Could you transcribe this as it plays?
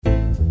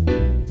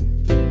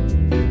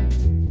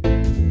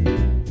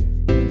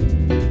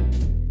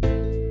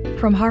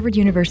From Harvard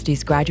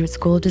University's Graduate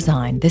School of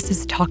Design, this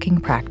is Talking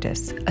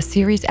Practice, a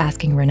series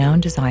asking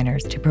renowned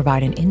designers to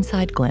provide an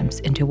inside glimpse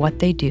into what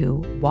they do,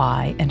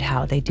 why, and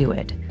how they do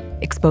it,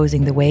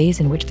 exposing the ways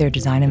in which their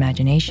design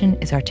imagination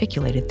is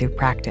articulated through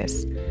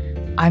practice.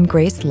 I'm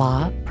Grace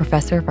Law,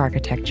 Professor of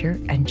Architecture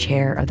and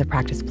Chair of the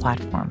Practice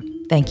Platform.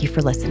 Thank you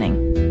for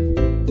listening.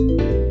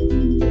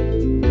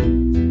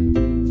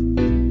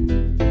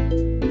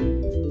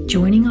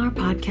 Joining our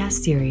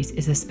podcast series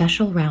is a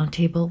special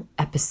roundtable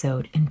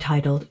episode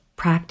entitled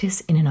Practice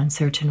in an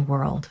Uncertain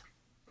World.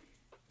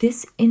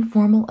 This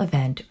informal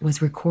event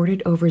was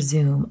recorded over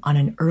Zoom on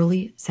an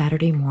early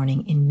Saturday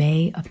morning in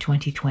May of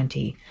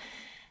 2020,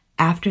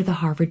 after the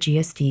Harvard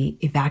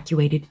GSD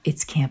evacuated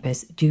its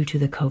campus due to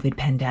the COVID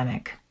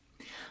pandemic.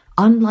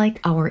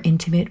 Unlike our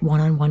intimate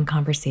one-on-one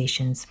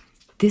conversations,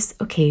 this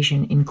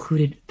occasion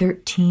included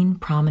 13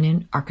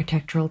 prominent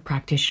architectural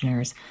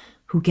practitioners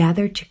who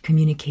gathered to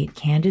communicate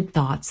candid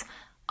thoughts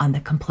on the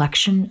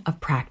complexion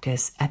of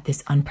practice at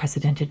this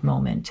unprecedented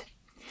moment.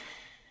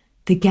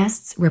 The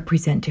guests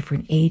represent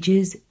different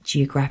ages,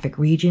 geographic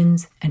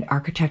regions, and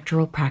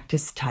architectural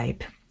practice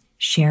type,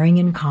 sharing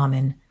in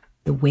common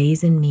the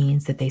ways and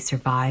means that they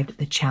survived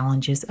the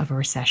challenges of a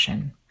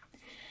recession.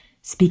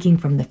 Speaking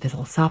from the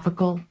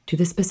philosophical to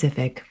the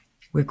specific,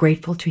 we're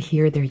grateful to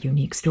hear their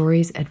unique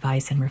stories,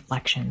 advice, and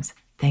reflections.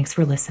 Thanks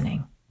for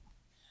listening.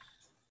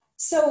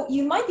 So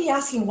you might be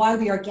asking why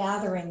we are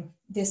gathering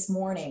this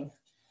morning.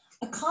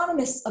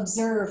 Economists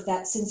observe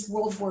that since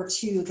World War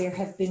II, there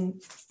have been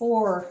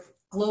 4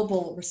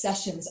 global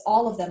recessions,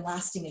 all of them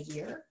lasting a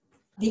year.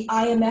 The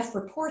IMF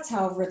reports,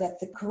 however, that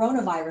the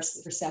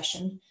coronavirus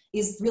recession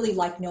is really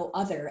like no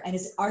other and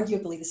is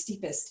arguably the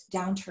steepest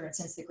downturn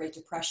since the Great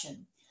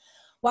Depression.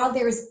 While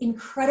there is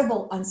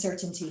incredible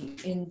uncertainty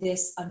in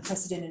this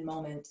unprecedented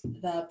moment,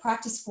 the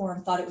Practice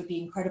Forum thought it would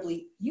be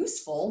incredibly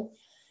useful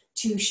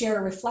to share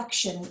a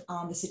reflection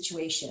on the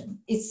situation.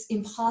 It's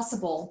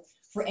impossible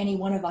for any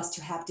one of us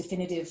to have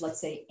definitive,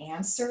 let's say,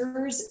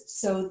 answers.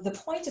 So the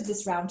point of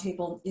this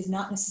roundtable is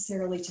not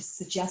necessarily to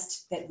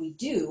suggest that we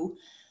do,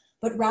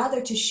 but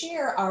rather to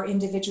share our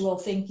individual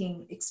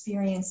thinking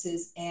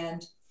experiences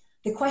and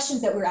the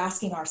questions that we're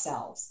asking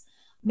ourselves.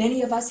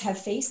 Many of us have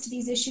faced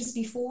these issues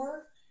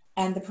before,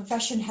 and the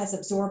profession has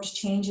absorbed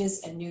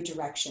changes and new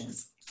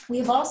directions. We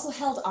have also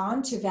held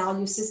on to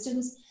value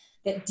systems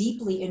that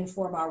deeply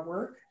inform our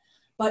work,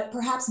 but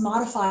perhaps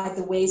modified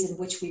the ways in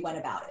which we went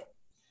about it.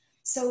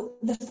 So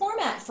the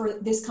format for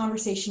this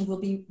conversation will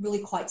be really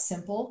quite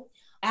simple.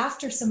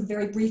 After some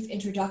very brief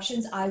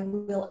introductions, I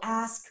will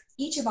ask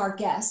each of our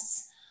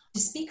guests to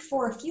speak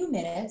for a few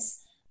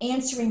minutes,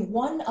 answering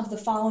one of the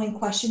following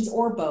questions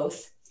or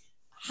both.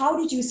 How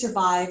did you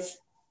survive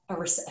a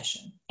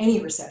recession, any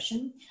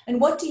recession?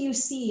 And what do you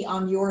see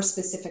on your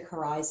specific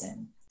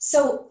horizon?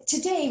 So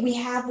today we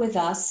have with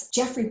us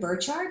Jeffrey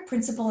Burchard,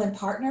 principal and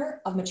partner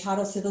of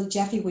Machado Civil.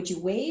 Jeffrey, would you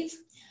wave?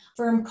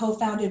 Firm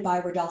co-founded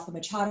by Rodolfo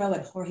Machado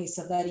and Jorge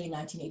Silvetti in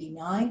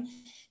 1989.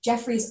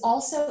 Jeffrey is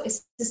also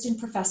assistant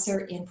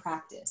professor in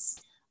practice.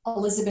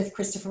 Elizabeth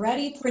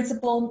Cristoforetti,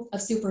 principal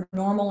of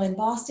Supernormal in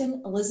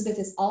Boston. Elizabeth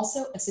is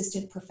also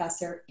assistant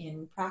professor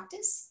in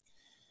practice.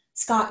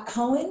 Scott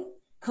Cohen,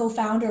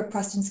 co-founder of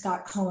Preston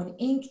Scott Cohen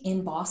Inc.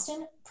 in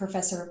Boston,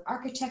 professor of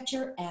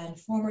architecture and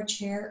former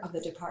chair of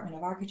the Department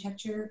of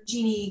Architecture.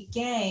 Jeannie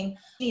Gang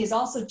is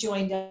also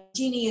joined us.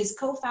 Jeannie is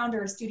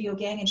co-founder of Studio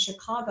Gang in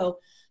Chicago,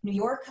 New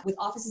York, with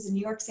offices in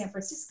New York, San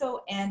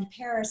Francisco, and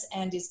Paris,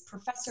 and is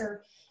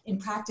professor in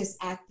practice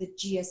at the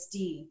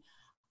GSD.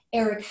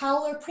 Eric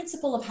Howler,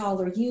 principal of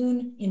Howler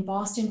Yoon in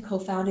Boston,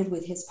 co-founded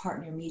with his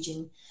partner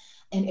Mijin.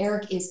 And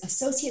Eric is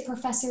associate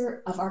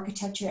professor of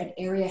architecture and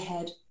area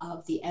head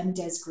of the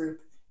MDes Group,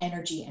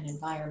 Energy and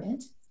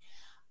Environment.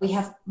 We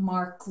have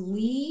Mark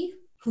Lee,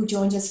 who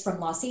joins us from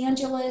Los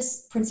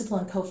Angeles, principal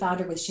and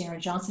co-founder with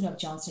Sharon Johnson of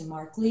Johnson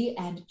Mark Lee,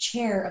 and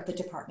chair of the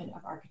Department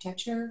of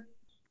Architecture.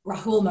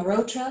 Rahul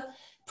Malhotra,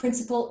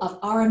 principal of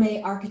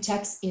RMA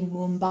Architects in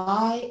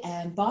Mumbai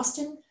and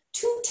Boston,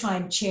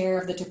 two-time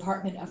chair of the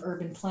Department of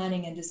Urban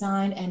Planning and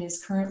Design, and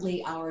is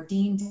currently our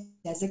dean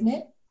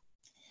designate.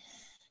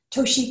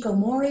 Toshiko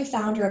Mori,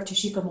 founder of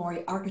Toshiko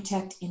Mori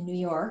Architect in New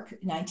York,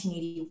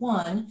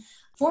 1981,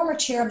 former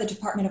chair of the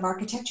Department of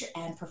Architecture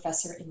and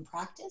professor in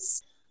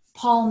practice.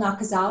 Paul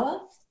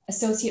Nakazawa,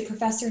 associate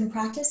professor in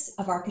practice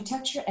of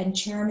architecture and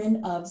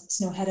chairman of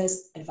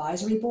Snøhetta's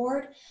advisory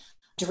board,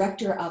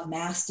 director of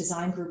Mass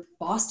Design Group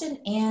Boston,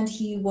 and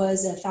he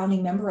was a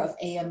founding member of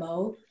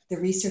AMO, the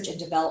research and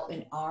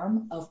development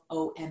arm of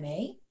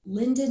OMA.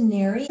 Lyndon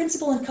Neri,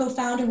 principal and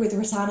co-founder with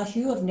Rosanna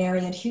Hu of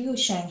Neri and Hu,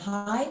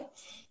 Shanghai.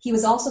 He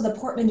was also the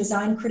Portman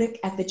design critic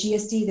at the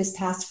GSD this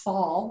past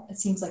fall. It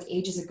seems like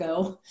ages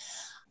ago.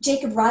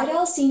 Jacob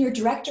Rydell, senior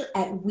director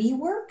at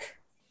WeWork,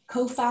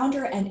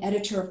 co-founder and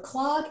editor of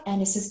Clog,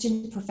 and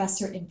assistant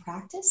professor in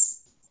practice.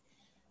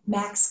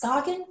 Max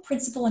Scoggin,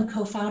 principal and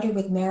co-founder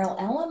with Merrill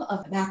Ellum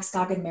of Max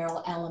Scoggin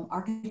Merrill Ellum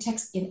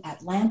Architects in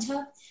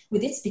Atlanta,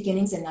 with its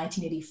beginnings in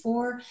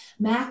 1984.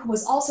 Mac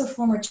was also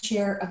former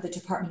chair of the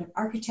Department of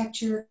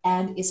Architecture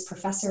and is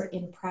professor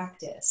in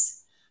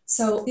practice.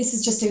 So this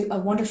is just a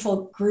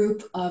wonderful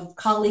group of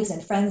colleagues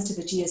and friends to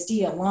the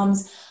GSD,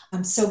 alums.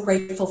 I'm so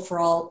grateful for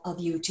all of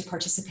you to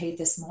participate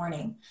this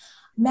morning.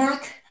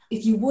 Mac,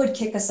 if you would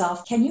kick us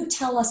off, can you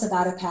tell us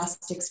about a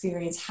past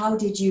experience? How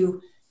did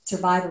you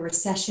survive a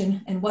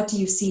recession, and what do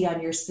you see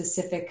on your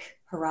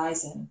specific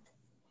horizon?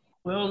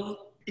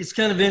 Well, it's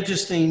kind of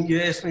interesting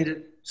you asked me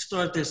to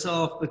start this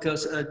off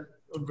because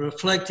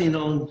reflecting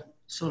on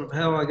sort of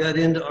how I got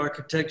into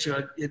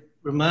architecture, it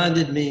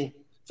reminded me,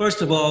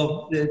 first of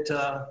all,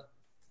 that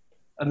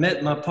I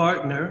met my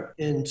partner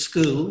in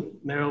school,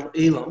 Merrill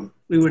Elam.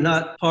 We were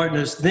not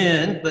partners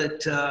then,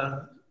 but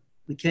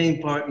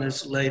became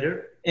partners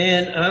later.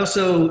 And I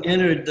also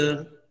entered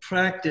the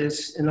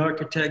practice in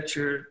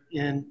architecture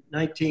in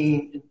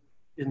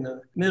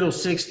the middle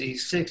 60s,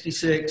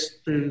 66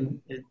 through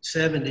the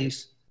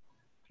 70s,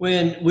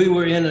 when we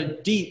were in a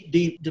deep,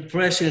 deep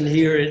depression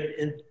here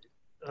in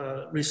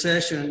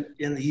recession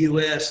in the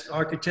US.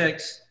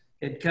 Architects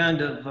had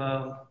kind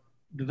of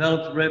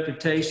developed a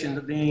reputation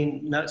of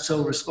being not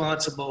so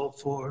responsible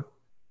for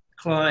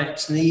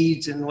clients'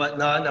 needs and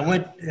whatnot. I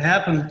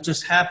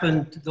just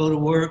happened to go to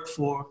work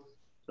for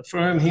a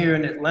firm here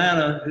in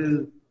Atlanta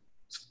whose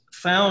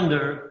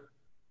founder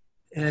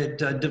had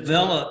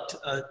developed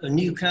a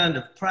new kind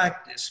of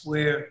practice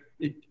where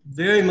it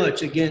very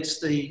much against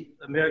the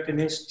American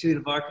Institute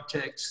of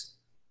Architects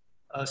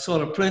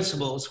sort of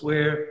principles,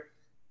 where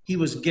he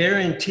was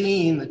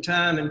guaranteeing the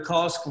time and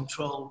cost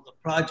control of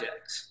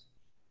projects.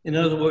 In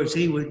other words,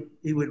 he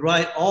would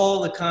write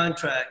all the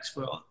contracts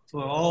for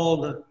all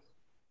the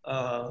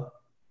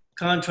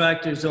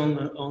contractors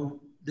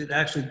that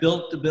actually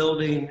built the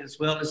building, as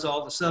well as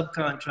all the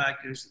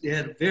subcontractors. They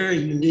had a very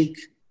unique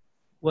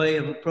way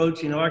of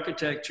approaching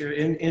architecture.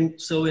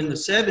 So in the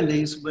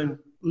 70s, when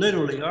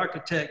literally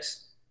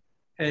architects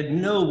had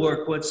no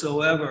work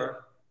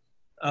whatsoever,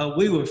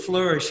 we were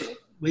flourishing.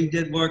 We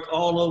did work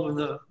all over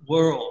the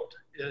world,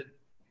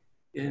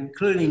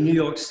 including New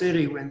York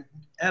City, when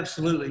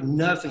absolutely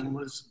nothing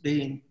was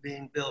being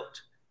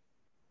built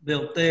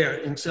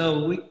there. And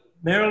so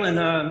Merrill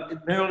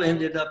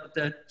ended up at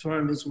that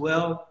firm as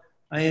well.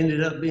 I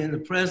ended up being the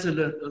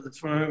president of the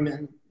firm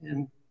and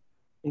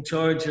in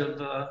charge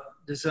of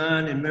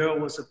design, and Merrill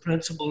was a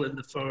principal in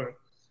the firm.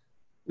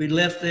 We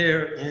left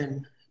there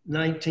in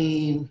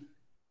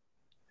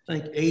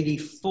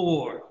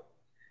 1984.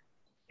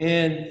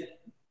 And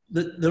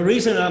the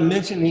reason I'm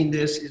mentioning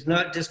this is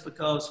not just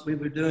because we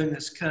were doing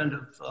this kind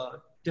of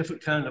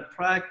different kind of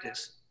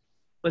practice,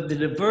 but the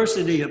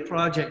diversity of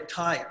project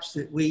types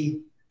that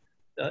we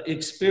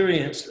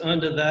experienced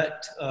under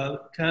that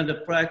kind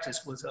of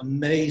practice was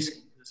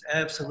amazing. It was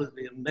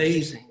absolutely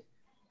amazing,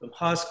 from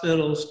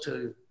hospitals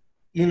to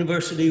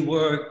university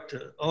work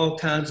to all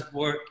kinds of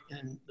work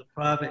in the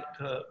private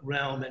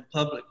realm and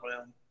public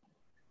realm.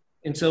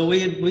 And so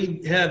I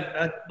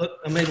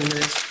made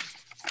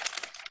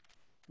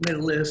a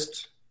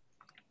list.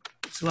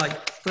 It's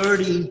like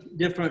 30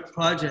 different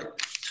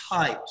project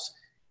types.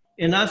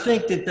 And I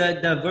think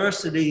that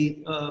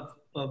diversity of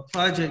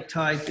project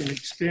type and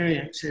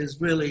experience has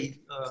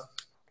really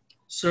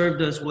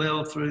served us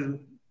well through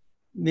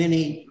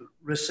many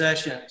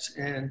recessions,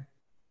 and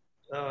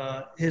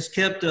has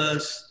kept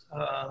us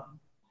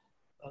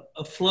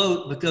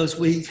afloat, because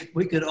we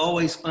could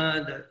always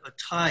find a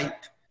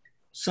type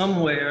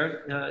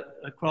somewhere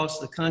across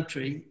the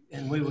country,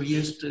 and we were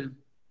used to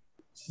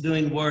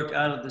doing work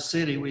out of the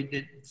city. We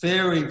did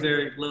very,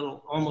 very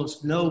little,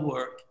 almost no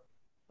work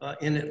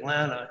in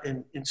Atlanta,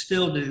 and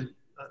still do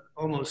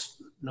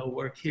almost no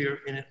work here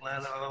in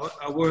Atlanta.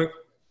 Our work,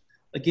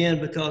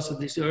 again, because of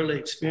these early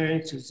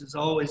experiences, has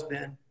always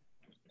been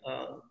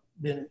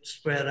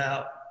spread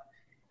out.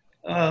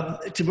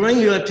 To bring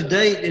you up to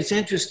date, it's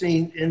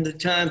interesting in the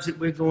times that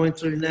we're going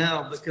through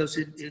now, because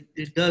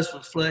it does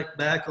reflect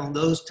back on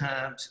those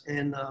times.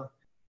 And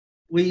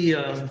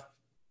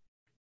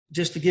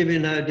just to give you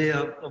an idea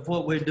of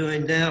what we're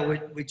doing now,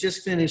 we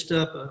just finished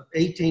up a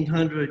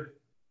 1,800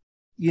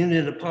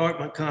 unit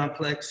apartment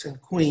complex in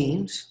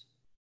Queens,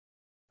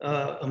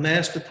 a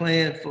master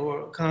plan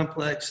for a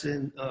complex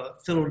in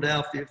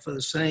Philadelphia for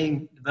the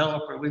same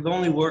developer. We've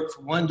only worked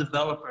for one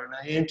developer in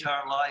our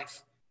entire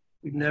life.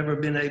 We've never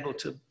been able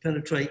to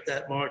penetrate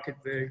that market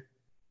very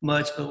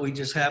much, but we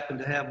just happen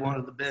to have one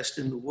of the best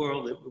in the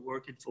world that we're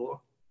working for.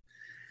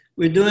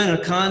 We're doing a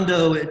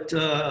condo unit,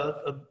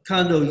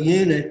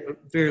 a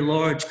very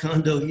large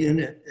condo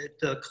unit at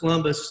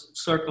Columbus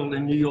Circle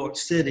in New York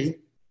City,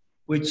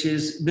 which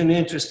has been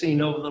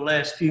interesting over the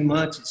last few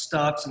months. It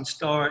stops and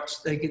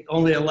starts. They can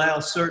only allow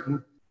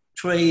certain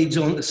trades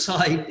on the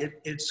site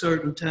at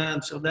certain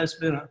times. So that's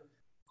been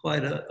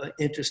quite an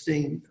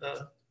interesting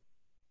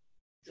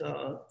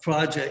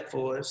project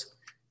for us.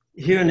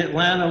 Here in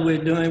Atlanta,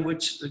 we're doing,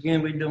 which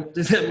again, we don't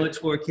do that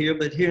much work here,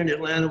 but here in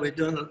Atlanta, we're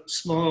doing a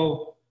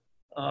small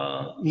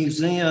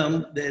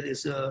museum that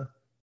is a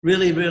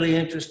really, really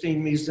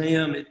interesting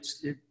museum.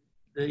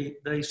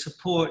 They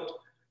support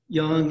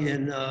young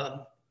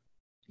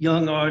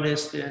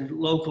artists and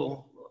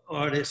local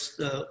artists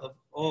of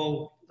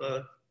all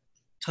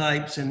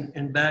types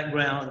and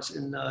backgrounds,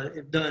 and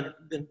have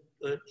been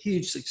a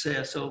huge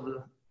success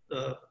over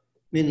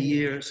many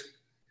years.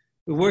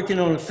 We're working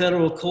on a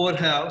federal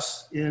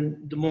courthouse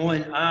in Des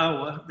Moines,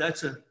 Iowa.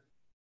 That's a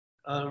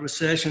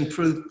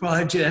recession-proof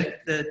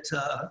project that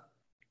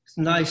it's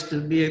nice to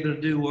be able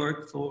to do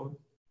work for,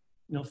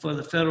 for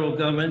the federal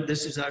government.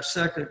 This is our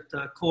second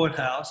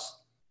courthouse.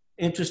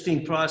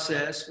 Interesting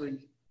process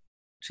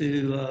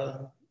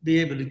to be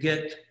able to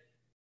get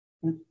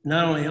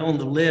not only on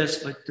the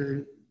list, but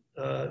to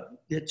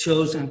get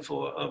chosen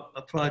for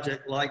a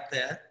project like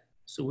that.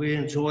 So we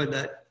enjoy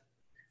that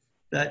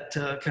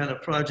kind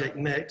of project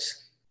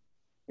mix.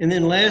 And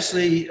then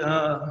lastly,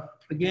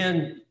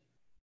 again,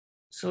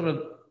 sort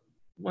of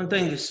one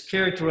thing that's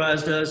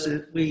characterized us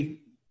is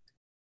we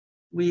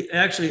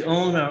actually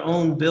own our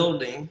own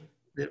building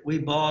that we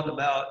bought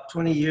about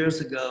 20 years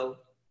ago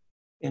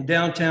in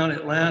downtown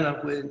Atlanta,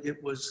 when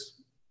it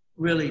was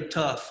really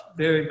tough,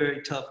 very,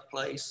 very tough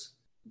place,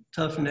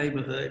 tough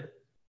neighborhood.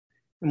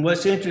 And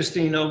what's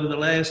interesting, over the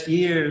last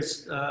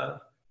years,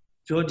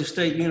 Georgia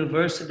State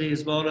University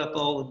has bought up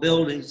all the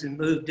buildings and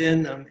moved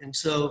in them. And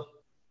so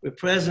we're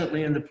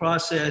presently in the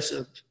process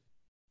of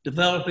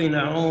developing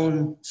our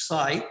own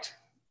site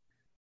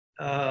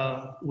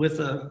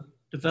with a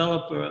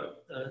developer,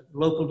 a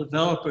local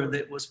developer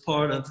that was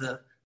part of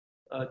the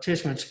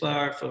Tishman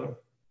Speyer for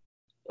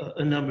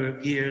a number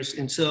of years.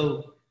 And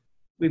so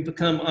we've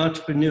become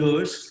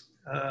entrepreneurs,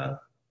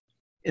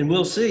 and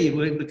we'll see,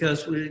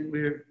 because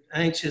we're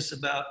anxious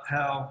about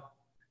how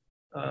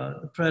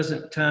the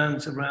present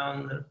times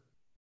around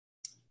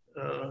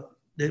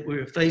that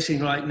we're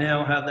facing right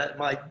now, how that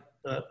might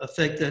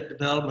affect that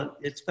development.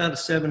 It's about a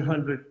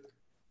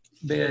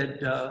 700-bed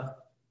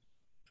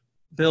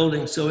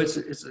building, so it's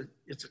a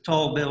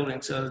tall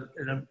building. So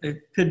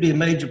it could be a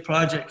major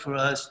project for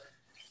us,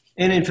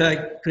 and in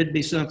fact, could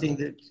be something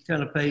that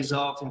kind of pays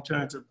off in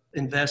terms of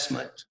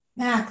investment.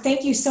 Mac,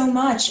 thank you so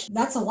much.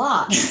 That's a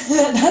lot.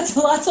 That's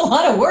a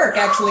lot of work,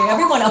 actually.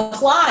 Everyone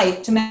apply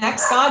to Mac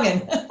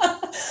Scoggin.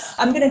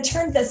 I'm going to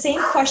turn the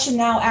same question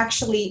now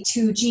actually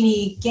to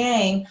Jeannie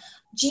Gang.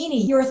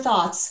 Jeannie, your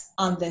thoughts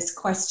on this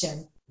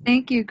question?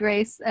 Thank you,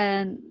 Grace.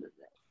 And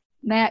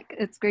Mac,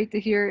 it's great to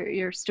hear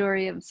your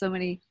story of so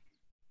many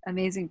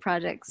amazing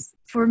projects.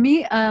 For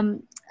me,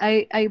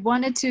 I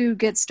wanted to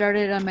get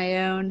started on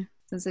my own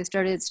since I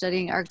started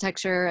studying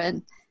architecture,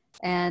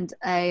 and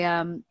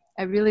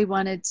I really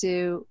wanted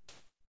to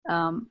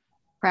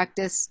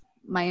practice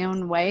my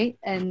own way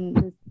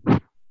and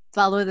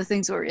follow the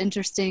things that were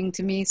interesting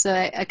to me. So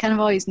I kind of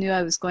always knew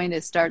I was going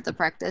to start the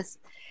practice.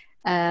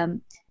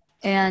 And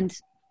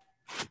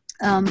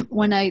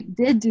when I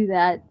did do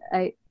that,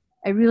 I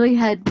really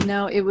had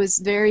it was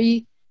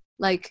very,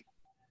 like,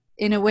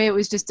 in a way, it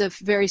was just a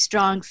very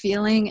strong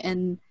feeling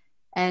and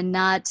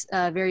not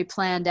very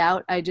planned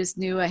out. I just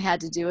knew I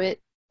had to do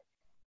it.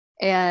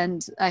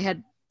 And I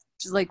had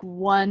just like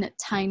one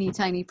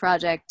tiny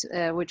project,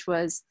 which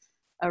was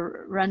a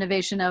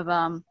renovation of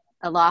a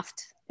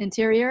loft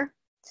interior.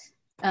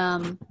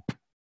 And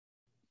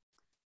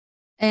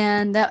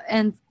that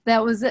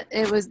was it.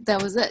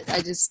 That was it.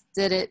 I just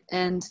did it.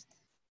 And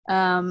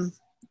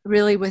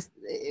really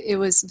it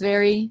was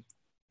very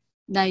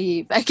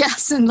naive, I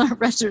guess, in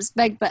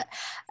retrospect, but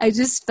I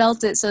just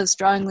felt it so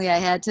strongly. I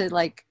had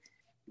to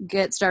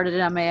get started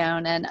on my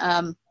own.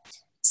 And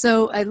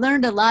so I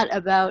learned a lot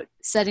about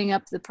setting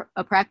up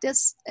a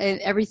practice and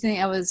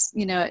everything. I was,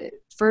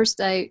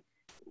 first I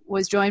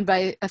was joined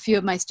by a few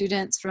of my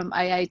students from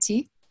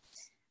IIT.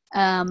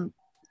 And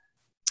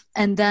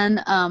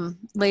then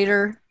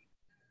later,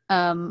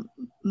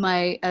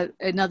 my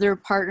another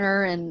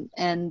partner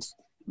and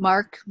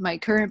Mark, my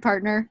current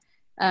partner,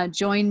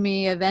 joined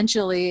me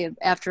eventually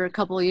after a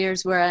couple of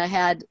years where I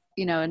had,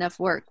 enough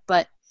work.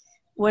 But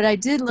what I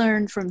did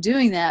learn from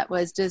doing that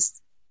was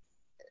just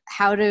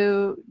how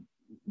to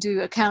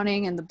do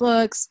accounting and the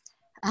books,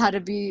 how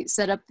to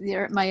set up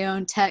my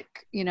own tech,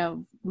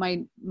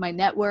 my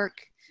network,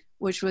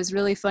 which was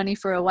really funny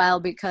for a while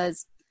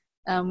because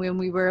when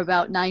we were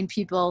about 9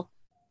 people,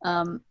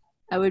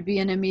 I would be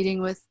in a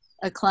meeting with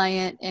a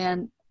client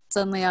and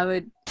suddenly I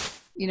would,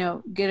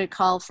 get a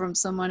call from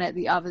someone at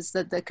the office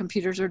that the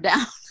computers were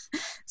down.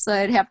 So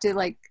I'd have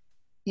to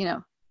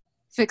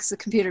fix the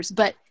computers.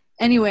 But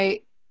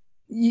anyway,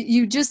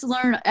 you just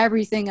learn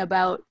everything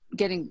about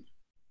getting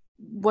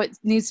what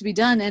needs to be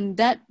done. And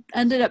that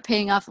ended up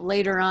paying off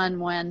later on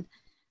when,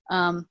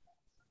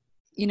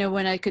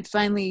 when I could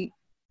finally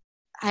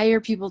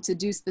hire people to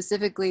do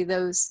specifically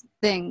those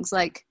things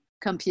like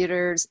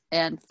computers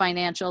and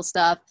financial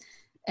stuff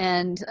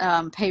and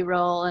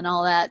payroll and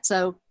all that.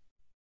 So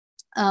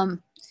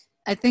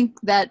I think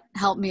that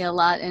helped me a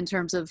lot in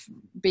terms of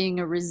being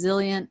a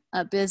resilient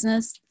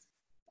business.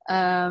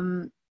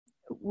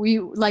 We,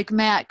 like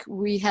Mac,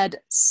 we had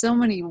so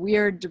many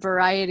weird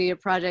variety of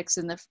projects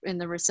in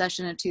the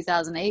recession of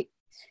 2008.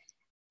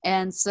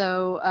 And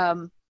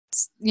so,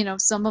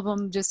 some of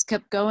them just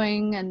kept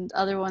going and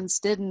other ones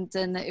didn't.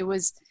 And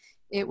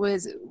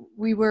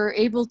we were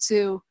able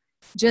to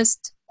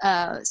just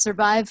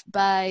survive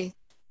by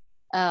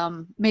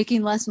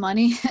making less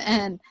money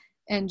and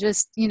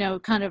just,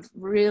 kind of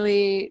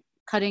really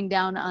cutting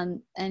down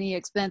on any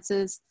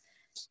expenses.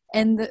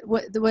 And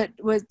what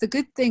was the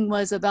good thing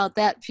was about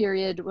that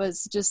period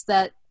was just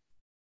that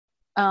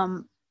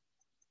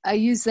I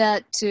used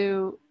that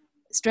to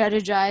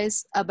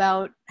strategize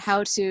about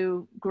how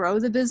to grow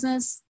the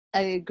business,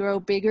 grow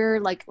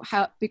bigger,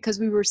 because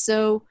we were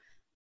so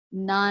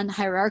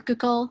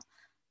non-hierarchical.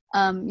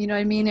 You know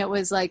what I mean? It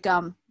was like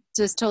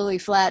just totally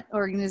flat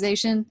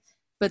organization.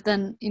 But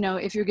then,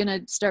 if you're going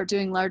to start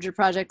doing larger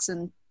projects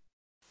and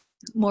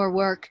more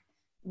work,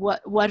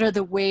 what are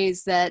the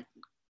ways that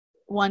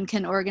one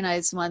can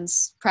organize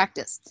one's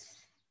practice?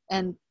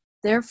 And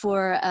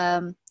therefore,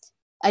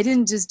 I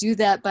didn't just do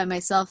that by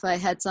myself. I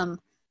had some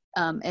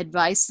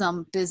advice,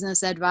 some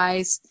business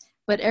advice,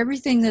 but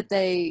everything that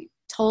they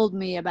told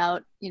me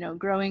about,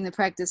 growing the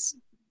practice,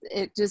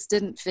 it just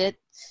didn't fit.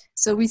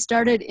 So we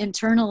started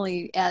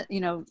internally at,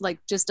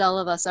 just all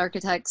of us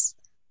architects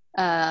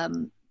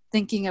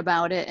thinking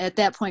about it. At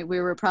that point, we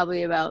were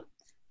probably about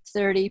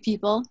 30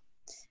 people.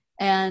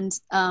 And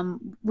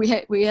we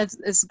have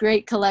this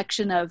great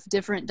collection of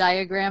different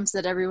diagrams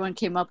that everyone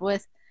came up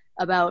with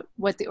about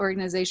what the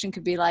organization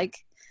could be like.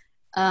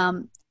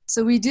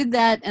 So we did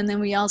that. And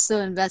then we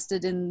also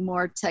invested in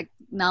more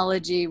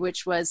technology,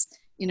 which was,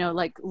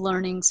 like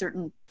learning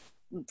certain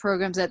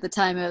programs at the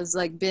time. It was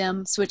like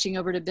BIM, switching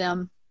over to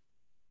BIM.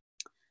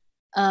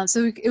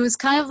 So it was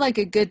kind of like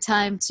a good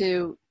time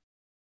to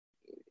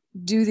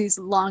do these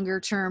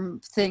longer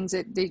term things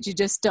that you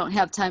just don't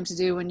have time to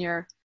do when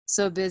you're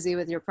so busy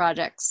with your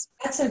projects.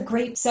 That's a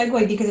great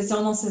segue, because it's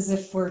almost as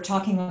if we're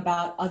talking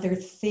about other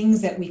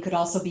things that we could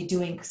also be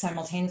doing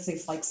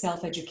simultaneously, like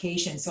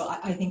self-education. So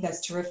I think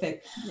that's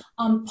terrific.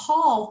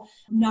 Paul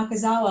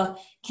Nakazawa,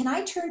 can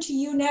I turn to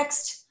you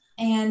next?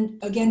 And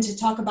again, to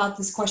talk about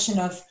this question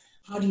of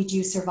how do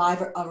you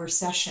survive a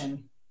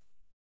recession?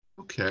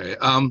 Okay.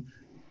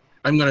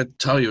 I'm going to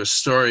tell you a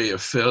story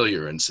of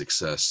failure and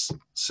success.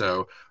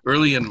 So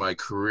early in my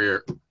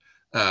career,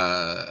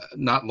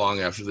 not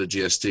long after the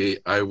GSD,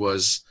 I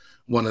was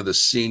one of the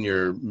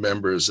senior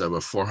members of a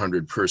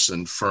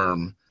 400-person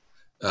firm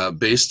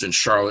based in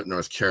Charlotte,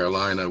 North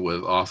Carolina,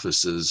 with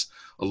offices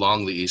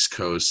along the East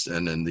Coast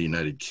and in the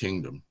United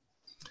Kingdom.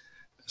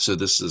 So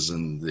this is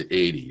in the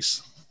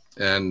 80s.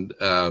 And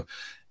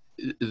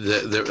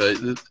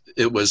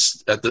it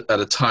was at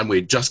a time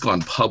we'd just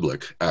gone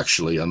public,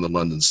 actually, on the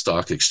London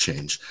Stock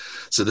Exchange.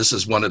 So this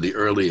is one of the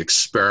early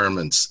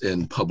experiments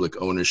in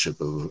public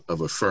ownership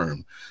of a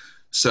firm.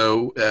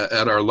 So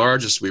at our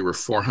largest, we were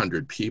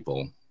 400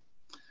 people.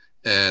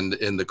 And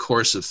in the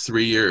course of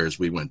 3 years,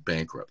 we went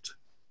bankrupt.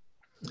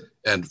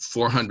 And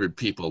 400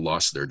 people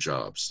lost their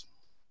jobs.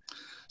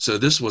 So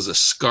this was a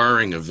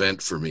scarring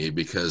event for me,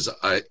 because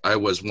I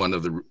was one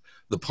of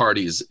the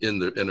parties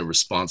in a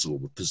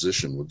responsible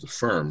position with the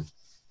firm.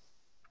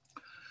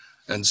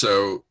 And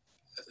so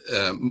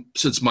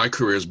since my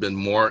career has been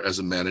more as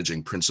a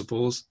managing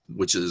principals,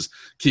 which is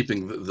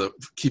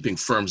keeping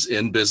firms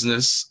in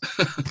business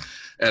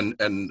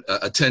and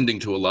attending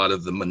to a lot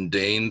of the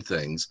mundane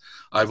things,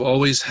 I've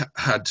always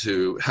had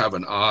to have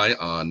an eye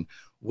on,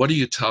 what do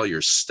you tell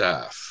your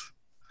staff?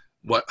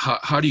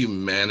 How do you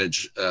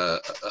manage a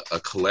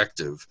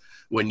collective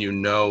when you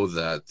know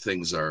that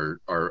things are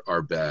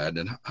bad,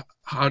 and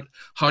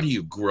how do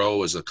you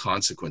grow as a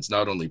consequence,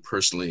 not only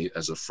personally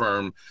as a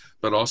firm,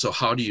 but also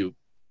how do you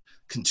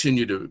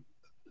continue to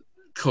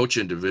coach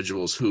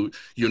individuals who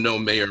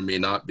may or may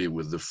not be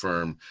with the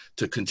firm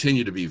to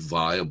continue to be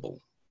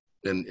viable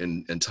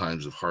in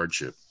times of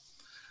hardship.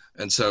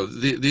 And so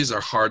these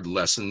are hard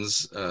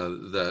lessons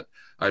that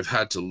I've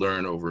had to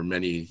learn over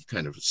many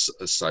kind of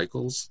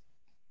cycles.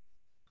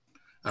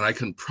 And I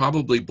can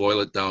probably boil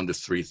it down to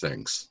 3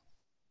 things.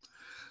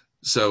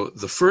 So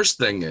the first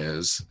thing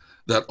is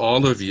that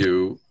all of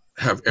you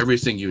have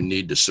everything you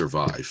need to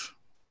survive.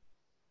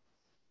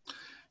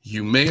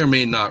 You may or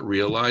may not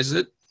realize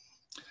it,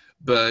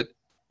 but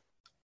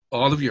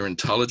all of you are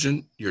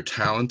intelligent, you're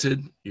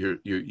talented,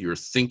 you're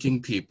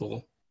thinking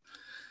people.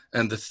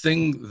 And the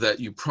thing that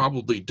you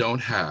probably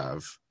don't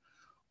have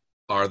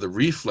are the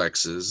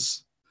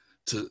reflexes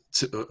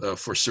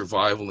for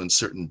survival in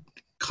certain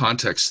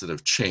contexts that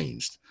have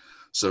changed.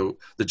 So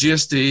the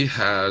GSD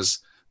has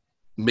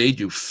made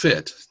you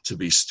fit to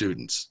be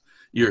students.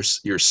 You're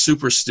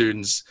super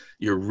students.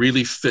 You're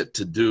really fit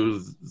to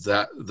do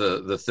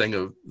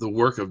the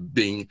work of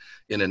being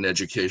in an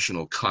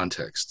educational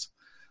context.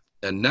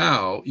 And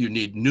now you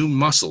need new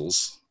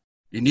muscles.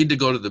 You need to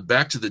go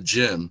back to the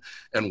gym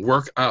and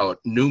work out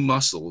new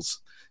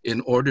muscles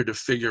in order to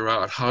figure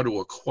out how to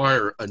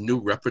acquire a new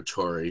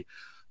repertoire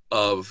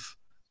of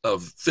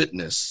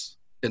fitness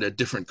in a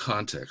different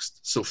context.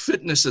 So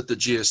fitness at the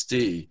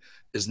GSD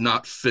is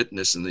not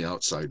fitness in the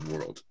outside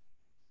world.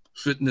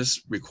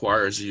 Fitness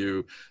requires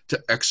you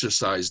to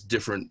exercise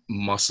different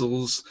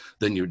muscles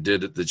than you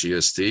did at the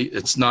GSD.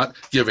 It's not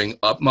giving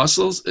up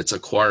muscles, it's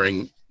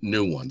acquiring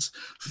new ones.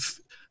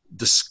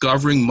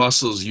 discovering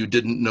muscles you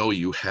didn't know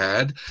you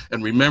had.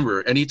 And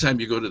remember, anytime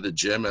you go to the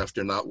gym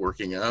after not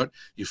working out,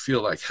 you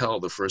feel like hell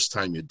the first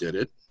time you did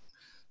it.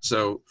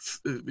 So,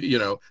 you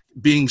know,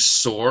 being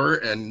sore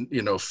and,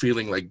 you know,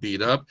 feeling like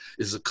beat up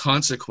is a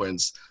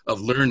consequence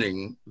of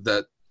learning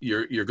that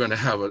you're going to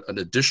have an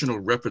additional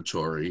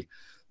repertory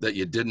that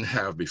you didn't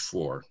have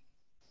before.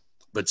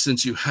 But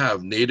since you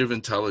have native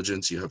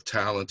intelligence, you have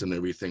talent and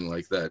everything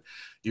like that,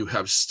 you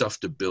have stuff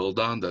to build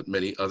on that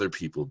many other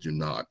people do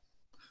not.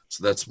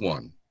 So that's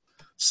one.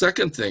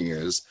 Second thing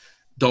is,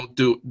 don't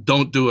do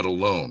it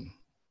alone.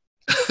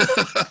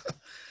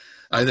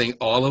 I think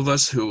all of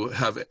us who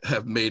have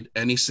made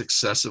any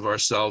success of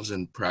ourselves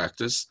in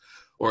practice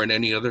or in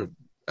any other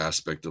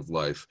aspect of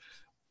life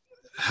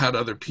had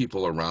other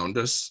people around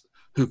us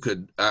who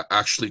could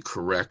actually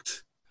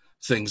correct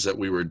things that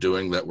we were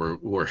doing that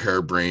were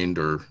harebrained,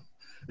 or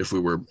if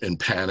we were in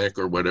panic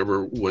or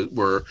whatever,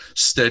 were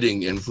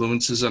steadying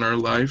influences in our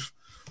life.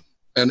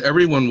 And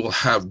everyone will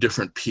have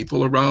different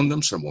people around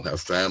them. Some will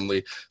have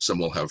family, some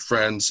will have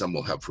friends, some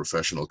will have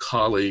professional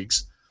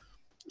colleagues.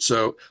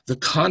 So the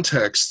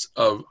context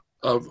of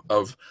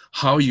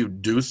how you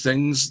do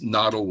things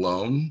not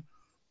alone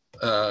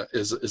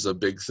is a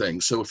big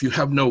thing. So if you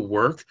have no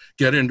work,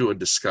 get into a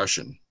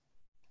discussion.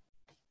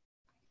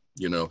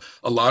 You know,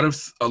 a lot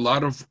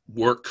of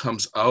work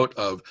comes out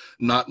of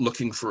not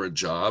looking for a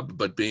job,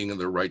 but being in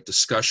the right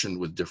discussion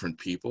with different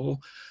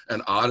people.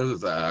 And out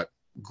of that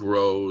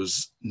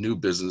grows new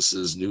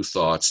businesses, new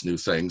thoughts, new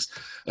things.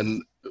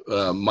 And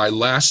my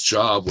last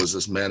job was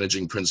as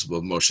managing principal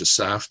of Moshe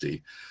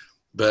Safdie.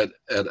 But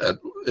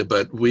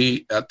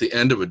we, at the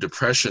end of a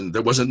depression,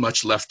 there wasn't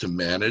much left to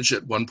manage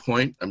at one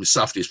point. I mean,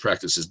 Safdie's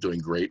practice is doing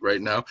great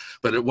right now.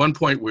 But at one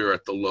point we were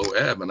at the low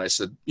ebb, and I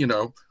said, you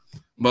know,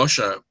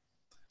 Moshe,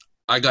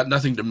 I got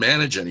nothing to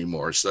manage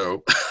anymore,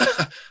 so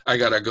I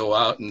got to go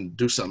out and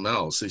do something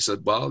else. He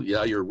said, well,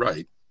 yeah, you're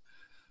right.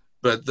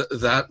 But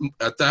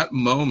at that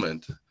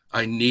moment,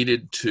 I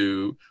needed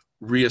to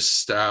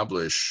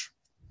reestablish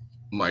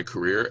my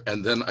career.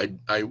 And then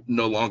I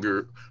no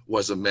longer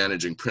was a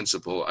managing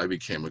principal. I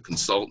became a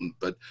consultant.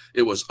 But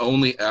it was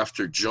only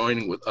after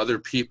joining with other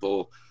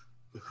people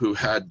who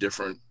had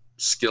different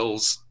skill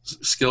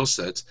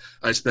sets.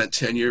 I spent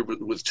 10 years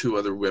with two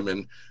other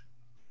women,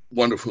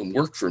 one of whom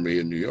worked for me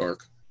in New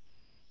York,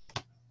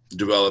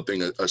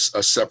 developing a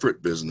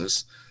separate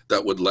business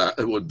that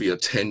would be a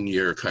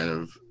 10-year kind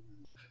of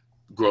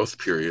growth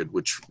period,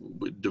 which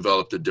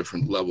developed a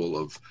different level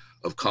of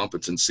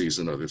competencies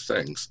and other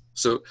things.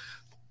 So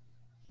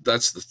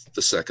that's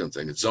the second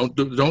thing. It's don't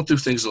do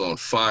things alone.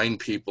 Find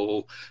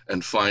people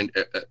and find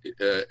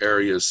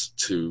areas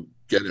to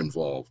get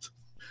involved,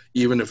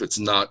 even if it's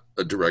not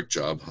a direct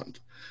job hunt.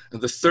 And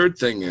the third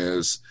thing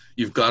is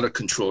you've got to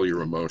control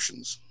your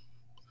emotions.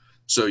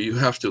 So you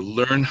have to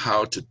learn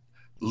how to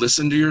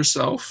listen to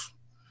yourself,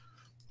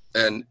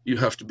 and you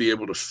have to be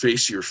able to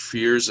face your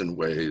fears in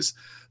ways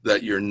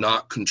that you're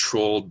not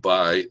controlled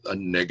by a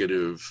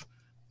negative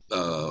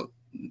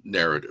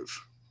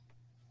narrative.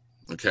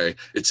 Okay,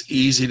 it's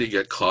easy to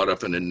get caught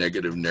up in a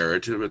negative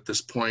narrative at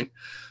this point,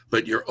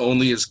 but you're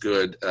only as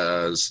good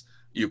as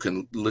you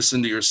can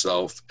listen to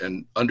yourself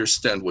and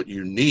understand what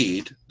you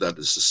need that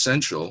is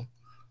essential,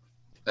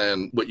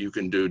 and what you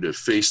can do to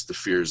face the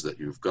fears that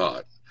you've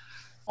got.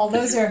 Well,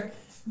 those are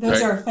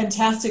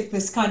fantastic.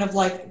 This kind of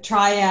like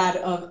triad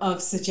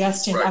of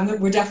suggestion. Right.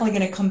 We're definitely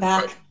going to come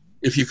back. Right.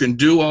 If you can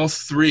do all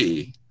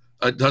three,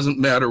 it doesn't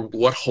matter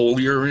what hole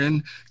you're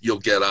in, you'll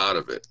get out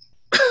of it.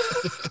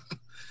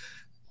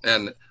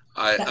 And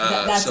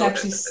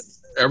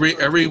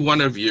every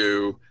one of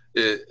you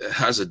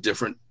has a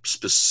different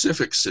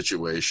specific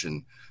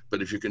situation,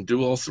 but if you can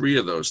do all three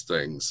of those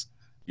things,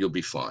 you'll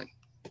be fine.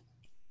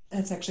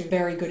 That's actually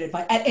very good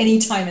advice at any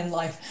time in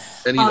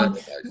life.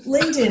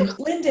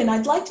 Lyndon,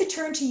 I'd like to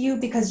turn to you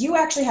because you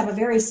actually have a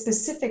very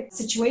specific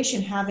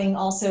situation, having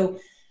also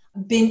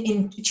been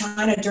in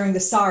China during the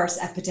SARS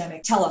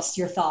epidemic. Tell us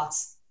your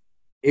thoughts.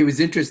 It was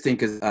interesting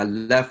because I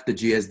left the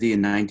GSD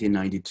in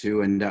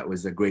 1992, and that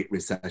was a great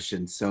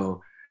recession.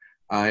 So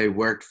I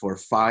worked for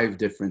 5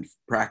 different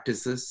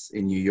practices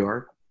in New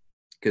York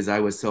because I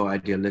was so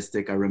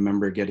idealistic. I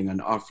remember getting an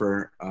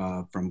offer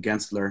from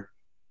Gensler,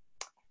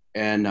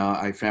 and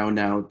I found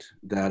out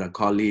that a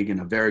colleague and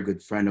a very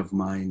good friend of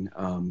mine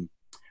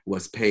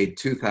was paid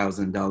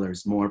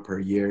 $2,000 more per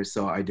year.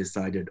 So I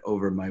decided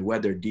over my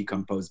weather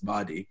decomposed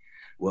body,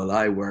 well,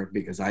 I work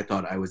because I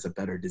thought I was a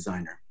better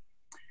designer.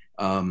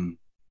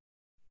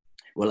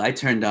 Well, I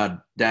turned that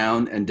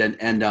down and then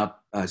end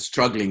up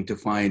struggling to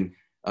find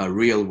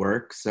real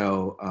work.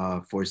 So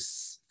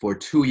for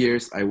 2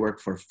 years, I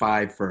worked for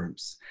 5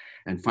 firms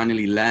and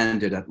finally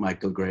landed at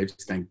Michael Graves,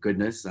 thank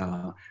goodness,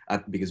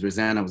 because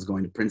Rosanna was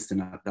going to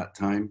Princeton at that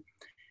time.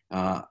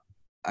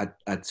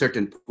 At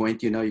certain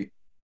point,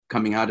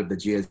 coming out of the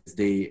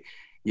GSD,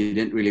 you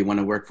didn't really want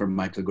to work for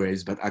Michael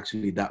Graves, but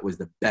actually that was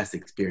the best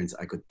experience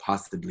I could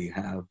possibly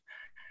have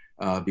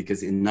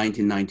because in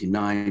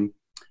 1999,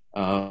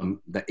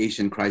 the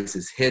Asian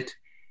crisis hit,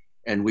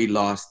 and we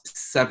lost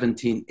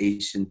 17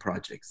 Asian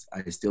projects.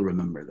 I still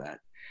remember that.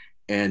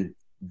 And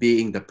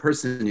being the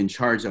person in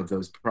charge of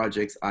those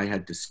projects, I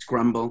had to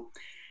scramble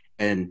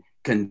and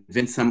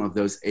convince some of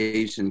those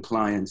Asian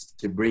clients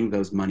to bring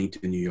those money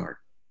to New York.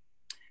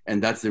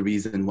 And that's the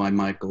reason why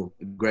Michael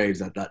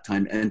Graves at that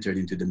time entered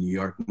into the New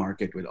York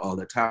market with all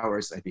the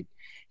towers. I think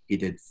he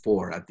did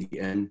 4 at the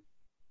end.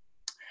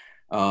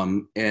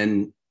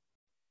 And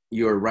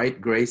you're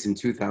right, Grace, in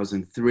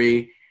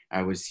 2003,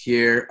 I was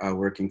here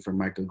working for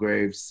Michael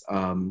Graves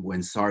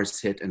when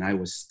SARS hit and I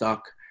was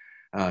stuck.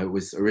 It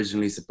was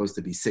originally supposed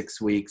to be 6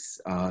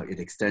 weeks. It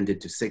extended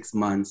to 6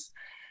 months,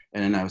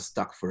 and then I was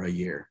stuck for a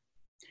year.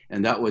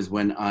 And that was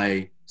when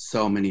I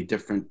saw many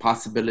different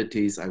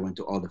possibilities. I went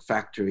to all the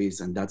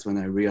factories, and that's when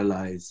I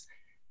realized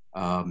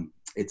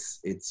it's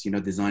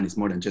design is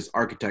more than just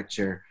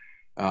architecture.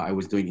 I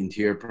was doing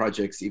interior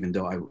projects, even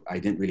though I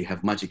didn't really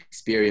have much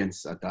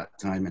experience at that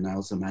time. And I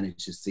also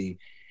managed to see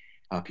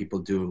people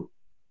do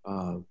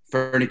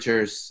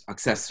furnitures,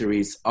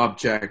 accessories,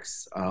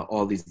 objects,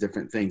 all these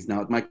different things.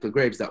 Now at Michael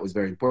Graves, that was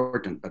very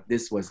important, but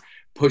this was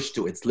pushed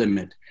to its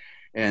limit.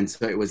 And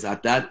so it was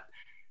at that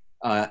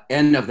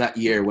end of that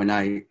year when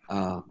I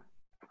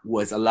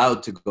was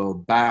allowed to go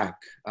back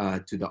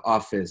to the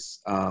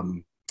office.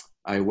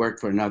 I worked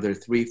for another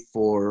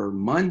 3-4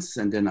 months,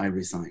 and then I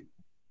resigned.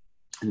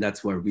 And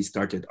that's where we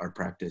started our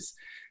practice.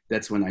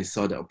 That's when I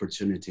saw the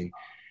opportunity.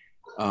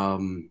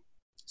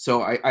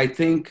 So I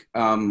think,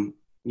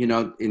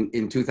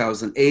 in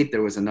 2008,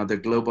 there was another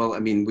global,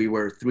 we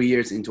were 3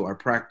 years into our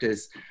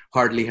practice,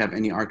 hardly have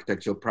any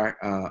architectural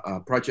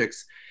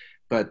projects,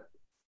 but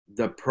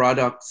the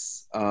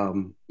products,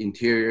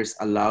 interiors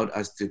allowed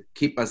us to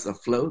keep us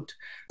afloat,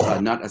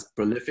 not as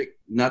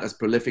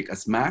prolific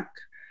as Mac,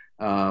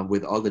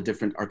 with all the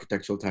different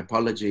architectural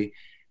typology,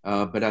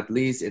 but at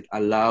least it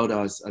allowed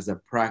us as a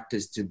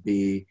practice to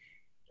be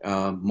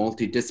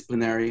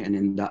multidisciplinary, and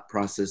in that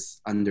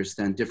process,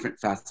 understand different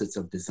facets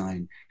of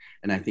design.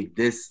 And I think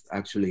this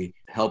actually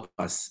helped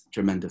us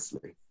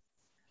tremendously.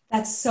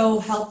 That's so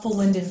helpful,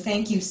 Lyndon.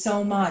 Thank you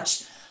so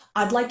much.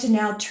 I'd like to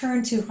now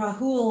turn to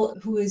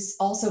Rahul, who is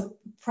also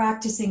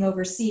practicing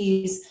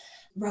overseas.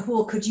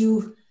 Rahul, could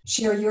you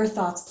share your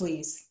thoughts,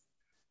 please?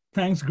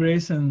 Thanks,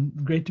 Grace, and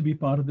great to be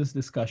part of this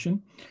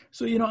discussion.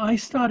 So, I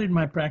started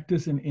my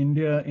practice in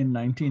India in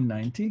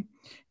 1990,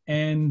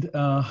 and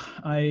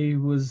I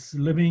was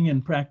living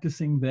and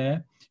practicing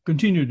there,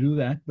 continue to do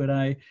that, but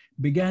I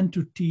began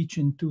to teach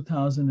in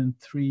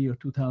 2003 or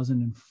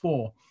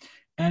 2004.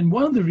 And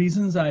one of the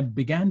reasons I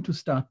began to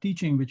start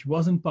teaching, which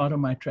wasn't part of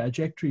my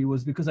trajectory,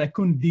 was because I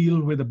couldn't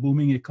deal with a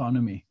booming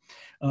economy,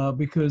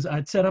 because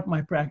I'd set up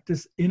my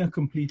practice in a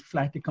complete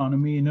flat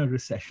economy in a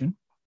recession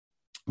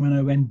when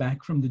I went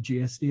back from the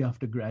GSD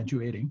after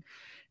graduating.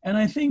 And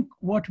I think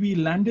what we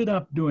landed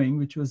up doing,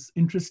 which was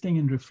interesting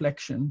in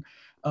reflection,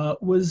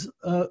 was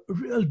a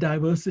real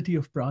diversity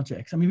of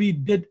projects. We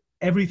did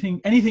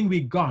anything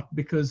we got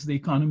because the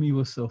economy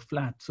was so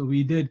flat. So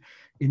we did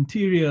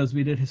interiors,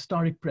 we did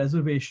historic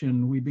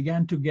preservation, we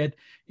began to get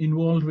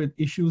involved with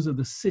issues of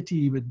the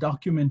city, with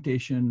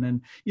documentation.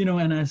 And,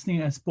 and I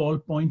think as Paul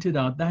pointed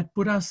out, that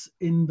put us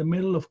in the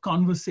middle of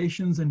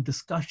conversations and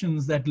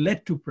discussions that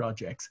led to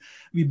projects.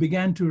 We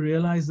began to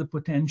realize the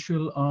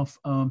potential of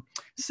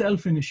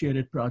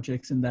self-initiated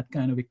projects in that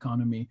kind of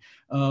economy.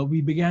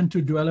 We began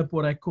to develop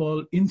what I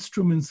call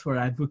instruments for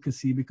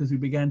advocacy, because we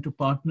began to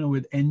partner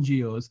with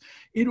NGOs.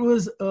 It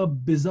was a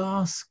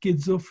bizarre,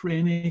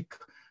 schizophrenic,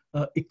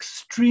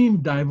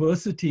 extreme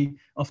diversity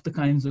of the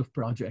kinds of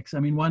projects.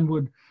 One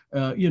would,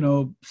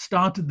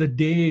 start the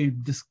day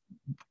just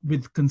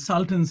with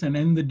consultants and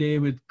end the day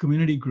with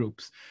community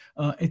groups.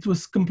 It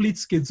was complete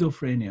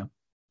schizophrenia.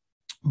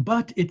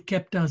 But it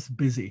kept us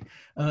busy.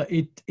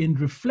 It, in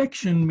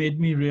reflection, made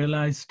me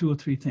realize 2 or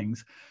 3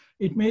 things.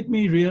 It made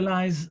me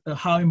realize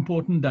how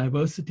important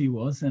diversity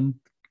was, and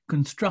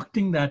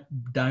constructing that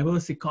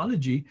diverse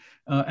ecology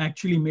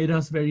actually made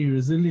us very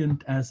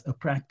resilient as a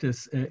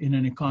practice in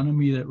an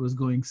economy that was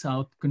going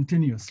south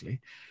continuously.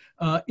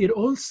 It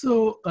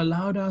also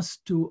allowed us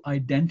to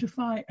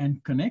identify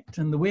and connect.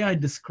 And the way I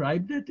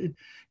described it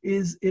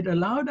is it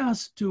allowed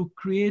us to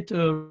create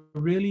a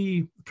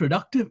really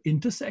productive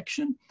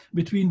intersection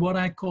between what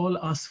I call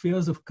our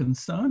spheres of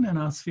concern and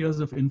our spheres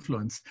of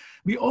influence.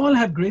 We all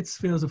have great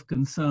spheres of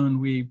concern.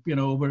 We,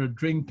 over a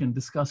drink and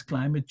discuss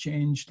climate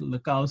change till the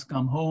cows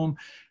come home.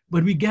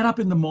 But we get up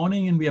in the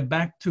morning and we are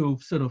back to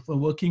sort of a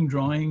working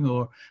drawing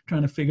or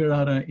trying to figure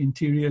out an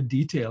interior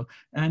detail.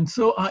 And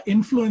so our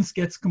influence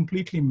gets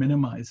completely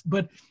minimized.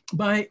 But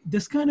by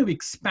this kind of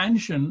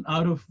expansion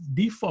out of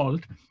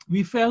default,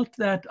 we felt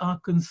that our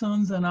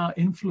concerns and our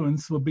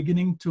influence were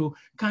beginning to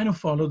kind of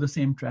follow the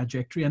same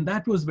trajectory. And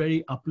that was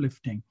very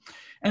uplifting.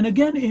 And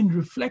again, in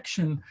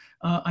reflection,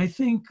 I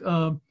think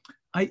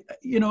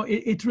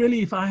it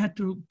really, if I had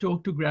to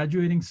talk to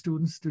graduating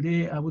students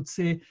today, I would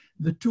say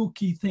the two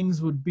key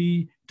things would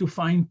be to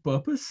find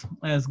purpose.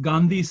 As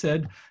Gandhi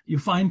said, you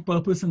find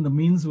purpose and the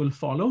means will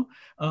follow.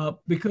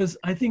 Because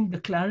I think the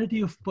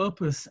clarity of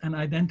purpose and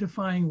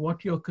identifying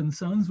what your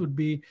concerns would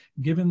be,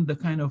 given the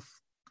kind of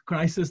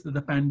crisis that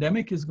the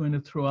pandemic is going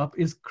to throw up,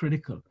 is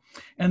critical.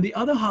 And the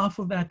other half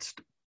of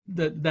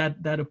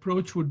that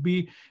approach would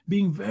be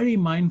being very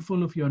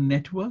mindful of your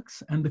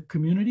networks and the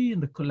community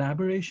and the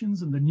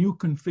collaborations and the new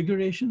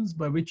configurations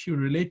by which you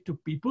relate to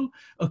people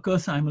occur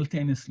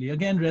simultaneously.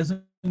 Again,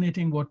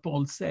 resonating what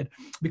Paul said,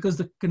 because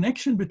the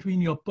connection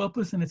between your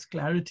purpose and its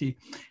clarity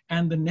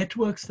and the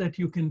networks that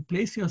you can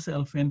place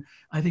yourself in,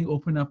 I think,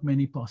 open up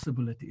many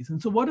possibilities. And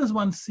so what does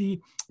one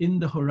see in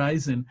the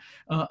horizon?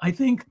 I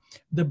think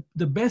the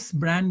best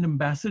brand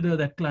ambassador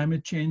that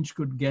climate change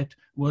could get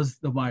was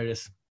the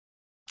virus.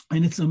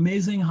 And it's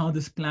amazing how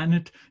this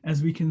planet,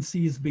 as we can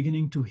see, is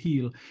beginning to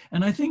heal.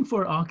 And I think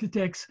for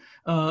architects,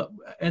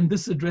 and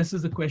this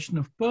addresses the question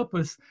of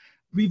purpose,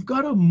 we've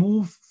got to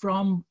move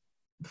from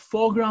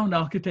foreground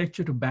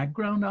architecture to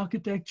background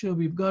architecture.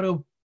 We've got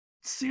to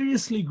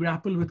seriously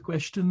grapple with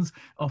questions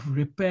of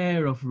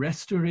repair, of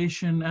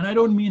restoration. And I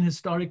don't mean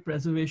historic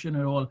preservation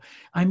at all.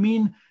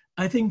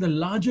 I think the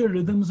larger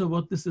rhythms of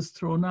what this has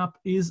thrown up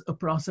is a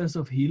process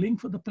of healing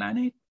for the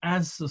planet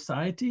as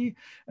society,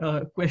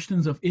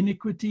 questions of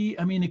inequity.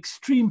 I mean,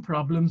 extreme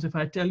problems. If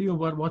I tell you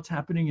about what's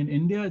happening in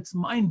India, it's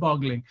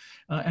mind-boggling.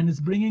 And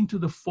it's bringing to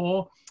the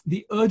fore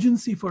the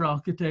urgency for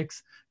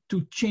architects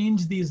to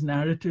change these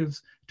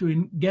narratives,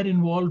 to get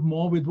involved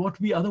more with what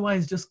we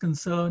otherwise just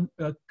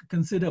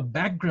consider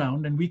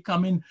background, and we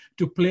come in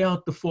to play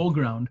out the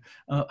foreground.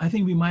 I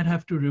think we might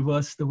have to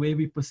reverse the way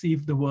we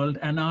perceive the world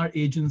and our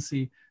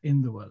agency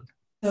in the world.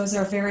 Those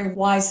are very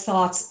wise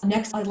thoughts.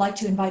 Next, I'd like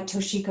to invite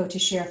Toshiko to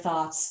share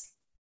thoughts.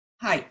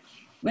 Hi.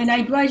 When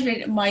I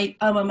graduated my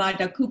alma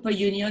mater, Cooper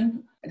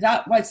Union,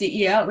 that was the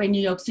year when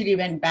New York City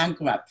went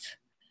bankrupt.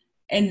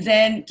 And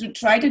then to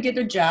try to get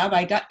a job,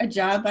 I got a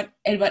job at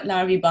Edward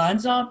Larry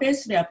Barnes'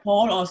 office, where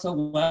Paul also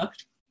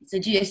worked. He's a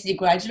GSD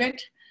graduate.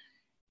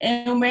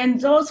 And when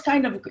those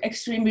kind of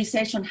extreme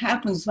recession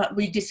happens, what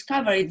we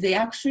discover is they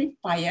actually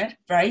fired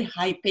very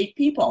high-paid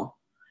people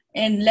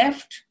and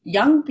left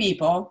young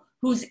people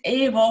who's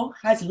able,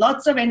 has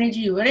lots of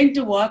energy, willing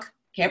to work,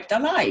 kept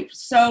alive.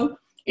 So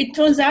it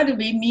turns out to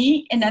be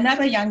me and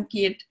another young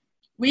kid.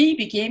 We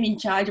became in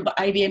charge of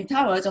IBM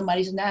Towers on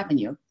Madison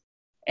Avenue.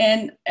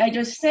 And I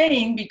just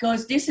saying,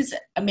 because this is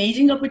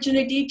amazing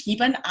opportunity,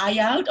 keep an eye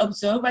out,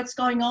 observe what's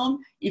going on.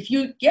 If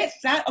you get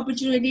that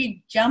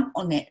opportunity, jump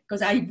on it,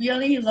 because I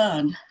really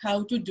learned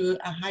how to do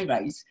a high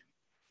rise.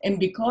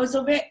 And because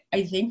of it,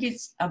 I think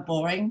it's a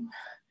boring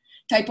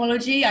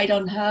typology. I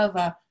don't have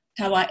a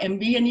Tower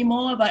MB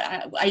anymore,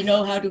 but I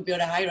know how to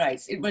build a high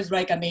rise. It was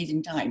like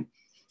amazing time.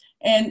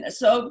 And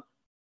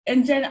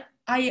then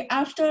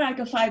after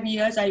like 5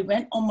 years, I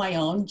went on my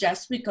own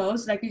just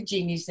because, like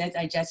Jeannie said,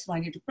 I just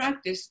wanted to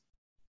practice.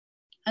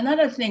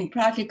 Another thing,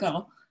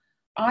 practical,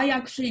 I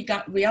actually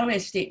got real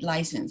estate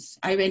license.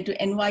 I went to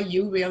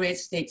NYU Real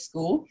Estate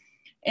School.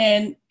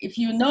 And if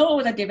you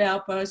know the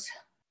developers,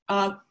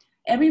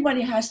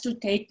 everybody has to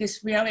take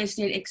this real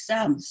estate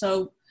exam.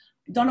 So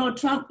Donald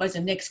Trump was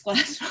the next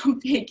class from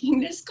taking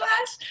this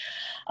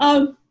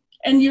class.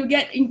 And you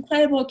get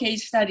incredible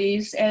case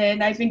studies.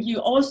 And I think you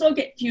also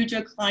get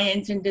future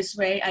clients in this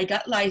way. I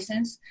got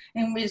licensed.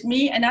 And with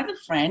me, another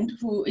friend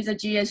who is a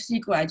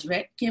GSC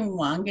graduate, Kim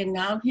Wang, and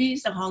now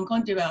he's a Hong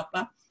Kong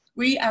developer.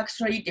 We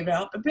actually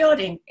developed a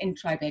building in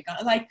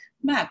Tribeca, like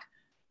Mac.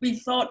 We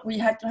thought we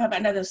had to have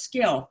another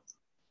skill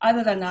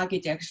other than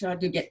architecture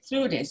to get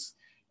through this.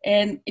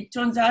 And it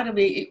turns out to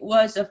be, it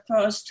was the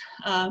first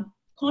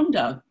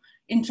condo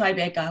in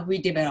Tribeca we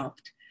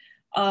developed.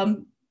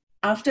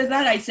 After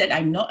that, I said,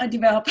 I'm not a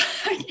developer,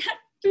 I can't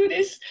do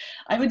this.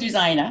 I'm a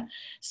designer.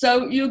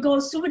 So you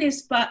go through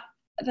this, but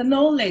the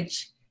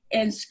knowledge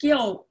and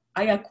skill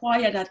I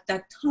acquired at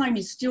that time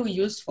is still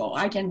useful.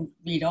 I can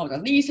read all the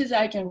leases,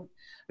 I can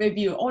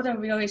review all the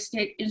real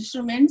estate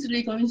instruments,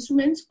 legal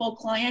instruments for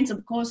clients.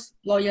 Of course,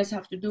 lawyers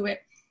have to do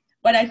it.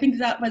 But I think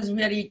that was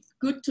really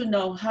good to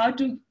know how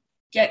to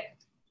get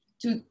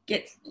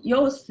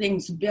your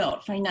things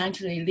built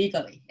financially,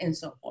 legally, and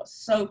so forth.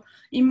 So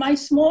in my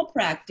small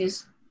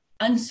practice,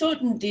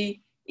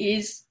 uncertainty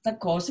is the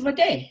cost of a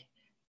day.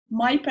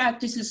 My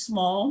practice is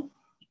small.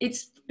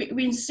 It's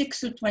between 6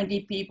 to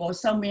 20 people,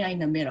 somewhere in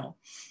the middle.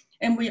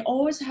 And we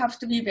always have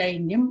to be very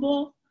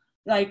nimble.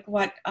 Like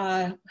what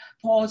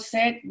Paul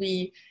said,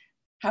 we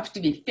have to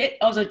be fit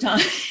all the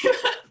time.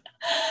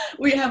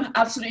 We have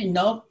absolutely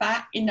no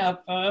fat in our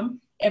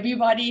firm.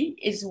 Everybody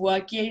is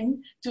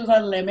working to the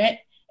limit.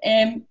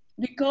 And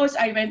because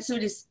I went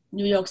through this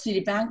New York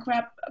City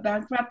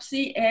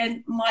bankruptcy,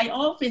 and my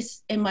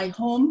office in my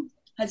home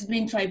has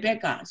been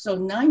Tribeca. So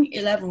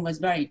 9/11 was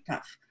very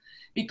tough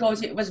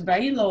because it was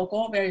very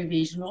local, very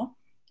regional,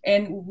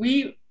 and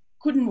we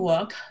couldn't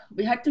work.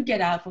 We had to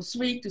get out for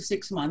 3 to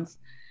 6 months,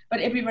 but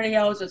everybody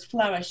else was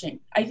flourishing.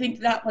 I think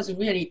that was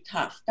really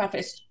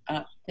toughest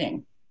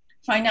thing.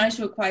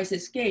 financial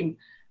crisis came.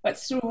 But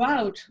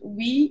throughout,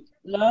 we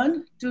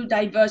learned to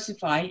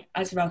diversify,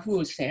 as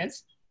Rahul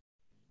says.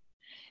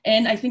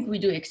 And I think we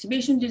do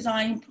exhibition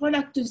design,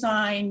 product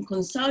design,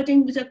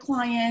 consulting with the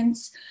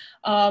clients,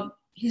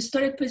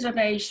 historic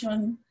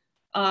preservation,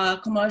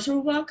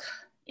 commercial work,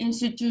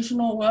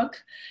 institutional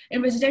work,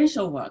 and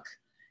residential work.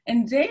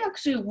 And they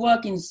actually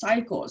work in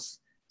cycles.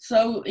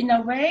 So in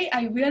a way,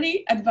 I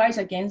really advise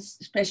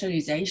against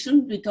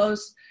specialization,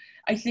 because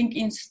I think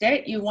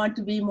instead you want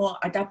to be more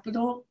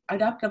adaptable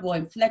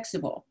and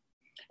flexible.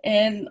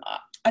 And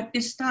at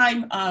this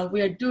time,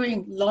 we are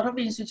doing a lot of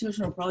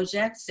institutional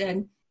projects,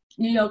 and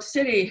New York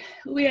City,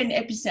 we're an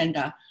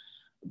epicenter,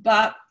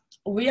 but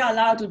we are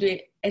allowed to do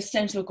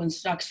essential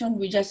construction.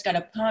 We just got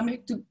a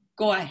permit to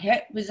go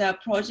ahead with a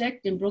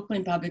project in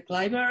Brooklyn Public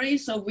Library.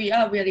 So we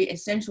are really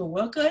essential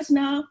workers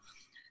now.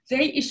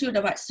 They issued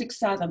about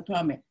 6,000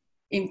 permits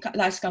in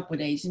last couple of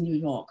days in New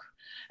York.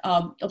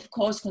 Of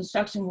course,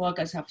 construction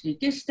workers have to be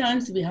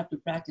distanced. We have to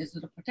practice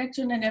the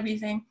protection and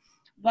everything,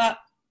 but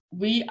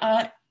we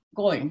are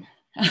going.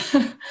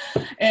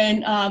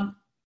 And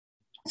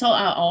so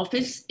our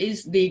office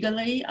is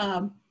legally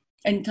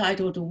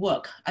entitled to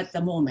work at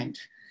the moment.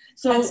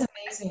 So that's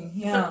amazing,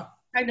 yeah.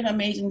 Kind of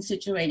amazing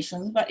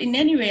situation. But in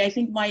any way, I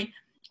think my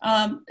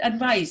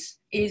advice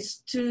is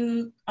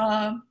to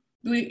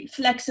be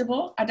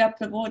flexible,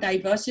 adaptable,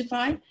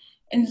 diversify,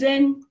 and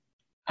then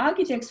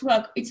architects'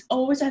 work, it's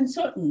always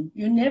uncertain.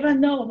 You never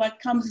know what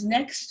comes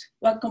next,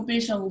 what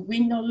competition will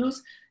win or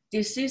lose.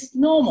 This is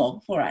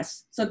normal for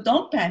us. So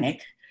don't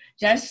panic.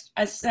 Just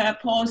as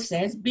Paul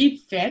says, be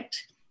fit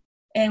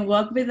and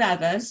work with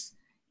others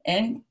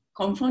and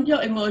confront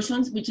your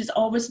emotions, which is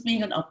always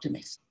being an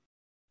optimist.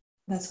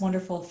 That's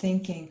wonderful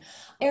thinking.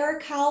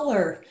 Eric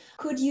Howler,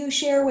 could you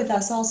share with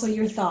us also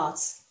your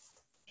thoughts?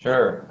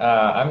 Sure.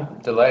 I'm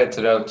delighted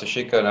to know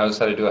Toshiko knows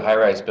how to do a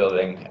high-rise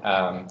building.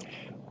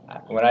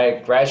 When I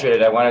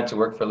graduated, I wanted to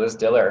work for Liz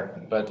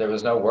Diller, but there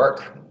was no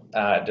work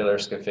at Diller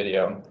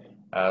Scofidio.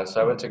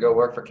 So I went to go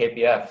work for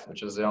KPF,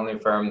 which was the only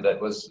firm that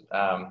was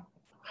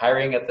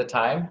hiring at the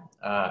time.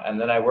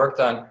 And then I worked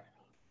on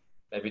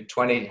maybe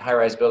 20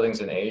 high-rise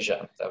buildings in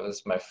Asia. That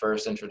was my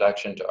first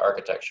introduction to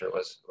architecture,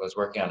 was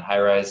working on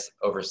high-rise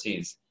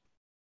overseas.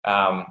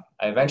 I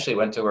eventually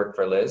went to work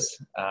for Liz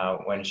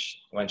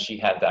when she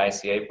had the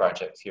ICA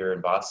project here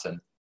in Boston.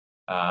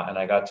 And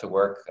I got to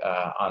work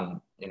on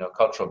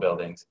cultural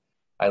buildings.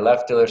 I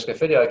left Diller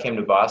Scofidio. I came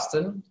to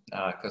Boston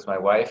because my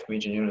wife, Mi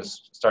Jin Yoon,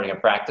 was starting a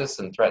practice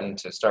and threatened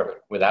to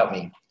start without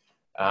me.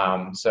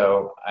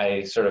 So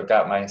I sort of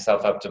got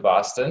myself up to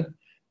Boston,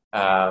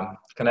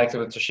 connected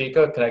with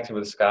Toshiko, connected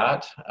with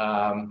Scott,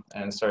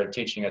 and started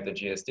teaching at the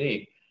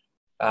GSD.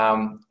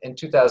 In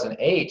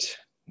 2008,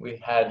 we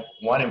had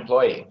one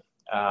employee.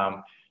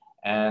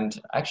 And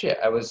actually,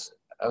 I was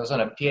on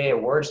a PA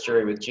awards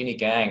jury with Jeannie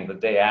Gang the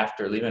day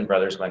after Lehman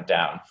Brothers went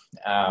down.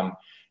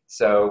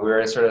 So we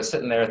were sort of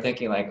sitting there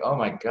thinking like, oh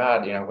my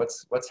God,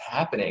 what's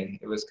happening?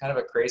 It was kind of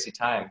a crazy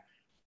time,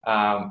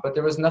 but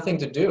there was nothing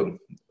to do.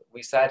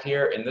 We sat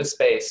here in this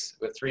space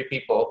with 3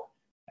 people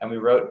and we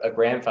wrote a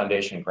Graham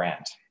Foundation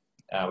grant.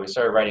 We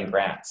started writing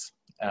grants.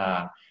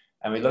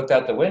 And we looked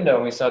out the window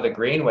and we saw the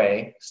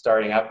Greenway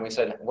starting up and we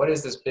said, what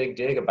is this big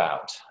dig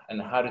about? And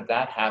how did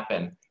that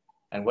happen?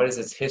 And what is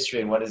its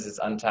history and what is its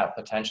untapped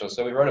potential?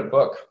 So we wrote a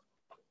book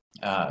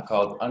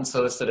called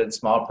Unsolicited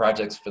Small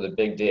Projects for the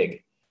Big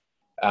Dig.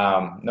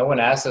 No one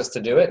asked us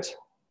to do it.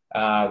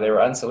 They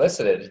were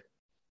unsolicited,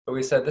 but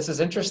we said, this is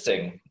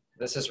interesting.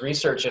 This is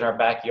research in our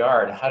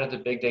backyard. How did the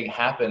Big Dig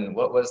happen?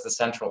 What was the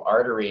central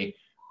artery?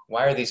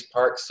 Why are these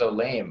parks so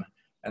lame?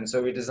 And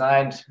so we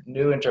designed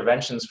new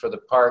interventions for the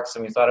parks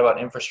and we thought about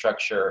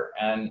infrastructure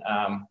and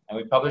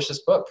we published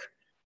this book.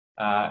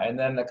 And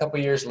then a couple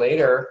of years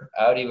later,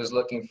 Audi was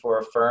looking for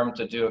a firm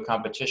to do a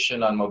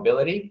competition on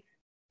mobility.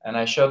 And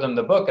I showed them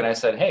the book and I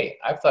said, hey,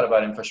 I've thought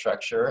about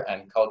infrastructure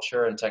and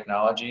culture and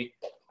technology.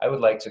 I would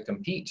like to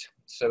compete.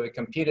 So we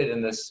competed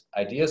in this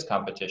ideas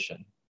competition,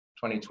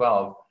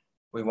 2012.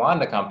 We won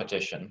the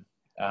competition,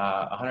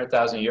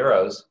 100,000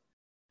 euros.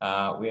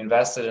 We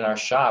invested in our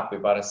shop. We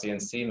bought a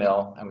CNC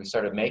mill and we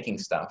started making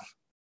stuff.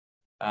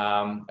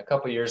 A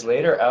couple of years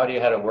later, Audi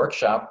had a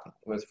workshop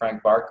with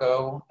Frank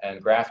Barco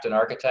and Grafton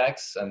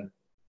Architects and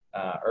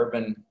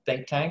Urban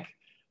Think Tank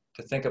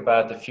to think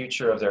about the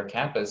future of their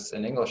campus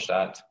in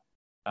Ingolstadt.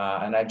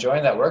 And I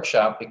joined that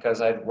workshop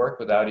because I'd worked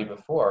with Audi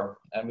before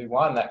and we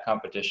won that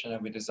competition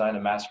and we designed a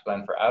master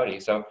plan for Audi.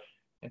 So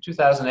in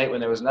 2008,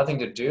 when there was nothing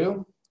to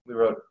do, we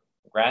wrote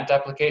grant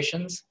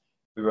applications,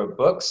 we wrote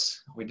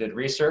books, we did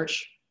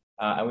research,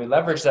 and we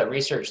leveraged that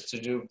research to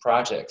do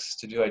projects,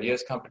 to do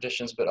ideas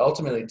competitions, but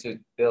ultimately to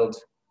build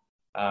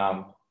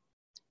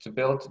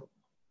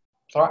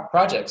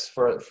projects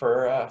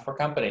for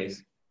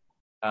companies.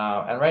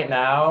 And right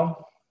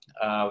now,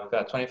 we've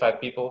got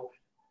 25 people.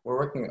 We're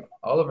working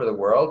all over the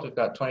world. We've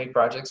got 20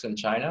 projects in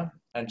China,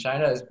 and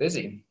China is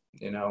busy.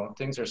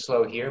 Things are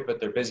slow here, but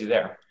they're busy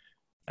there.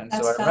 And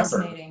that's so I remember.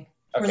 Fascinating.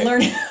 Okay. We're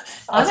learning.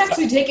 I'm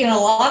actually taking a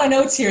lot of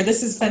notes here.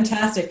 This is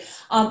fantastic.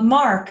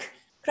 Mark,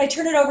 Could I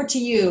turn it over to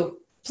you?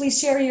 Please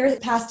share your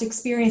past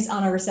experience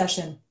on a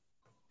recession.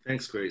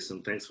 Thanks, Grace,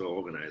 and thanks for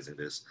organizing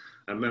this.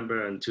 I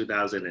remember in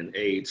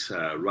 2008,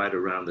 right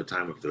around the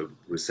time of the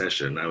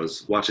recession, I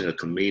was watching a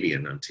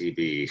comedian on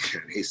TV,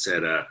 and he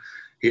said,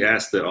 he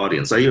asked the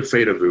audience, "Are you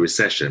afraid of the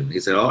recession?" He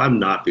said, "Oh, I'm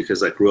not,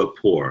 because I grew up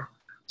poor.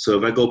 So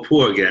if I go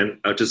poor again,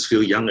 I'll just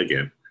feel young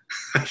again."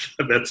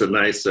 That's a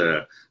nice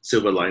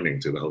silver lining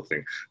to the whole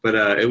thing. But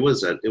it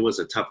was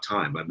a tough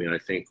time. I mean, I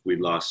think we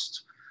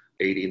lost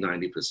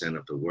 80-90%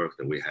 of the work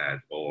that we had,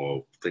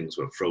 or things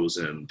were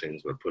frozen,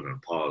 things were put on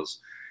pause.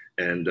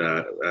 And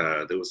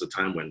there was a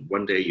time when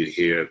one day you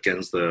hear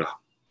Gensler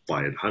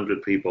fired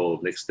 100 people,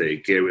 next day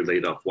Gary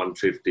laid off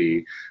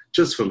 150.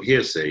 Just from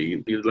hearsay,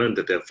 you learned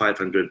that there are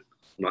 500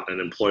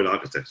 unemployed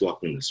architects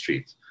walking the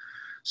streets.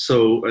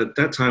 So at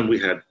that time we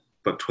had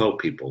about 12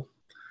 people.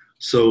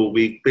 So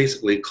we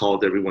basically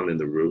called everyone in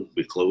the room,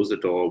 we closed the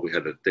door, we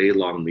had a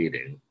day-long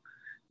meeting,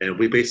 and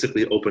we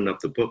basically opened up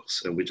the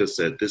books and we just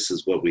said, this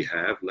is what we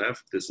have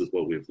left, this is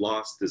what we've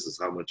lost, this is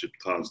how much it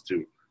costs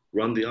to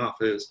run the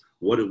office,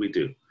 what do we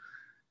do?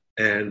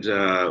 And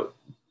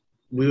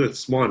we were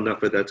smart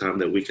enough at that time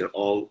that we could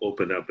all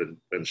open up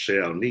and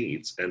share our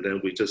needs. And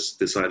then we just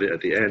decided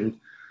at the end,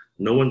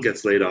 no one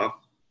gets laid off.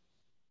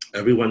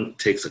 Everyone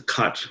takes a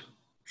cut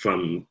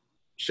from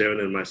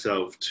Sharon and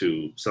myself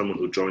to someone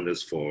who joined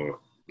us for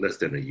less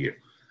than a year.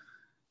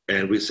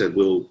 And we said,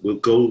 we'll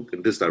go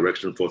in this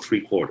direction for 3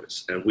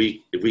 quarters. And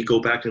if we go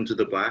back into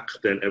the black,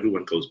 then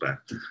everyone goes back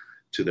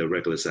to their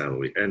regular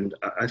salary. And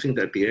I think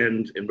at the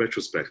end, in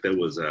retrospect, that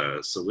was a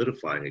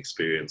solidifying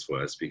experience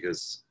for us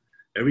because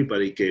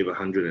everybody gave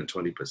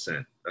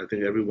 120%. I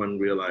think everyone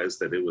realized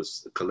that it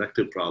was a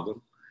collective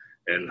problem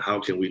and how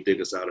can we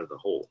dig us out of the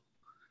hole?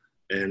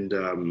 And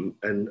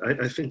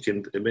I think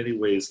in many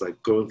ways,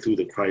 like going through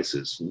the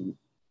crisis,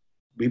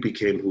 we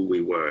became who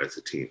we were as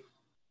a team,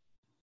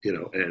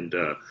 and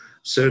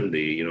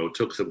certainly, it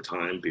took some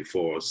time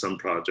before some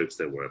projects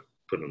that were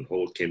put on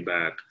hold came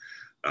back.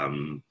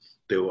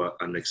 There were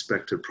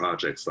unexpected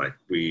projects, like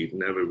we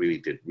never really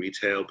did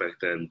retail back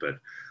then, but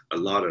a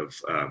lot of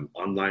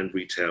online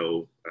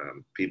retail,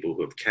 people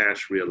who have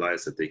cash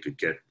realized that they could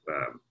get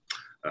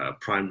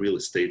prime real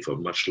estate for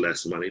much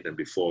less money than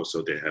before.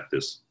 So they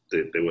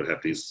would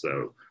have these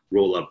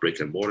roll-up brick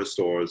and mortar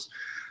stores.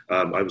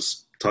 I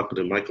was talking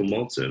to Michael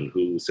Maltzan,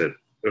 who said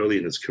early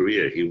in his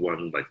career, he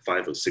won like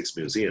 5 or 6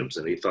 museums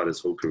and he thought his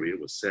whole career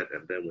was set.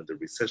 And then when the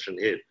recession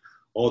hit,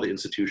 all the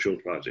institutional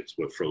projects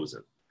were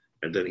frozen.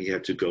 And then he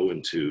had to go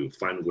into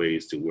find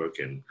ways to work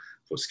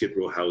for Skid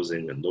Row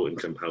housing and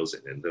low-income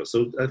housing. And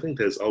so I think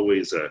there's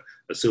always a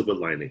silver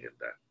lining in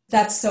that.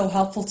 That's so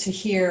helpful to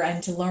hear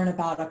and to learn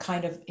about a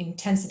kind of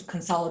intensive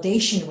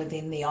consolidation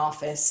within the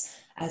office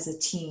as a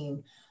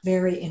team.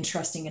 Very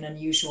interesting and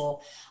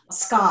unusual.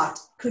 Scott,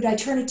 could I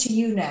turn it to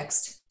you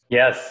next?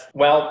 Yes.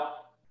 Well,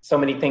 so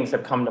many things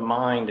have come to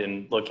mind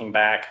in looking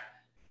back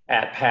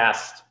at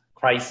past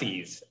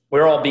crises.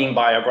 We're all being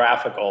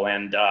biographical,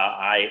 and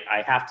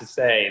I have to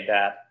say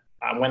that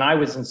when I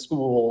was in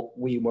school,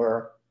 we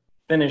were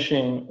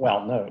finishing,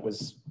 it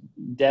was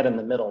dead in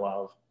the middle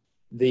of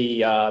the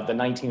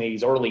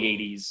 1980s, early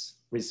 80s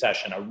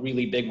recession, a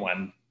really big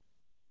one,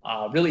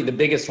 really the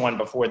biggest one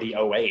before the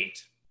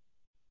 08.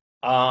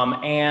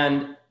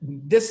 And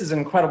this is an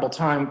incredible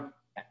time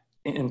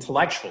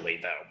intellectually,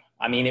 though.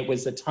 I mean, it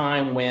was a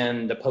time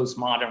when the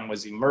postmodern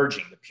was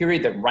emerging, the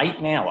period that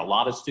right now a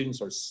lot of students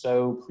are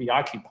so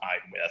preoccupied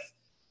with,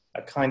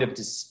 a kind of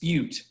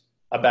dispute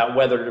about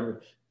whether to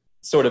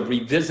sort of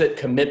revisit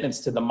commitments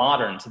to the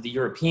modern, to the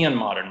European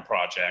modern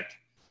project,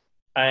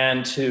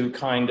 and to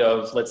kind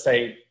of, let's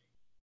say,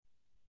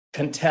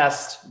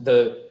 contest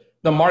the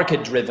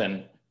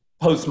market-driven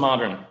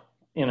postmodern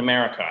in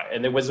America.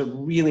 And there was a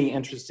really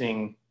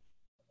interesting,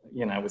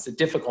 it was a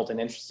difficult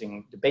and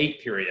interesting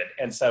debate period.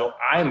 And so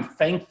I'm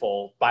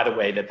thankful, by the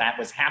way, that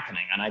was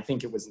happening. And I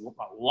think it was a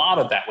lot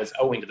of that was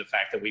owing to the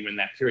fact that we were in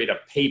that period of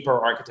paper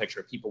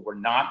architecture. People were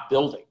not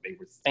building, they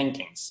were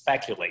thinking,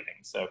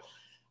 speculating. So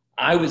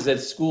I was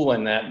at school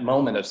in that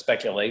moment of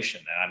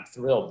speculation, and I'm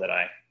thrilled that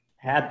I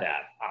had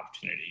that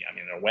opportunity. I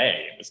mean, in a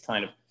way, it was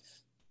kind of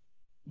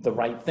the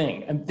right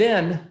thing. And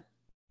then,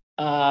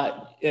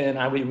 and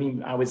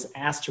I was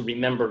asked to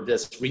remember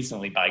this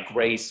recently by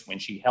Grace when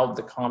she held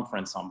the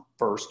conference on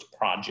first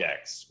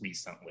projects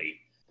recently.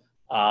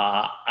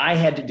 I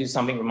had to do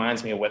something that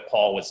reminds me of what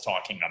Paul was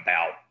talking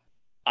about.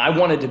 I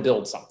wanted to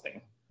build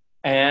something.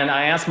 And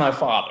I asked my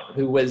father,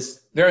 who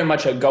was very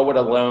much a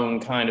go-it-alone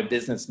kind of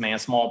businessman,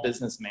 small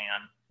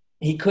businessman.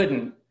 He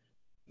couldn't.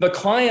 The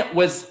client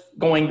was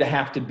going to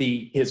have to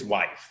be his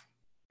wife.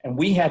 And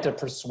we had to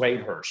persuade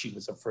her. She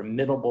was a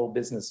formidable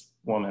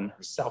businesswoman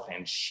herself,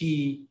 and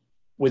she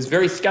was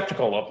very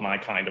skeptical of my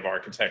kind of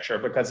architecture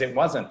because it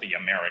wasn't the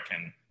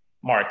American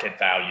market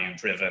value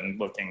driven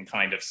looking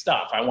kind of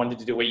stuff. I wanted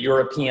to do a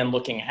European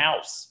looking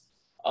house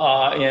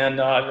in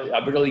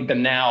a really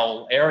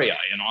banal area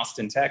in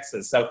Austin,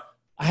 Texas. So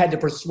I had to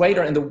persuade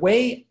her. And the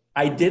way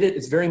I did it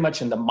is very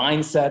much in the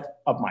mindset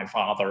of my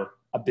father,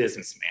 a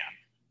businessman.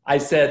 I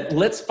said,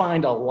 let's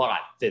find a lot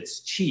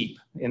that's cheap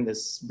in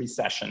this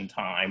recession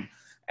time,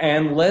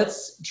 and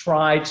let's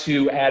try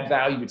to add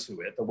value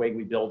to it the way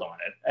we build on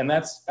it. And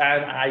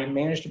I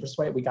managed to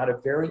persuade, we got a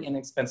very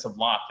inexpensive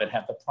lot that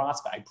had the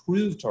prospect. I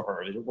proved to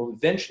her that it will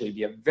eventually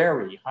be a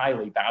very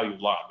highly valued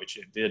lot, which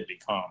it did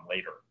become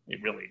later.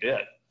 It really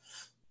did.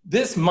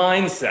 This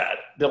mindset,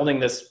 building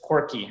this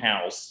quirky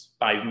house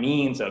by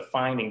means of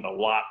finding the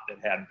lot that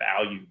had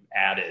value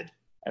added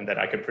and that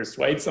I could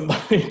persuade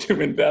somebody to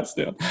invest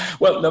in.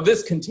 Well, no,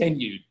 this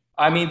continued.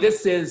 I mean,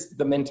 this is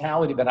the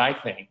mentality that I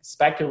think,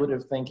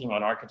 speculative thinking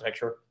on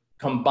architecture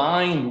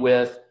combined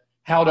with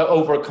how to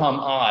overcome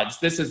odds.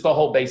 This is the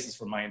whole basis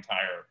for my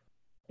entire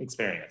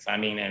experience. I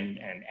mean,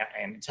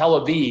 and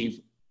Tel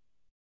Aviv,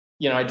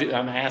 you know,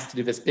 I'm asked to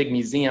do this big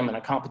museum and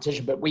a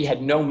competition, but we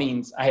had no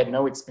means, I had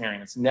no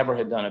experience, never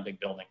had done a big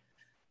building.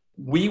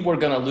 We were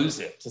gonna lose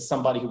it to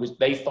somebody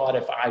they thought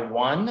if I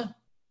won,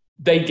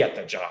 they'd get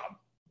the job.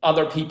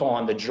 Other people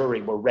on the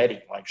jury were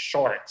ready, like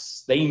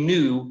sharks. They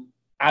knew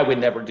I would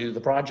never do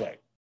the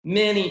project.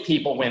 Many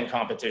people win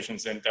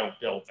competitions and don't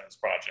build those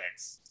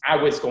projects. I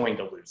was going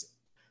to lose it.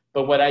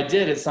 But what I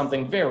did is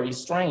something very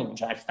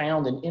strange. I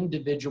found an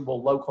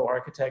individual local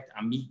architect,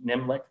 Amit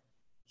Nimlik.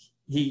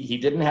 He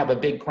didn't have a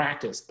big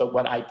practice, but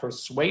what I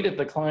persuaded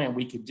the client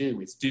we could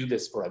do is do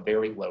this for a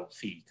very low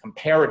fee,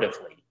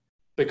 comparatively,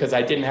 because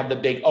I didn't have the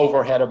big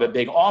overhead of a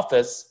big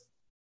office.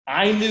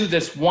 I knew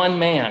this one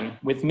man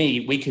with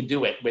me, we could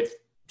do it with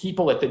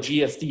people at the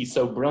GSD,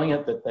 so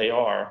brilliant that they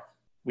are.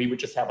 We would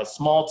just have a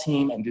small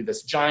team and do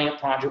this giant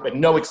project with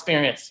no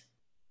experience.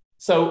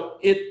 So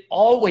it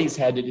always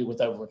had to do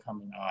with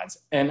overcoming odds.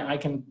 And I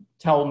can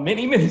tell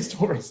many, many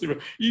stories.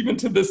 Even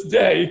to this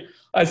day,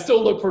 I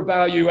still look for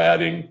value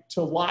adding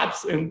to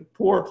lots in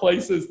poor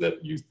places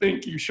that you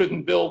think you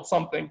shouldn't build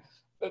something.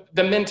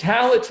 The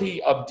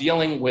mentality of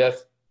dealing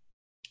with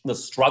the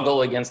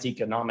struggle against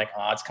economic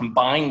odds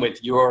combined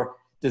with your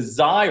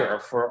desire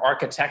for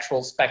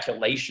architectural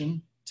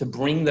speculation to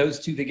bring those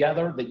two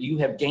together, that you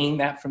have gained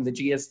that from the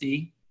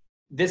GSD,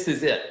 this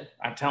is it.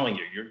 I'm telling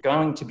you, you're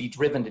going to be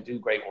driven to do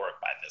great work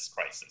by this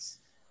crisis.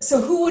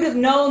 So who would have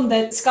known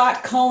that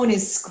Scott Cohn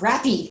is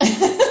scrappy?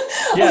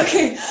 Yes.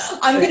 Okay,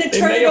 I'm going to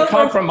turn it over. It may have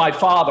come from my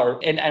father,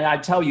 and I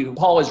tell you,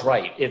 Paul is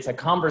right. It's a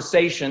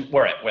conversation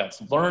where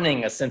it's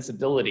learning a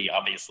sensibility,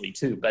 obviously,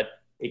 too, but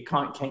it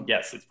can't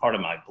yes, it's part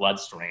of my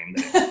bloodstream.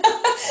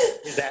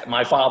 That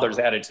my father's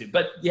attitude,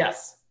 but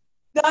yes.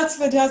 That's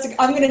fantastic.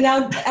 I'm going to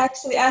now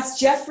actually ask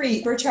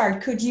Jeffrey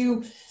Burchard, could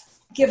you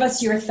give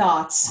us your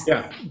thoughts?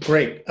 Yeah,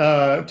 great.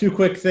 Two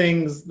quick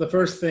things. The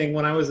first thing,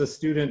 when I was a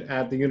student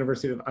at the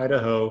University of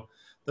Idaho,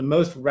 the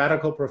most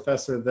radical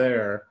professor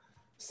there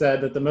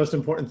said that the most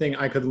important thing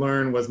I could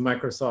learn was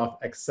Microsoft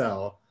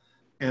Excel.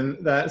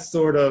 And that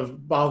sort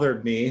of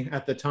bothered me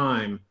at the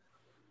time.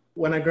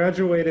 When I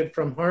graduated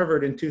from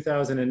Harvard in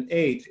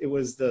 2008, it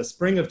was the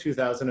spring of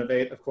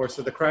 2008, of course,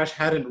 so the crash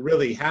hadn't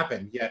really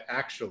happened yet,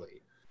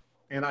 actually.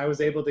 And I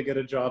was able to get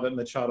a job at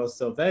Machado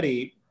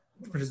Silvetti,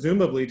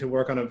 presumably to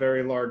work on a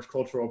very large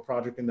cultural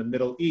project in the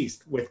Middle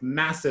East with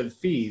massive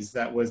fees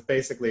that was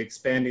basically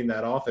expanding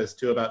that office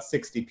to about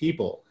 60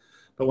 people.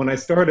 But when I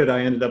started,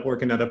 I ended up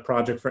working at a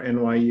project for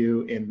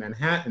NYU in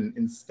Manhattan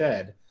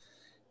instead.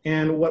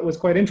 And what was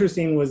quite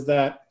interesting was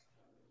that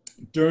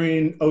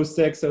during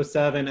 06,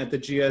 07 at the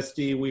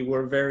GSD, we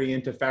were very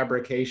into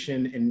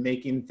fabrication and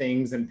making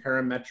things and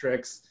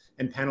parametrics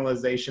and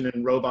panelization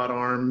and robot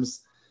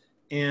arms.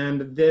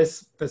 And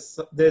this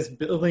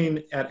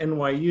building at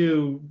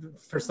NYU,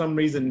 for some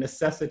reason,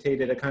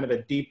 necessitated a kind of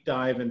a deep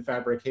dive in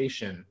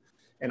fabrication.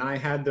 And I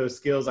had those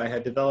skills, I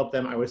had developed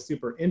them, I was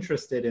super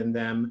interested in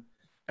them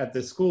at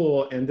the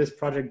school, and this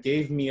project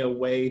gave me a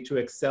way to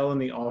excel in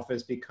the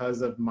office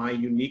because of my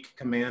unique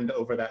command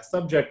over that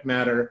subject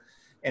matter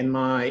and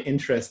my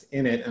interest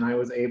in it. And I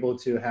was able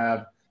to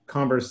have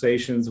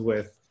conversations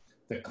with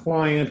the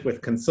client,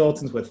 with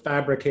consultants, with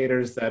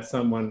fabricators that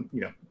someone,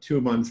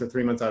 2 months or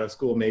 3 months out of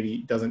school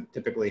maybe doesn't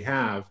typically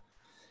have.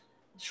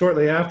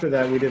 Shortly after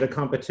that, we did a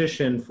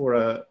competition for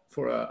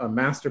a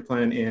master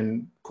plan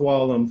in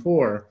Kuala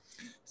Lumpur.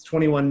 It's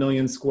 21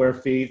 million square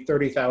feet,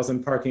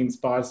 30,000 parking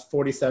spots,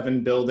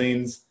 47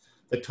 buildings.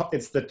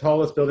 It's the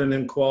tallest building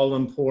in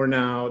Kuala Lumpur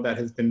now that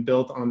has been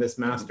built on this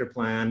master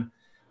plan.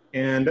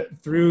 And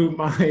through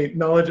my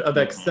knowledge of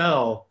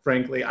Excel,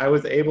 frankly, I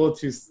was able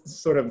to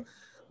sort of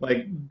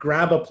like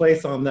grab a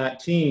place on that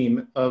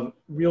team of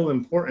real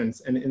importance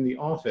and in the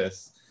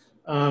office,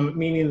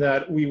 meaning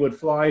that we would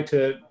fly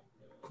to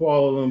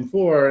Kuala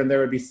Lumpur and there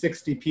would be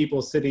 60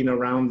 people sitting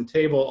around the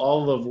table,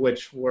 all of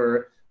which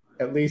were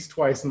at least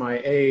twice my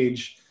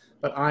age,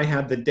 but I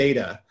had the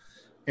data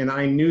and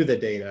I knew the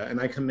data and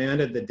I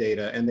commanded the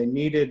data, and they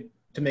needed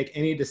to make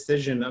any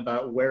decision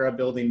about where a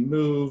building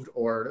moved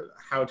or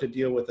how to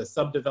deal with a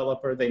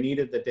sub-developer. They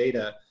needed the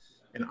data,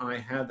 and I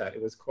had that.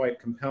 It was quite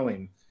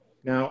compelling.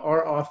 Now,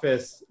 our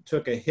office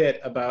took a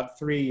hit about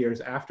 3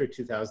 years after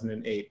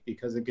 2008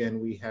 because, again,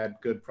 we had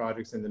good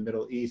projects in the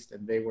Middle East,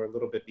 and they were a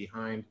little bit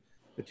behind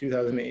the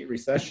 2008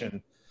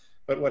 recession.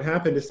 But what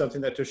happened is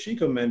something that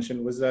Toshiko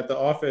mentioned, was that the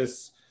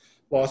office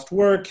lost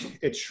work,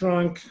 it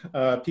shrunk.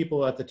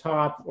 People at the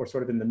top, or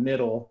sort of in the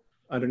middle,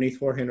 underneath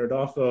Jorge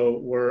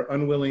Nordolfo, were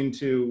unwilling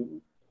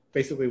to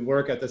basically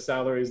work at the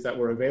salaries that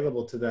were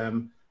available to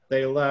them.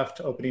 They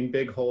left, opening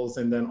big holes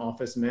in then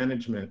office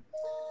management.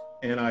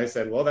 And I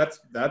said, well,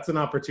 that's an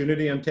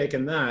opportunity, I'm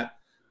taking that.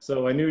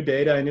 So I knew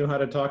data, I knew how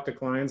to talk to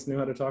clients, knew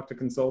how to talk to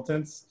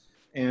consultants,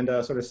 and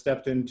sort of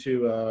stepped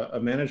into a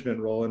management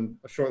role, and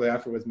shortly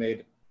after was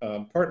made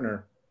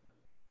partner.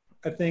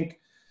 I think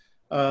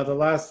the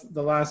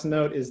last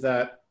note is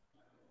that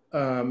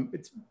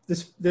it's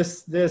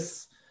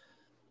this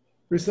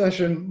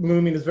recession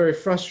looming is very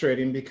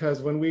frustrating,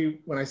 because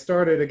when I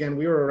started, again,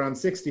 we were around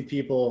 60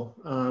 people.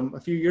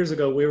 A few years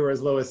ago, we were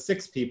as low as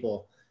 6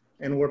 people,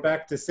 and we're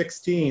back to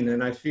 16.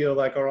 And I feel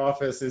like our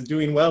office is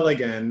doing well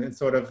again and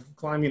sort of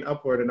climbing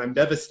upward. And I'm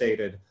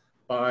devastated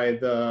by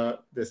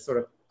this sort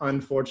of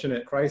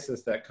unfortunate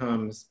crisis that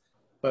comes.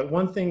 But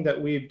one thing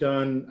that we've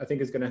done, I think,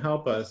 is going to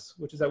help us,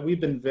 which is that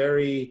we've been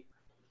very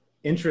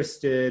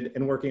interested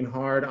in working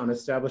hard on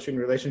establishing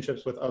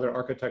relationships with other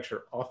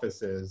architecture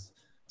offices,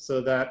 so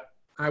that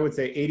I would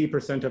say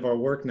 80% of our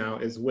work now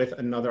is with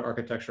another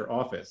architecture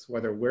office,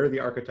 whether we're the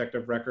architect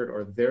of record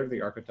or they're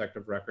the architect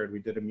of record. We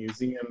did a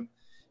museum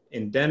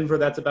in Denver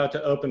that's about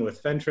to open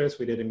with Fentress.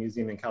 We did a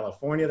museum in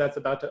California that's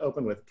about to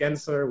open with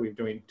Gensler. We're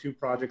doing 2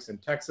 projects in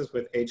Texas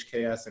with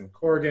HKS and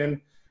Corgan.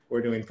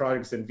 We're doing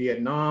projects in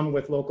Vietnam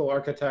with local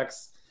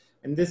architects.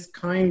 And this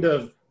kind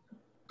of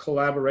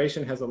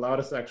collaboration has allowed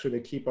us actually to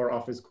keep our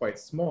office quite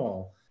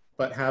small,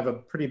 but have a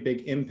pretty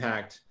big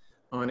impact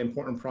on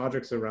important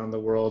projects around the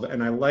world.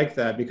 And I like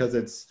that, because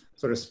it's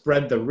sort of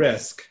spread the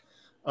risk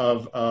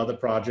of the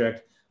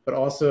project, but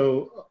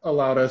also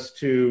allowed us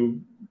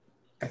to,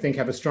 I think,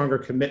 have a stronger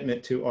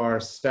commitment to our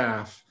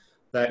staff,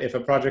 that if a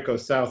project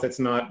goes south, it's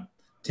not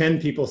 10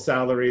 people's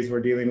salaries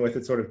we're dealing with,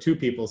 it's sort of 2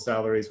 people's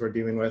salaries we're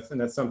dealing with.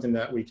 And that's something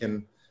that we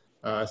can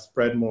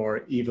spread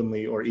more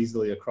evenly or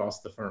easily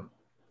across the firm.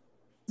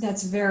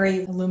 That's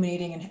very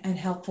illuminating and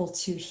helpful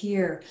to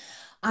hear.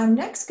 I'm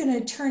next going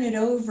to turn it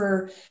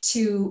over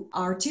to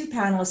our 2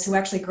 panelists who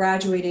actually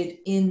graduated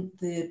in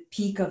the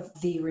peak of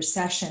the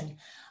recession,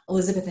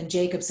 Elizabeth and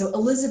Jacob. So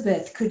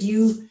Elizabeth, could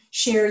you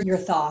share your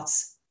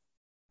thoughts?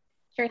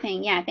 Sure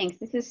thing. Yeah, thanks.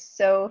 This is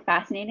so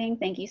fascinating.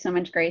 Thank you so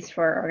much, Grace,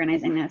 for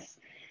organizing this.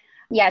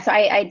 Yeah, so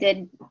I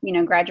did,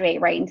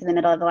 graduate right into the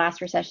middle of the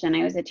last recession.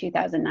 I was a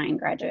 2009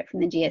 graduate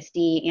from the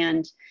GSD,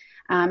 and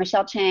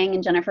Michelle Chang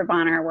and Jennifer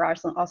Bonner were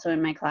also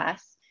in my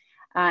class.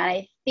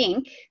 I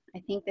think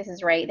this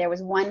is right. There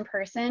was one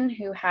person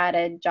who had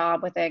a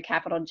job with a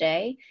capital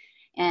J,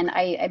 and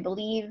I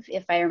believe,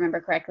 if I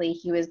remember correctly,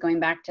 he was going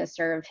back to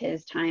serve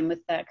his time with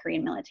the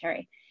Korean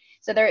military.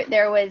 So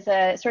there was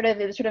it was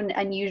sort of an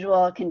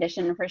unusual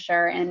condition for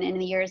sure. And in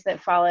the years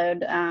that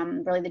followed,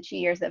 really the 2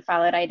 years that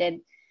followed, I did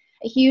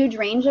a huge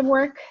range of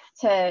work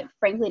to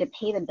pay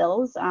the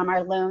bills.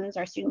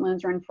 Our student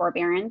loans were in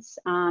forbearance.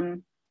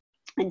 And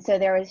so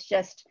there was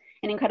just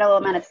an incredible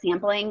amount of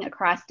sampling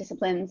across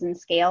disciplines and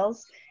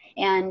scales.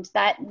 And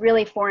that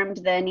really formed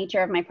the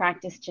nature of my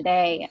practice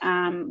today,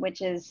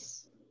 which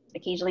is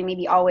occasionally,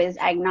 maybe always,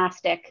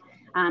 agnostic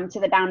to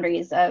the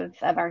boundaries of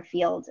our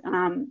field.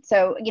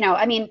 So,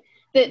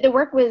 the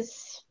work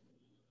was,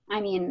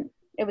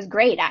 it was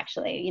great,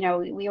 actually.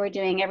 We were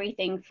doing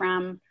everything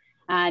from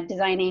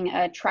designing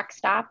a truck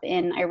stop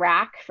in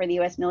Iraq for the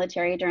US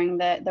military during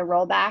the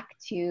rollback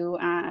to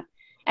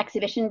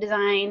exhibition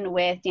design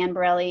with Dan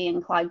Borelli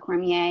and Claude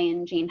Cormier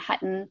and Jane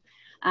Hutton.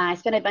 I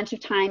spent a bunch of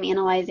time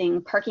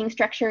analyzing parking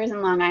structures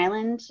in Long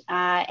Island,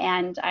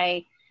 and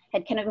I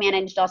had kind of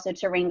managed also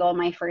to wrangle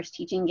my first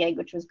teaching gig,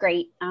 which was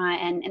great,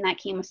 and that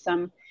came with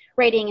some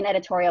writing and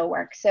editorial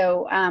work.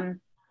 So, I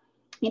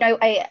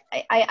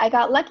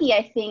got lucky,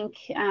 I think,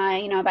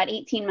 about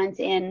 18 months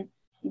in,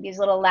 maybe it was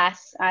a little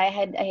less.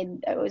 I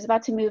was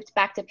about to move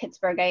back to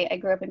Pittsburgh. I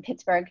grew up in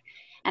Pittsburgh.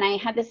 And I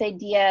had this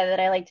idea that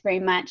I liked very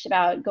much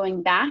about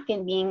going back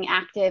and being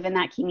active in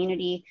that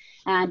community,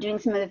 doing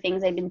some of the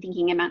things I've been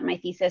thinking about in my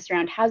thesis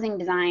around housing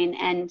design.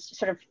 And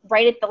sort of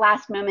right at the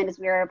last moment, as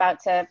we were about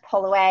to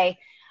pull away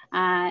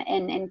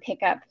and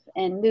pick up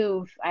and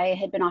move, I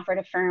had been offered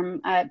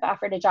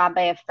a job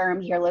by a firm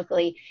here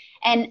locally.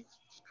 And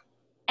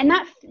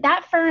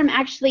that firm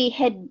actually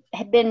had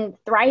been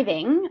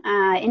thriving,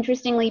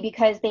 interestingly,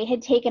 because they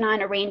had taken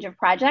on a range of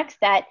projects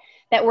that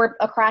were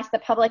across the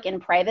public and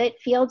private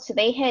fields. So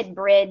they had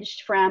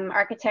bridged from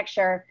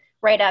architecture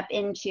right up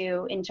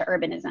into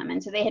urbanism.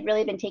 And so they had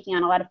really been taking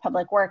on a lot of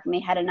public work, and they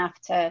had enough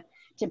to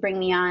bring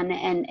me on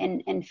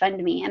and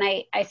fund me. And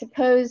I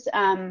suppose,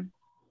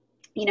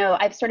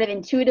 I've sort of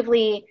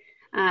intuitively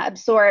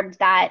absorbed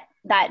that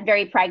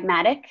very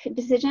pragmatic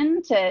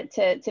decision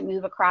to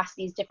move across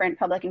these different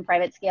public and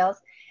private scales.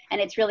 And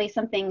it's really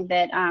something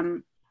that,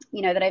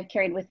 that I've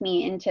carried with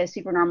me into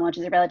Supernormal, which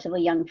is a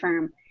relatively young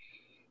firm.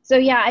 So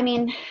yeah,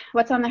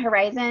 what's on the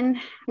horizon?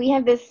 We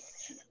have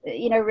this,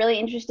 really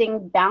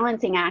interesting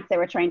balancing act that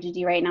we're trying to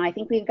do right now. I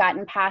think we've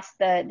gotten past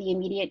the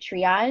immediate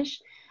triage.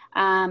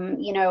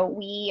 You know,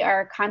 we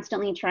are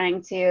constantly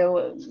trying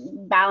to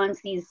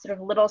balance these sort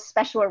of little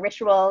special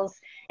rituals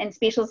and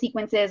spatial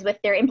sequences with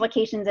their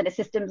implications at a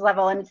systems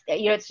level. And it's,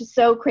 you know, it's just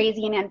so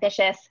crazy and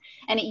ambitious,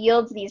 and it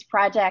yields these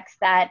projects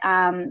that,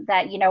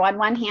 that, you know, on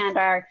one hand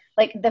are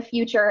like the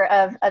future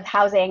of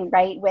housing,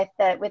 right, with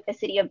the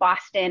city of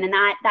Boston, and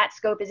that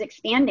scope is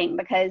expanding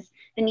because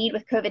the need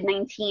with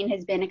COVID-19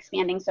 has been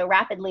expanding so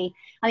rapidly.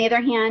 On the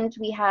other hand,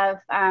 we have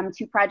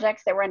 2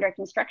 projects that were under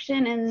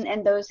construction,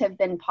 and those have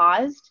been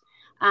paused.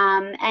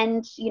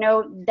 And, you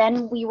know,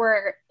 then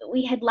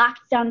we had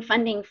locked down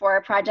funding for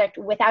a project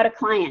without a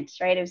client,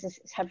 right? It was this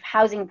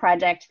housing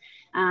project.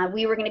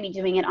 We were going to be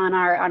doing it on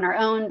our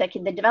own.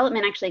 The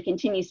development actually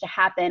continues to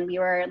happen. We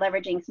were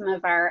leveraging some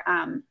of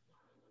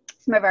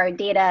our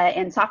data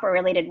and software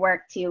related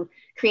work to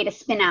create a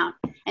spin out,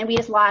 and we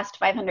just lost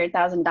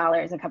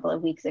 $500,000 a couple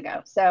of weeks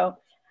ago. So,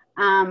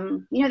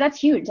 you know, that's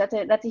huge.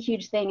 That's a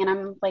huge thing. And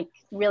I'm like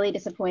really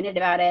disappointed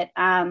about it.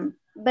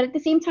 But at the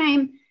same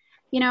time,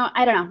 you know,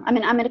 I don't know.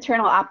 I'm an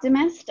eternal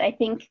optimist. I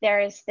think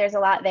there's a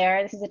lot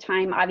there. This is a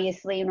time,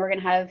 obviously, and we're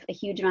going to have a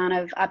huge amount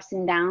of ups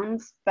and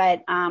downs.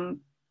 But,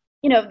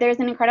 you know, there's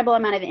an incredible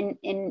amount of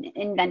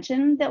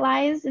invention that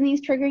lies in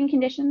these triggering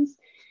conditions.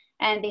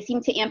 And they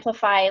seem to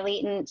amplify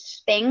latent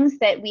things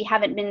that we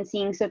haven't been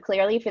seeing so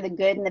clearly for the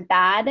good and the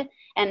bad.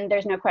 And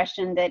there's no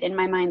question that in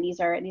my mind,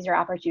 these are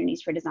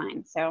opportunities for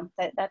design. So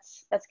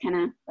that's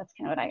kind of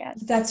what I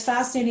got. That's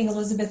fascinating,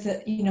 Elizabeth,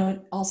 that, you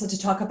know, also to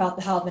talk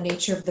about how the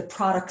nature of the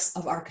products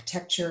of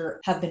architecture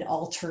have been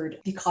altered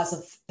because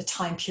of the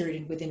time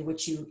period within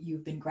which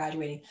you've been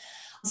graduating.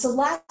 So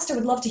last, I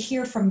would love to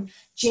hear from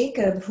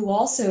Jacob, who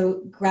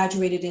also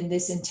graduated in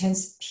this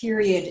intense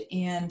period.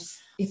 And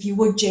if you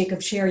would,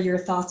 Jacob, share your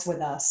thoughts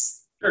with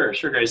us. Sure,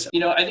 Grace. You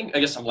know, I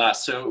guess I'm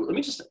last. So let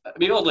me just,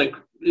 maybe I'll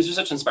these are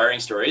such inspiring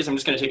stories. I'm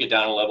just going to take it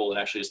down a level and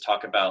actually just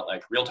talk about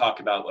real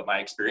talk about what my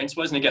experience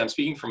was. And again, I'm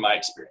speaking from my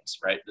experience,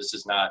 right? This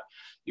is not,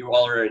 you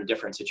all are in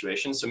different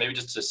situations. So maybe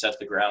just to set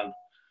the ground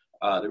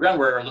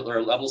where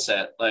our level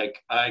set,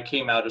 I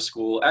came out of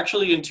school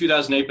actually in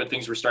 2008, but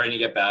things were starting to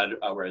get bad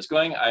where I was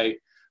going. I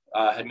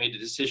had made the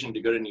decision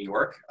to go to New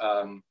York,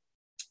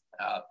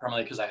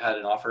 primarily because I had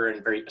an offer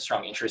and very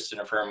strong interest in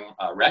a firm,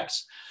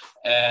 Rex.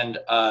 And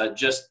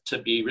just to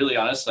be really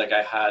honest,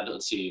 I had,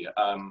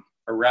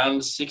 around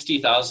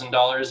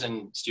 $60,000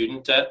 in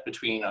student debt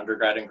between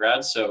undergrad and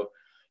grad. So,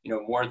 you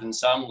know, more than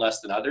some,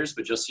 less than others,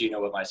 but just so you know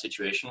what my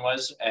situation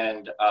was.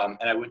 And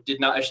I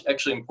did not,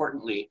 actually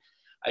importantly,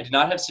 I did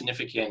not have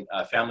significant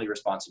family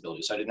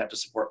responsibilities. So I didn't have to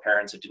support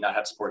parents. I did not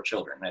have to support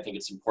children. And I think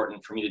it's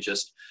important for me to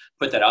just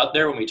put that out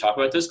there when we talk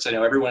about this, because I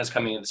know everyone is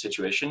coming into the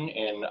situation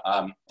and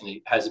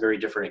it has a very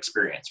different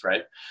experience,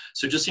 right?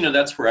 So just, you know,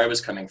 that's where I was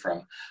coming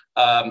from.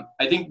 I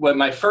think what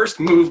my first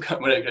move,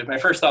 my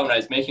first thought when I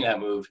was making that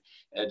move,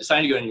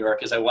 deciding to go to New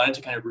York, is I wanted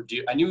to kind of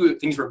reduce, I knew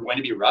things were going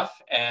to be rough,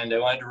 and I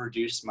wanted to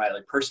reduce my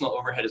personal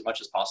overhead as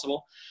much as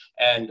possible.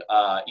 And,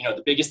 you know,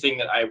 the biggest thing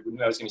that I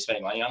knew I was going to be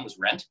spending money on was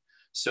rent.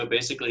 So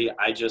basically,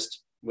 I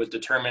just was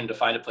determined to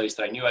find a place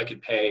that I knew I could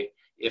pay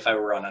if I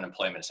were on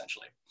unemployment,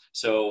 essentially.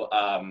 So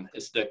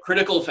it's the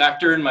critical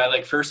factor in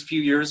my first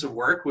few years of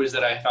work was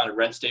that I found a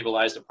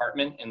rent-stabilized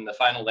apartment in the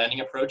final landing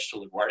approach to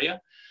LaGuardia.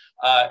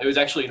 It was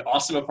actually an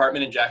awesome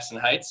apartment in Jackson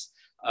Heights,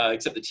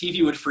 except the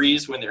TV would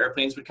freeze when the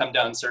airplanes would come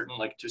down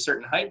to a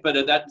certain height.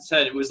 But that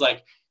said, it was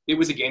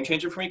a game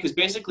changer for me, because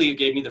basically it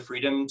gave me the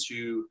freedom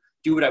to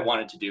do what I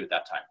wanted to do at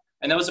that time.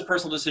 And that was a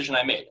personal decision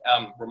I made.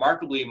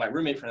 Remarkably, my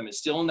roommate from him is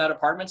still in that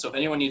apartment. So if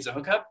anyone needs a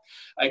hookup,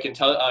 I can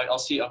tell,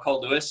 I'll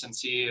call Lewis and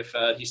see if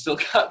he's still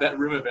got that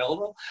room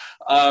available.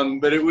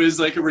 But it was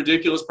a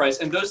ridiculous price.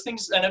 And those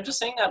things, and I'm just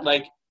saying that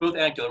both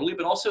anecdotally,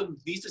 but also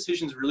these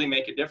decisions really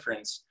make a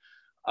difference.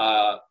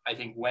 I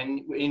think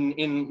when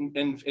in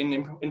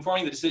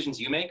informing the decisions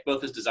you make,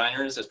 both as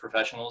designers, as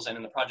professionals, and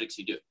in the projects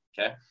you do,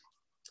 okay?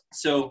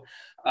 So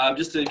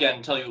just to,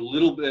 again, tell you a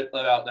little bit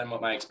about then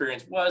what my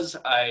experience was,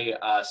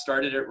 I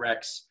started at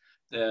Rex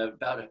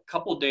about a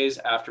couple of days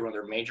after one of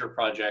their major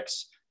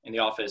projects in the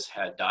office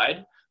had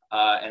died.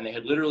 And they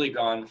had literally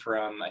gone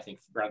from, I think,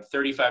 around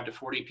 35 to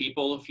 40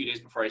 people a few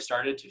days before I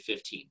started to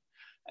 15.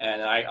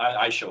 And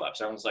I show up.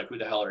 So everyone's like, who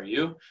the hell are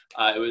you?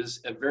 It was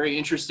a very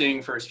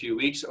interesting first few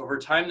weeks. Over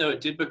time, though, it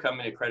did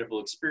become an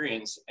incredible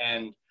experience.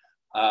 And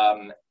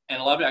a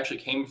lot of it actually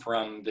came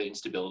from the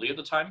instability of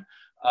the time.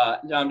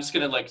 Now I'm just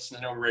going to, since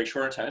I know we're very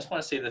short on time, I just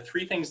want to say the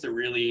three things that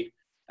really,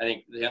 I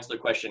think, to answer the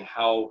question,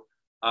 how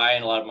I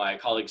and a lot of my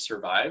colleagues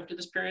survived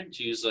this period,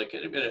 to use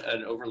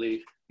an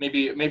overly,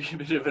 maybe a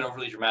bit of an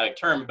overly dramatic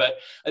term, but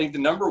I think the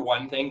number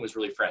one thing was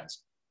really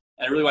friends.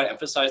 And I really want to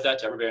emphasize that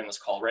to everybody on this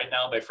call right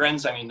now. By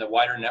friends, I mean the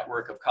wider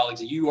network of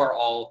colleagues. You are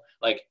all,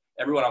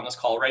 everyone on this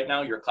call right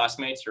now, your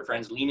classmates, your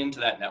friends, lean into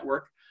that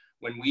network.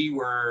 When we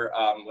were,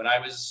 when I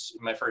was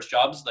in my first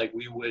jobs,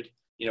 we would,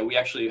 we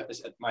actually,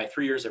 my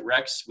 3 years at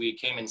Rex, we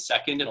came in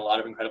second in a lot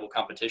of incredible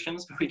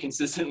competitions, but we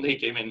consistently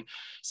came in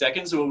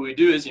second. So what we would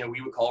do is, we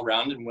would call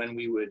around, and when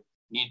we would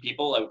need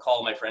people, I would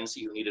call my friends,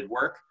 see who needed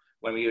work.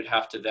 when we would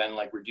have to then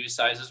like reduce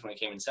sizes when it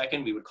came in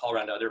second, we would call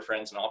around to other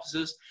friends and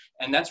offices.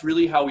 And that's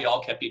really how we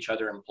all kept each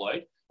other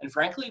employed. And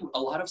frankly, a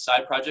lot of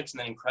side projects and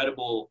then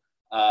incredible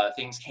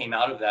things came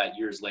out of that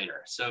years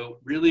later. So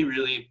really,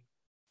 really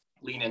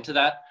lean into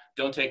that.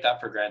 Don't take that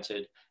for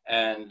granted.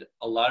 And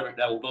a lot of it,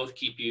 that will both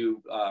keep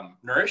you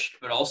nourished,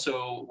 but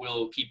also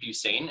will keep you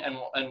sane and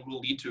will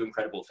lead to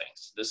incredible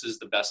things. This is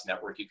the best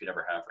network you could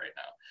ever have right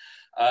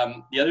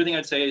now. The other thing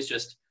I'd say is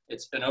just,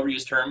 it's an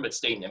overused term, but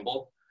stay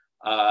nimble.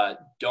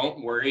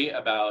 Don't worry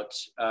about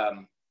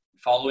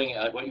following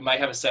what you might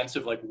have a sense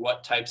of, like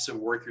what types of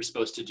work you're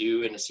supposed to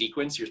do in a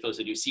sequence. You're supposed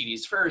to do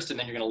CDs first, and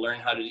then you're going to learn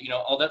how to,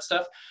 all that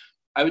stuff.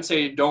 I would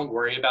say don't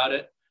worry about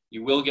it.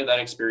 You will get that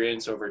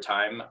experience over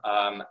time.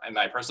 In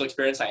my personal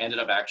experience, I ended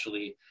up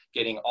actually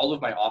getting all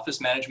of my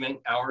office management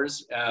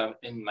hours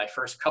in my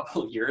first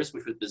couple of years,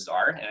 which was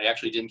bizarre. And I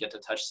actually didn't get to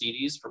touch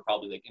CDs for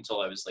probably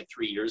until I was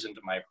 3 years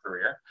into my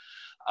career.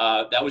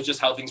 That was just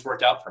how things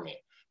worked out for me.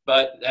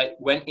 But that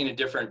went in a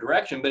different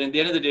direction. But at the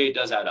end of the day, it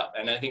does add up.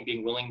 And I think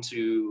being willing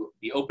to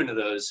be open to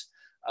those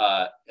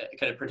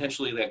kind of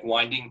potentially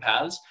winding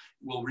paths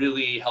will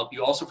really help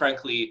you. Also,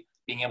 frankly,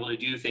 being able to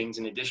do things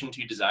in addition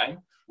to design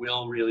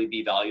will really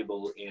be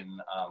valuable in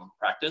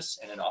practice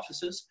and in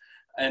offices.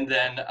 And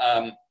then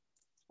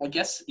I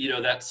guess,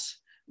 that's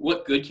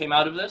what good came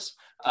out of this.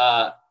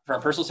 From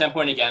a personal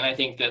standpoint, again, I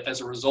think that as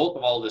a result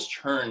of all this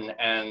churn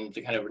and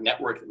the kind of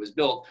network that was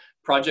built,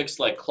 projects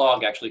like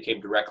Clog actually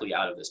came directly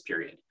out of this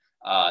period.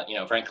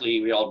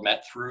 Frankly, we all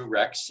met through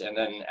Rex and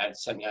then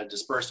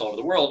dispersed all over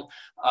the world.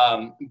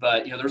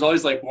 But there was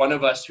always one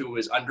of us who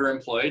was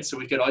underemployed, so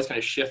we could always kind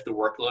of shift the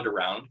workload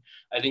around.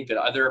 I think that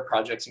other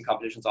projects in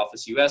Competitions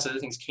Office US, other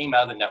things came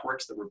out of the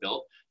networks that were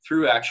built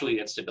through actually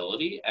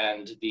instability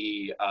and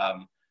the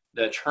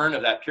churn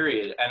of that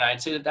period. And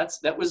I'd say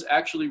that was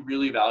actually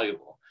really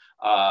valuable.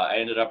 I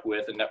ended up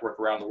with a network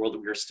around the world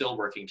that we are still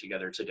working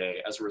together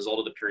today as a result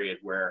of the period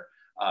where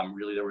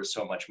really there was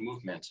so much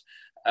movement.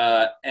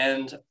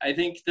 And I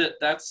think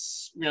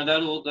that's,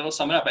 that'll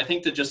sum it up. I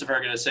think that just if I were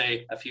going to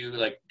say a few,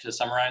 to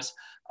summarize,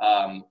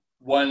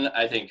 one,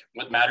 I think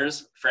what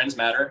matters, friends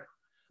matter,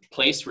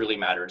 place really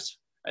matters.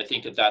 I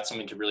think that's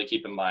something to really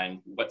keep in mind.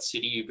 What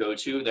city you go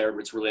to,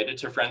 it's related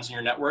to friends in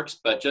your networks,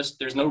 but just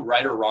there's no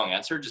right or wrong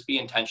answer. Just be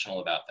intentional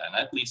about that. And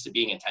that leads to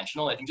being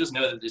intentional. I think just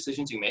know that the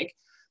decisions you make,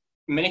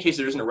 in many cases,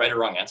 there isn't a right or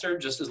wrong answer,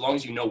 just as long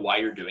as you know why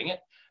you're doing it.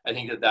 I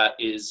think that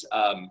is,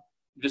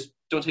 just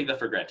don't take that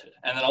for granted.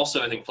 And then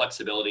also I think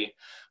flexibility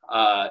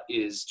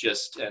is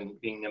just,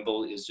 and being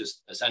nimble is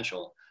just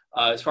essential.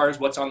 As far as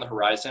what's on the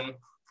horizon,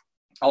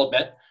 I'll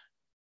admit,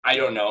 I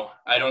don't know.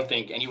 I don't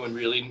think anyone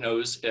really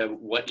knows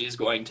what is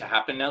going to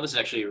happen now. This is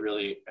actually a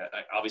really,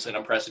 obviously an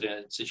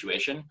unprecedented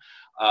situation.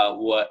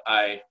 What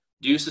I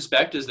do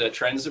suspect is that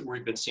trends that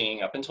we've been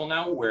seeing up until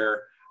now,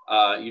 where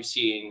you've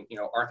seen,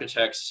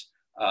 architects,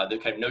 the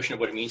kind of notion of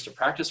what it means to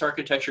practice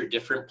architecture,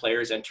 different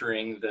players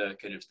entering the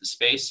kind of the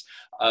space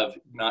of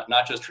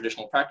not just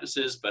traditional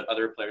practices, but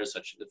other players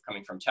such as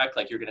coming from tech.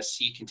 You're going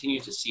to continue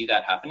to see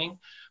that happening.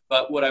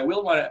 But what I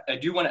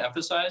do want to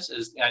emphasize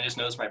is, and I just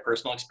noticed my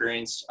personal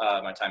experience,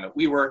 my time at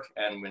WeWork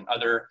and when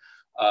other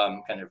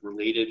kind of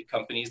related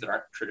companies that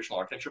aren't traditional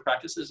architecture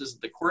practices, is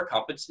the core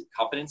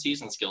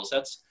competencies and skill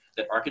sets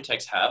that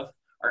architects have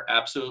are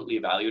absolutely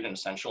valued and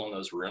essential in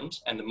those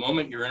rooms. And the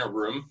moment you're in a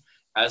room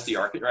as the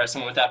architect, or as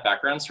someone with that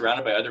background,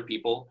 surrounded by other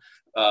people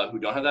who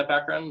don't have that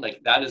background,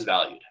 that is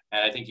valued.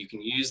 And I think you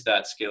can use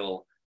that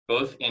skill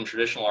both in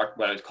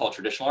what I would call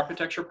traditional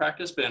architecture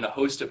practice, but in a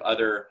host of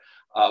other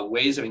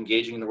ways of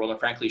engaging in the world and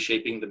frankly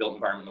shaping the built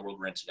environment in the world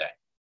we're in today.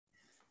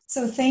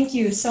 So thank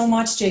you so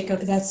much, Jacob.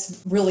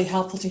 That's really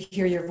helpful to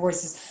hear your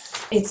voices.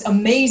 It's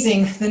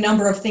amazing the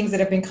number of things that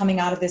have been coming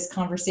out of this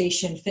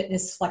conversation: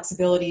 fitness,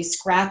 flexibility,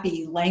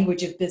 scrappy,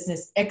 language of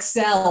business,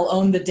 Excel,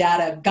 own the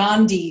data,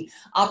 Gandhi,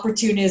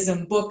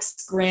 opportunism,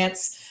 books,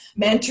 grants,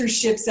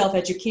 mentorship,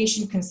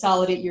 self-education,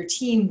 consolidate your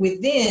team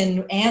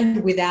within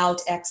and without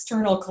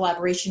external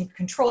collaboration,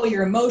 control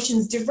your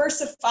emotions,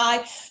 diversify,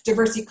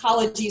 diverse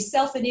ecology,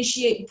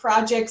 self-initiate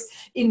projects,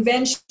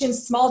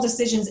 inventions, small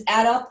decisions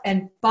add up,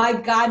 and by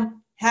God,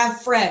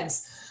 have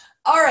friends.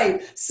 All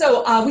right,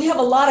 so we have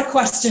a lot of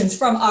questions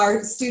from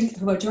our students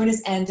who have joined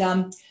us,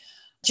 and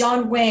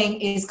John Wang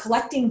is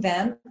collecting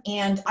them,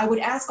 and I would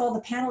ask all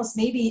the panelists,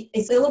 maybe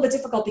it's a little bit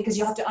difficult because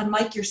you have to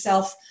unmic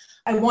yourself.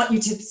 I want you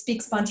to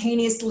speak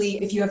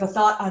spontaneously if you have a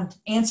thought on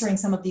answering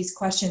some of these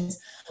questions.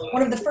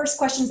 One of the first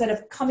questions that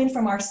have come in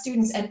from our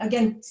students, and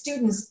again,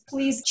 students,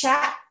 please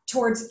chat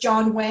towards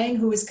John Wang,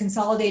 who is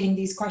consolidating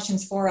these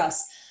questions for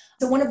us.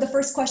 So one of the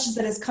first questions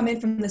that has come in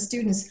from the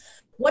students: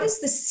 what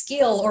is the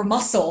skill or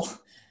muscle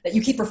that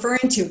you keep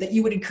referring to that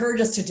you would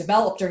encourage us to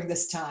develop during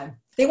this time?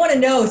 They want to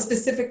know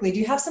specifically, do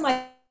you have some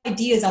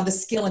ideas on the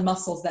skill and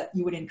muscles that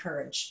you would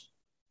encourage?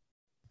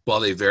 Well,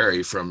 they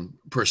vary from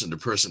person to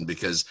person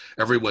because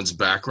everyone's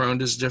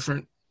background is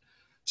different.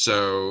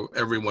 So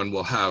everyone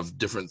will have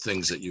different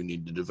things that you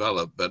need to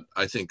develop. But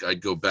I think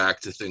I'd go back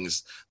to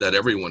things that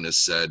everyone has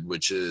said,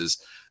 which is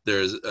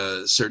there's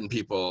certain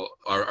people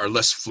are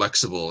less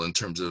flexible in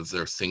terms of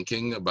their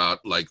thinking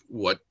about like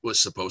what was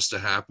supposed to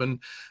happen.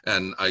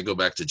 And I go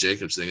back to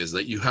Jacob's thing is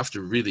that you have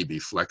to really be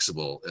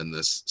flexible in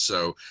this.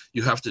 So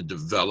you have to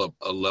develop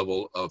a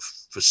level of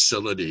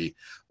facility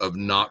of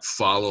not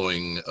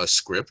following a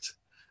script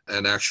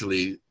and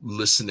actually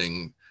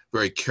listening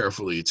very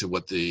carefully to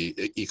what the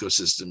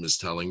ecosystem is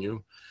telling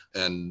you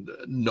and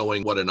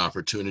knowing what an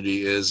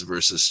opportunity is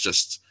versus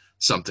just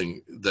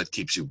something that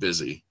keeps you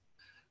busy.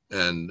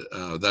 And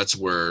that's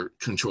where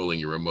controlling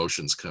your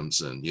emotions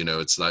comes in. You know,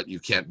 it's not, you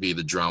can't be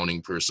the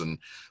drowning person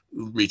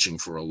reaching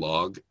for a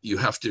log. You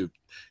have to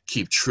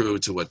keep true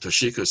to what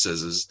Toshiko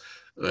says is,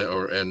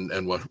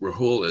 and what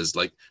Rahul is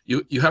like,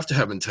 you have to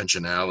have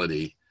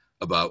intentionality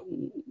about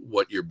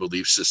what your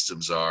belief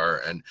systems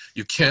are, and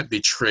you can't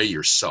betray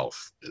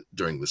yourself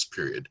during this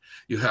period.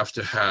 You have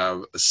to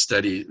have a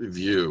steady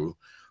view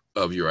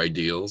of your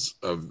ideals,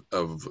 of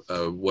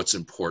what's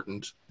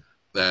important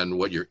and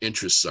what your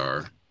interests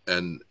are,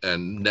 and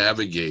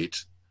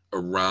navigate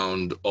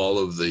around all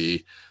of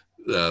the,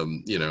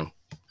 you know,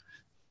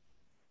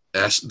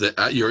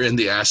 you're in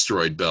the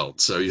asteroid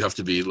belt. So you have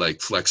to be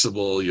like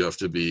flexible, you have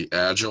to be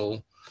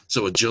agile.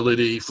 So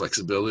agility,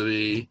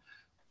 flexibility.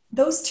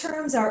 Those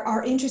terms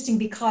are interesting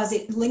because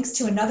it links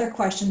to another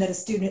question that a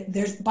student,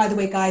 there's, by the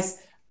way, guys,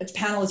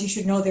 panel, as you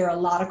should know, there are a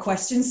lot of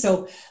questions.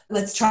 So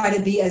let's try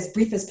to be as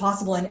brief as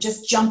possible and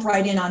just jump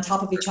right in on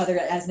top of each other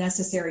as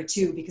necessary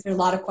too, because there are a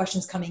lot of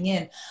questions coming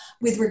in.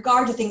 With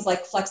regard to things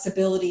like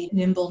flexibility,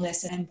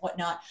 nimbleness, and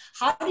whatnot,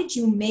 how did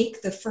you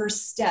make the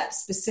first step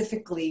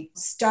specifically,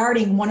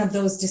 starting one of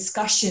those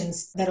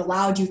discussions that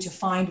allowed you to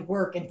find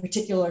work, in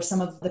particular, some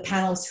of the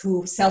panelists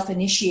who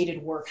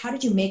self-initiated work? How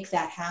did you make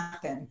that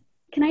happen?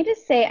 Can I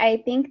just say, I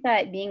think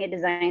that being a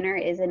designer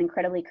is an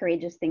incredibly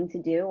courageous thing to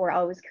do. We're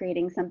always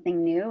creating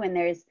something new, and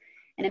there's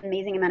an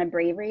amazing amount of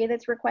bravery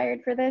that's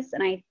required for this.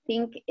 And I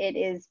think it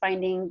is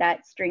finding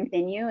that strength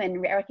in you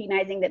and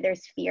recognizing that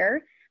there's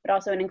fear, but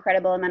also an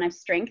incredible amount of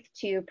strength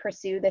to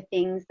pursue the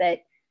things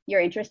that you're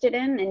interested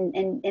in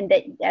and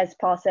that, as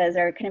Paul says,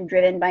 are kind of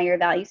driven by your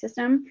value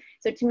system.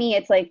 So to me,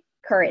 it's like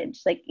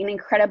courage, like an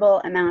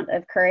incredible amount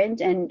of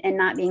courage and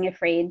not being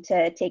afraid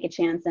to take a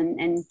chance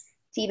and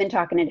to even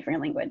talk in a different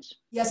language.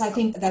 Yes, I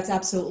think that's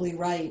absolutely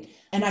right.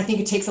 And I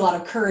think it takes a lot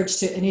of courage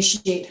to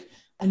initiate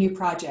a new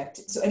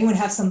project. So anyone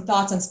have some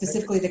thoughts on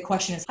specifically the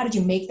question is, how did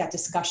you make that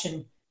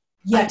discussion?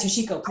 Yeah,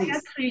 Toshiko, please. I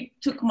actually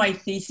took my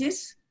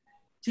thesis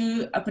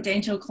to a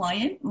potential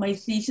client. My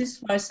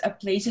thesis was a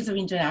places of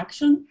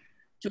interaction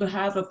to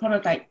have a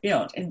prototype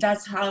built. And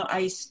that's how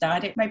I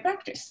started my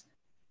practice.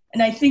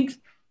 And I think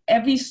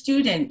every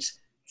student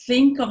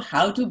think of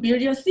how to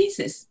build your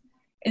thesis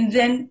and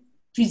then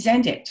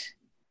present it.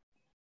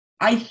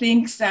 I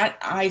think that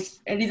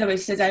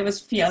Elizabeth says I was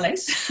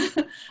fearless.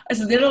 I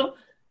was a little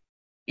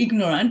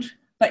ignorant,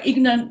 but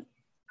ignorant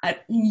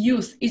in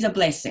youth is a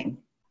blessing.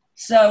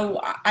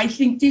 So I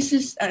think this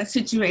is a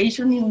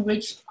situation in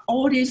which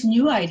all these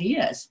new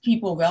ideas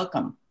people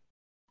welcome.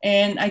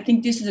 And I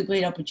think this is a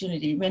great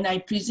opportunity. When I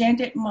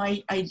presented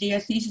my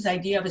thesis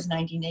idea was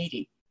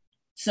 1980.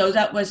 So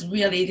that was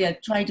really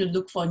trying to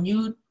look for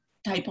new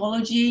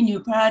typology,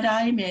 new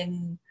paradigm,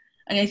 and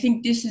I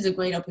think this is a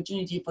great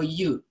opportunity for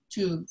you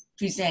to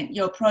present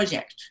your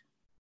project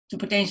to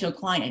potential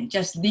client.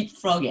 Just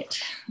leapfrog it.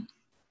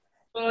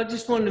 Well, I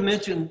just wanted to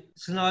mention,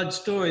 it's an odd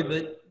story,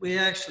 but we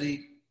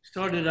actually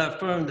started our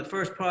firm. The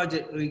first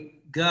project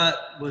we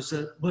got was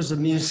a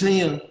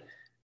museum,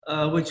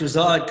 which was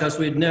odd because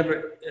we'd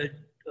never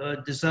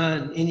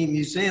designed any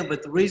museum.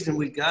 But the reason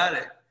we got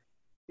it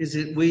is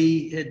that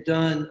we had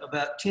done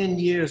about 10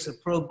 years of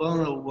pro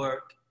bono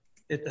work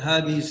at the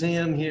High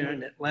Museum here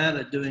in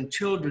Atlanta doing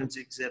children's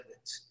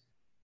exhibits.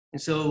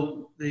 And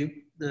so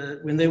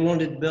when they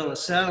wanted to build a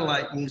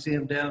satellite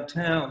museum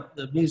downtown,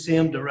 the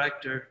museum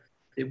director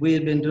that we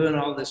had been doing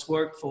all this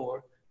work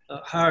for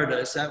hired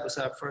us. That was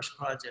our first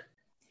project.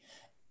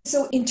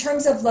 So in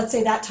terms of, let's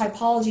say, that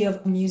typology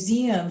of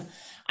museum,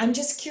 I'm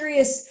just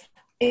curious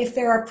if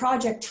there are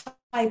project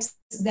types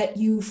that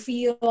you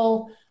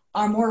feel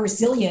are more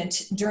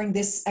resilient during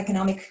this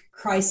economic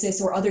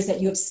crisis, or others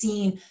that you have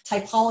seen,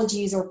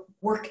 typologies or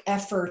work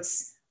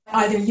efforts,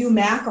 either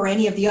UMAC or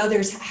any of the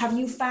others. Have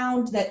you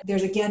found that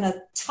there's, again,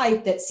 a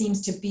type that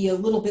seems to be a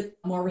little bit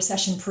more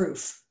recession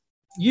proof?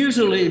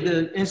 Usually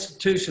the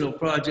institutional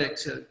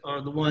projects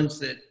are the ones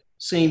that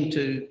seem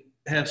to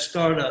have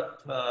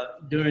startup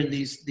during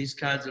these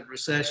kinds of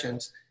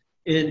recessions.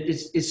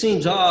 It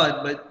seems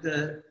odd, but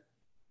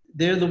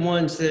they're the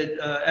ones that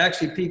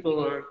actually people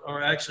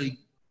are actually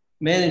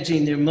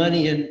managing their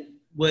money in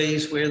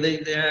ways where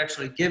they're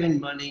actually giving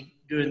money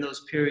during those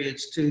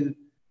periods to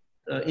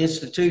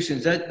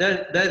institutions.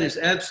 That is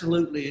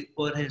absolutely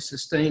what has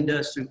sustained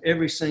us through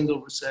every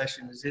single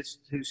recession, is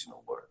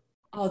institutional work.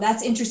 Oh,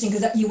 that's interesting,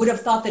 because you would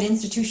have thought that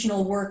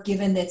institutional work,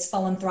 given its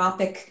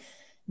philanthropic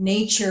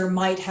nature,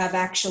 might have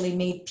actually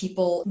made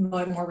people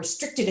more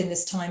restricted in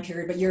this time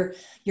period. But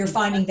you're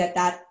finding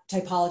that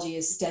typology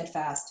is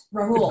steadfast.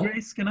 But Rahul,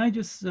 Grace, can I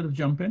just sort of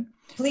jump in?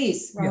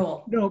 please,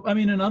 Rahul. Yeah. No, I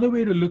mean, another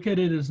way to look at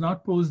it is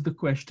not pose the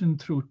question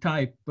through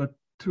type, but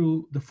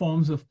through the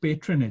forms of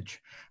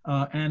patronage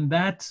and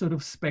that sort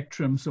of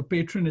spectrum. So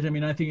patronage, I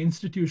mean, I think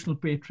institutional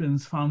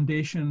patrons,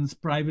 foundations,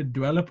 private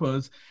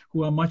developers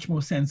who are much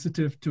more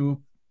sensitive to,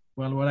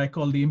 well, what I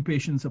call the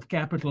impatience of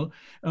capital,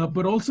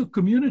 but also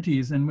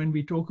communities. And when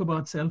we talk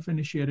about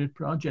self-initiated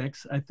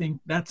projects, I think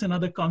that's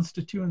another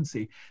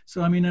constituency.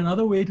 So, I mean,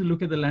 another way to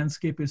look at the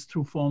landscape is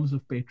through forms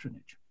of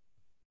patronage.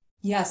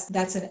 Yes,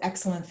 that's an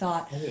excellent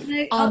thought.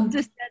 I'll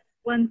just add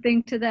one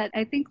thing to that.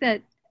 I think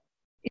that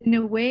in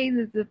a way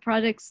that the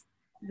projects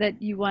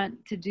that you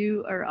want to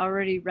do are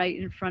already right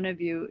in front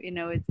of you. You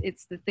know,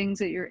 it's the things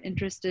that you're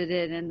interested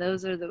in, and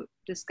those are the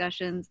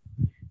discussions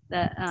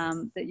that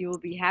that you will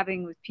be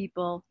having with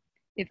people,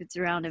 if it's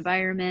around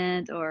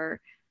environment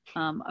or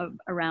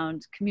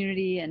around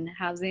community and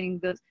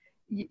housing.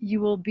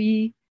 You will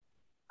be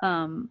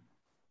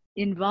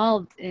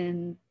involved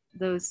in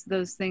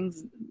those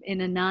things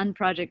in a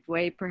non-project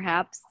way,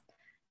 perhaps.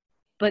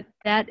 But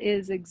that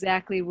is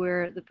exactly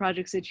where the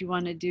projects that you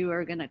want to do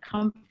are going to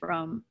come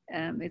from.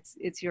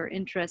 It's your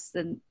interests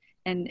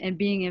and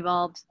being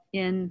involved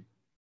in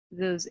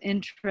those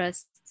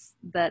interests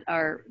that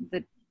are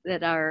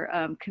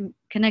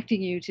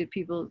connecting you to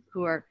people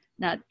who are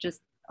not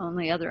just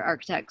only other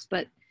architects,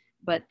 but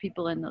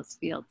people in those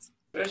fields.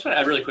 I just want to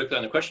add really quickly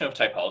on the question of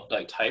type.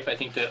 I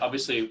think that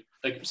obviously,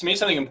 like, to me,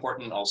 something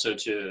important also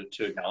to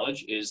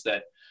acknowledge is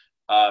that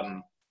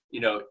you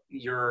know,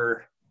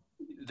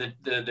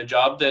 the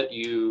job that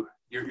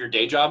your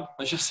day job,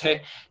 let's just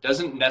say,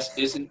 doesn't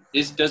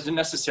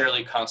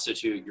necessarily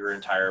constitute your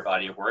entire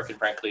body of work, and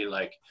frankly,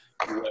 like,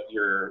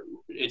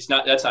 that's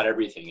not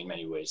everything in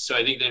many ways. So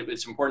I think that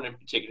it's important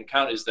to take into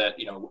account is that,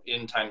 you know,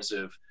 in times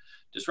of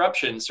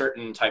disruption,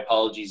 certain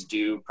typologies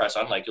do press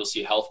on. Like, you'll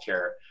see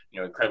healthcare,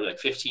 you know, incredibly,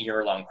 like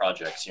 15-year-long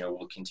projects, you know,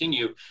 will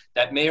continue.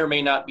 That may or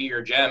may not be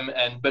your gem,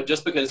 but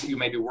just because you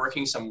may be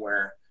working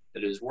somewhere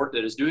that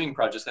is doing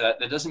projects, that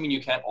doesn't mean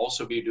you can't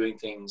also be doing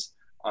things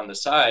on the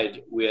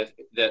side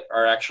that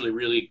are actually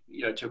really,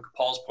 you know, to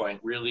Paul's point,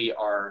 really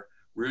are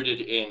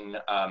rooted in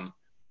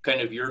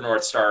kind of your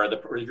North Star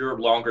or your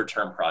longer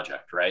term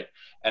project, right?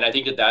 And I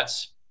think that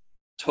that's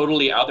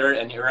totally out there,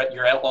 and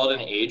you're all at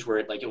an age where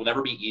it will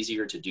never be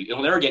easier to do.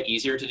 It'll never get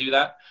easier to do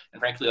that. And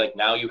frankly, like,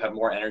 now you have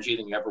more energy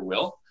than you ever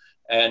will.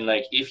 And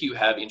like, if you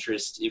have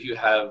interests, if you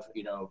have,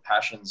 you know,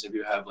 passions, if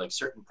you have like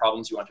certain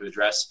problems you want to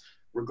address,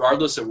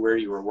 regardless of where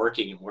you are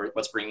working and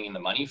what's bringing in the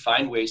money,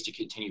 find ways to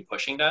continue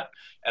pushing that.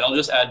 And I'll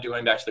just add,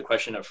 going back to the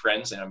question of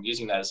friends, and I'm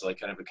using that as like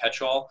kind of a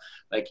catch-all,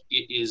 like,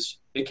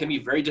 it can be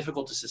very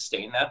difficult to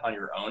sustain that on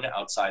your own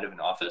outside of an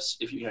office.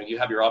 If you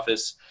have your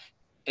office,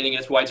 I think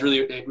that's why it's really,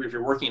 if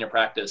you're working in a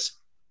practice,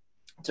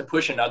 to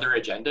push another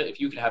agenda, if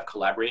you can have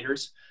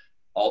collaborators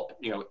all,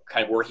 you know,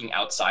 kind of working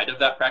outside of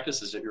that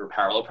practice as if you're a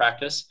parallel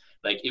practice,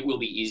 like, it will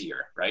be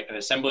easier, right? And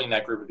assembling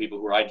that group of people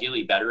who are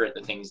ideally better at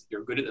the things,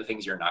 you're good at the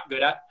things you're not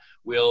good at,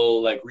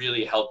 will like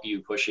really help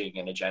you pushing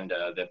an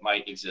agenda that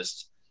might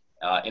exist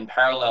in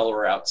parallel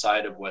or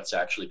outside of what's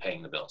actually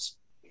paying the bills.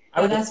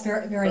 That's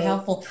very, very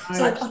helpful.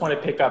 So I just want to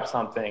pick up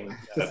something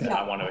that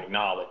I want to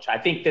acknowledge. I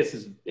think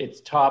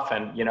it's tough,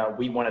 and, you know,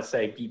 we want to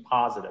say be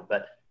positive,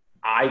 but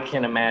I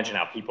can imagine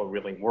how people are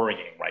really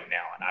worrying right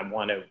now. And I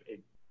want to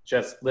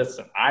just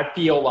listen. I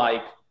feel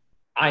like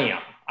I'm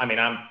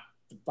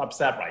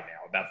upset right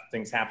now about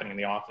things happening in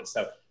the office.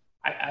 So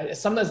I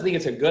sometimes think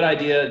it's a good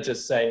idea to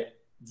just say,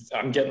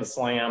 I'm getting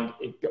slammed.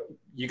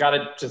 You got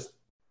to just,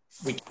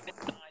 we can't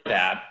deny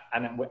that.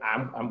 And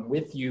I'm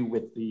with you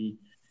with the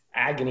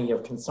agony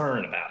of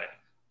concern about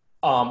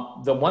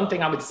it. The one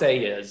thing I would say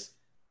is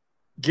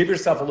give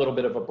yourself a little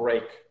bit of a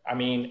break. I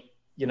mean,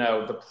 you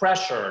know, the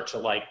pressure to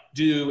like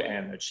do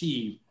and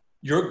achieve,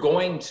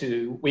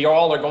 we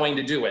all are going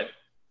to do it.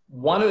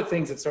 One of the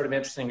things that's sort of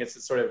interesting is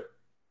to sort of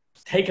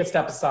take a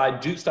step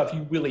aside, do stuff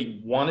you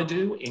really want to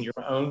do in your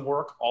own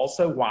work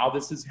also while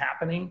this is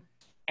happening,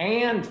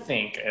 and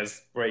think,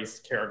 as Grace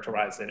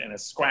characterized it, in a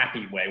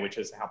scrappy way, which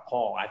is how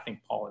I think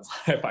Paul is,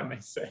 if I may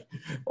say,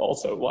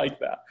 also like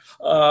that.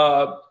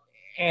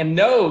 And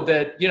know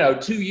that, you know,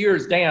 2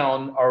 years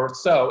down or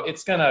so,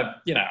 it's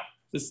gonna, you know,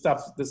 this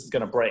is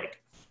gonna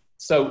break.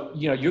 So,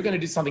 you know, you're gonna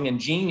do something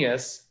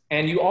ingenious,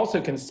 and you also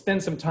can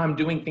spend some time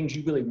doing things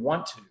you really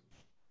want to.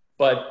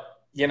 But,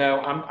 you know,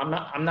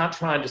 I'm not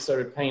trying to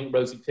sort of paint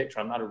rosy picture.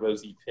 I'm not a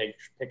rosy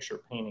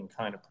picture painting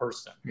kind of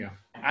person. Yeah.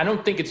 I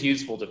don't think it's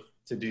useful to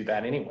do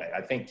that anyway. I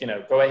think, you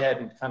know, go ahead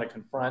and kind of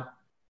confront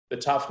the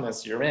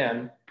toughness you're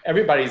in.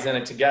 Everybody's in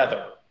it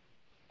together.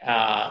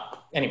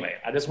 Anyway,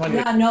 I just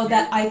wanted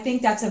I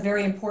think that's a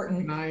very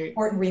important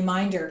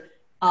reminder.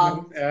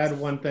 Add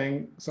one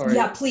thing, sorry.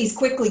 Yeah, please,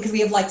 quickly, because we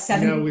have like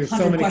 700 we have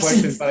so many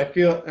questions, but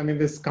I mean,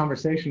 this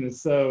conversation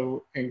is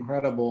so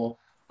incredible.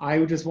 I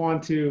would just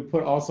want to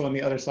put also on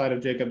the other side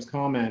of Jacob's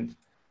comment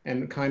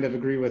and kind of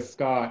agree with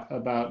Scott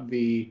about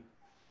the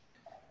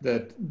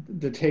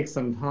take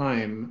some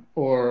time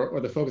or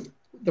the focus.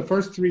 the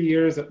first 3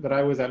 years that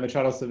I was at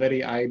Machado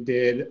Savetti, I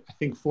did, I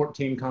think,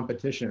 14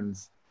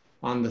 competitions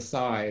on the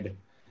side.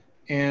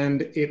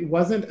 And it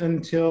wasn't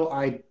until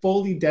I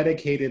fully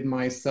dedicated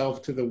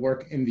myself to the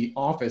work in the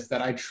office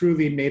that I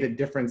truly made a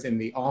difference in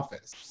the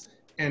office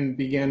and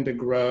began to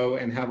grow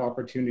and have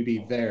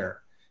opportunity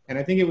there. And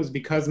I think it was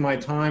because my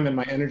time and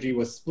my energy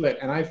was split.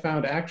 And I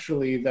found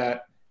actually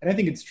that, and I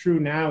think it's true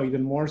now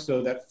even more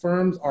so, that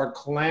firms are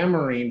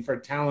clamoring for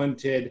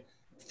talented,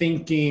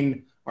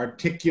 thinking,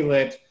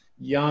 articulate,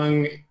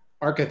 young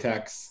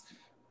architects.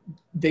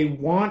 They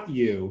want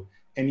you.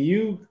 And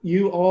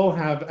you all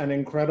have an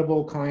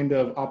incredible kind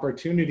of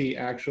opportunity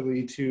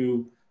actually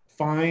to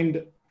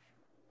find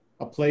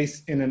a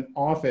place in an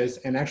office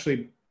and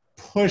actually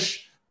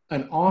push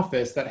an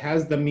office that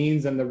has the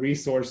means and the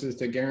resources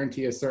to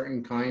guarantee a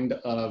certain kind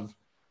of,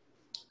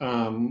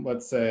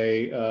 let's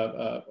say,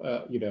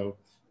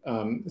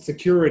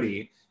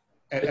 security.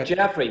 But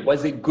Jeffrey,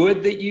 was it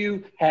good that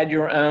you had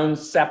your own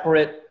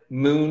separate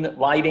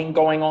moonlighting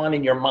going on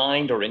in your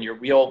mind, or in your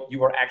real, you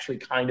were actually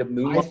kind of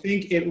moonlighting? I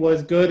think it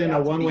was good in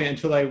a one way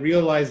until I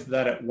realized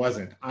that it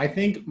wasn't. I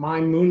think my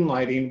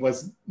moonlighting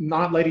was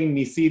not letting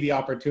me see the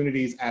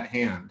opportunities at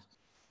hand.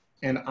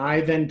 And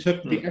I then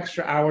took the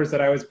extra hours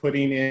that I was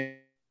putting in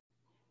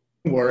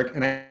work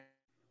and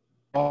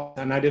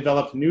I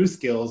developed new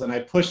skills and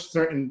I pushed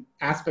certain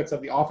aspects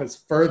of the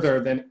office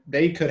further than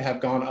they could have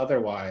gone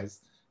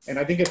otherwise. And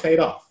I think it paid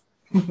off.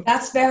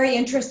 That's very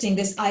interesting,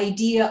 this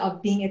idea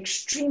of being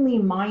extremely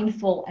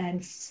mindful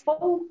and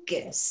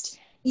focused,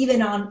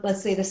 even on,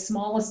 let's say, the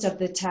smallest of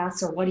the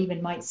tasks or what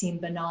even might seem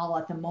banal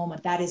at the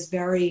moment. That is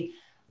very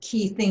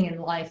key thing in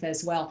life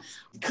as well.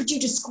 Could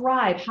you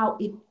describe how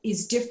it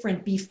is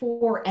different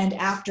before and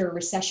after a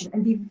recession,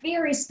 and be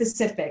very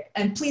specific?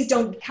 And please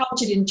don't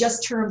couch it in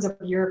just terms of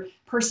your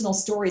personal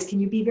stories. Can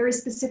you be very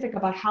specific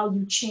about how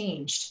you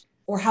changed,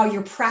 or how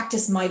your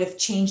practice might have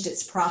changed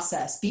its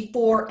process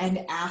before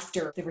and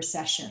after the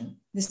recession?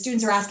 The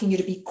students are asking you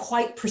to be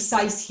quite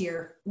precise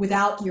here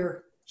without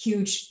your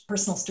huge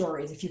personal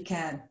stories, if you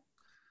can.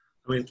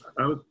 I mean,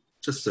 I would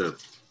just a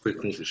quick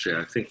thing to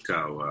share. I think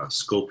our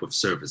scope of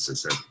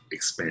services have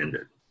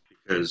expanded,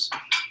 because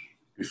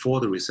before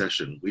the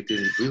recession, we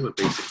were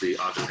basically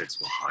architects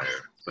for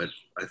hire. But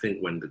I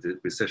think when the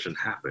recession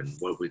happened,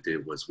 what we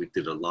did was we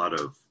did a lot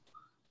of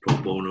pro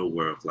bono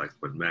work, like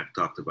when Mac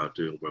talked about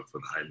doing work for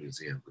the High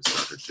Museum. We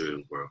started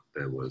doing work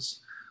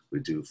we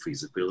do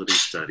feasibility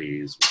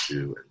studies, we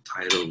do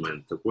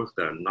entitlement, the work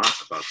that are not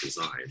about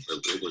design, but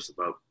it was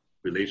about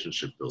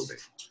relationship building.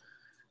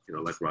 You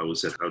know, like Raul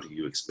said, how do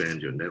you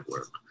expand your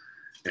network?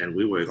 And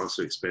we were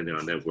also expanding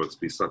our networks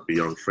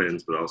beyond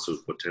friends, but also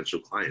potential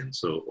clients.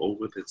 So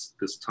over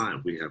this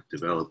time, we have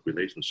developed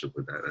relationship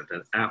with that. And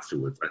then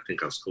afterwards, I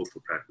think our scope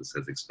of practice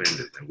has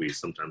expanded, and we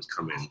sometimes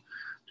come in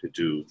to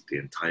do the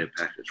entire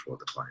package for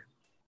the client.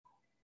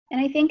 And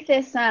I think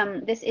this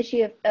this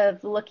issue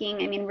of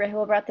looking, I mean,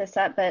 Rahul brought this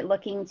up, but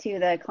looking to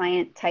the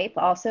client type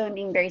also, and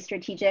being very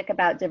strategic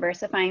about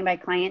diversifying by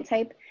client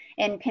type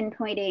and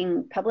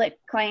pinpointing public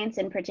clients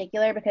in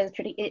particular, because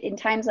in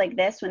times like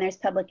this, when there's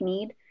public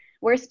need,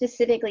 we're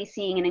specifically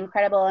seeing an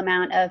incredible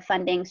amount of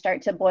funding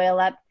start to boil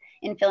up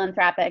in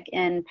philanthropic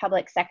and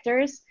public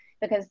sectors,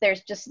 because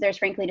there's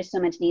frankly just so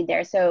much need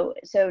there. So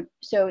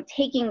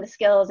taking the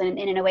skills and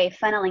in a way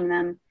funneling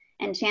them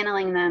and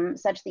channeling them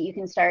such that you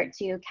can start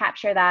to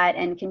capture that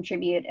and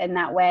contribute in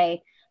that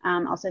way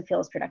also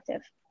feels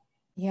productive.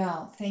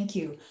 Yeah, thank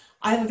you.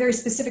 I have a very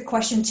specific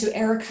question to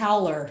Eric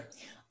Howler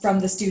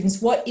from the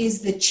students. What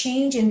is the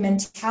change in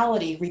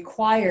mentality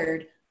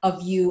required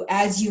of you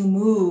as you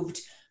moved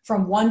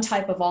from one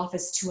type of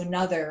office to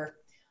another,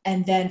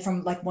 and then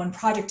from like one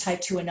project type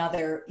to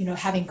another, you know,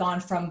 having gone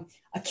from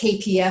a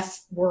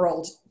KPF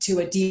world to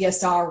a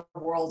DSR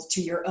world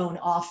to your own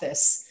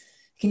office?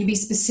 Can you be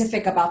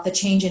specific about the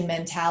change in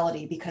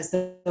mentality? Because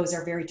those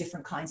are very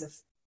different kinds of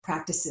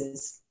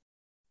practices.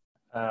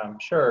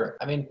 Sure.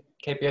 I mean,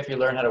 KPF, you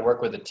learn how to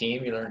work with a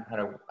team. You learn how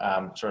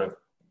to sort of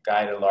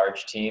guide a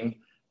large team.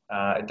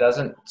 It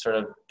doesn't sort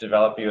of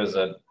develop you as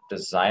a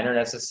designer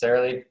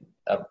necessarily,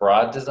 a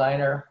broad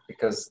designer,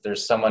 because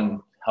there's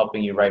someone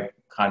helping you write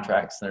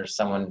contracts and there's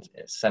someone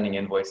sending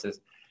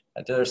invoices.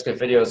 At Diller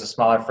Scofidio is a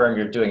smaller firm.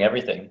 You're doing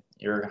everything.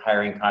 You're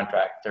hiring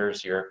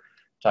contractors. You're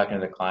talking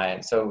to the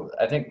client. So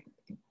I think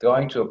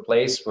going to a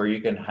place where you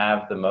can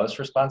have the most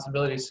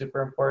responsibility is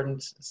super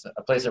important. It's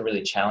a place that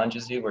really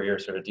challenges you, where you're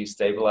sort of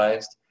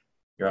destabilized,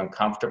 you're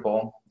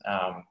uncomfortable.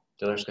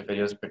 Diller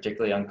Scofidio is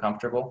particularly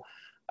uncomfortable,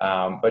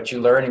 but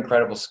you learn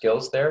incredible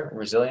skills there,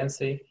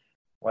 resiliency.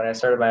 When I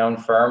started my own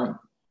firm,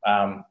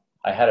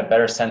 I had a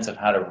better sense of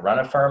how to run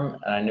a firm,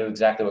 and I knew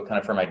exactly what kind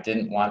of firm I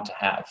didn't want to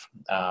have.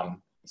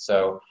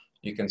 So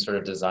you can sort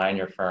of design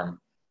your firm.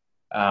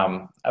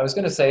 I was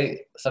going to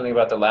say something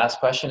about the last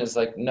question is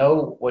like,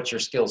 know what your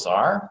skills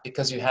are,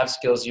 because you have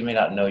skills you may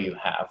not know you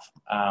have.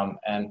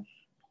 And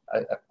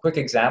a quick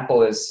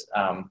example is,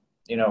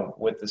 you know,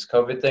 with this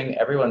COVID thing,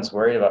 everyone's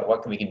worried about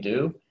what we can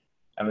do,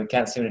 and we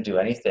can't seem to do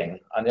anything.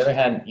 On the other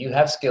hand, you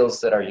have skills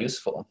that are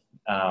useful.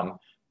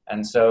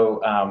 And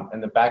so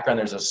in the background,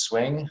 there's a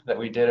swing that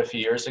we did a few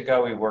years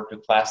ago. We worked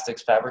with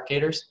plastics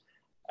fabricators.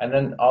 And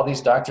then all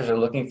these doctors are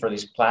looking for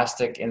these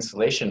plastic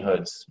insulation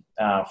hoods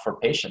for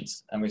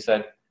patients. And we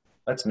said,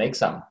 let's make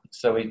some.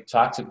 So we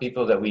talked to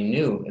people that we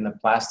knew in the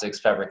plastics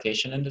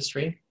fabrication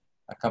industry,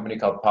 a company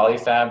called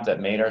Polyfab that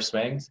made our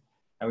swings.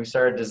 And we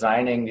started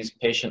designing these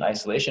patient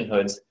isolation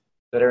hoods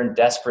that are in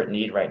desperate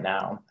need right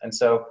now. And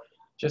so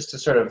just to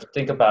sort of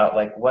think about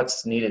like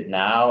what's needed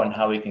now and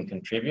how we can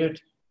contribute,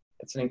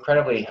 it's an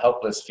incredibly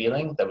helpless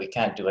feeling that we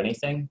can't do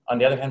anything. On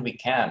the other hand, we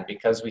can,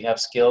 because we have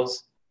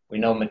skills, we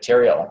know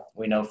material,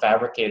 we know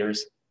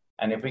fabricators,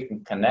 and if we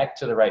can connect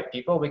to the right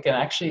people, we can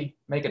actually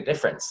make a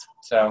difference.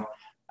 So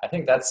I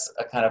think that's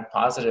a kind of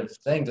positive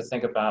thing to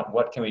think about.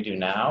 What can we do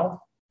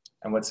now,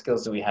 and what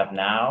skills do we have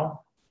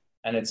now?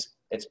 And it's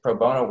pro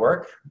bono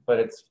work, but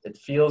it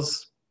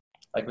feels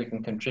like we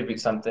can contribute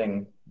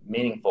something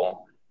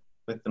meaningful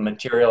with the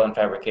material and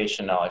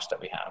fabrication knowledge that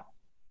we have.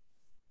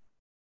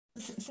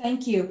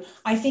 Thank you.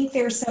 I think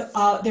there's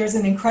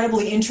an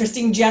incredibly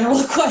interesting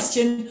general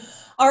question.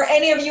 Are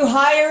any of you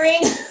hiring?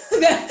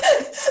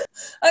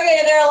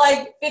 Okay, there are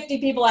like 50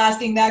 people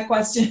asking that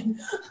question.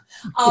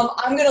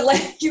 I'm going to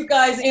let you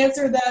guys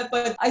answer that,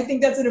 but I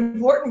think that's an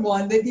important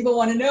one that people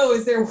want to know.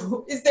 Is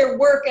there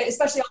work,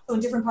 especially also in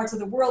different parts of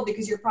the world,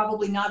 because you're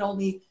probably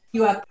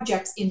you have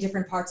projects in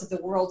different parts of the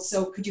world.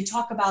 So could you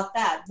talk about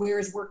that? Where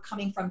is work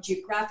coming from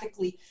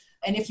geographically?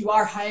 And if you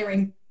are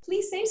hiring,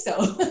 please say so.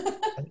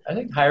 I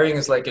think hiring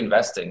is like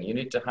investing. You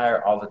need to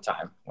hire all the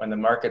time when the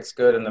market's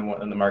good and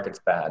when the market's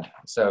bad.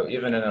 So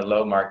even in a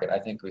low market, I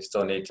think we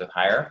still need to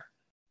hire.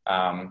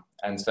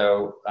 And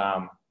so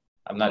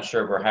I'm not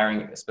sure if we're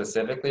hiring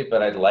specifically,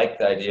 but I like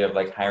the idea of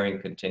like hiring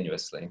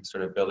continuously,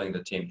 sort of building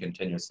the team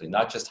continuously,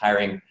 not just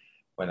hiring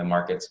when the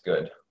market's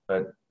good,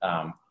 but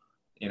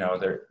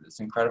it's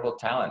incredible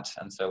talent.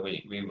 And so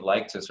we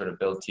like to sort of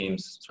build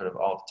teams sort of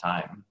all the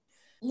time.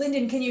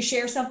 Lyndon, can you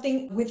share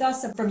something with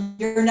us from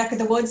your neck of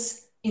the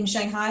woods in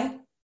Shanghai?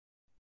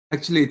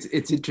 Actually,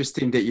 it's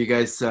interesting that you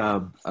guys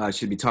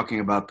should be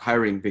talking about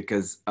hiring,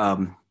 because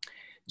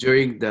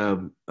during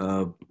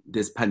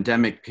this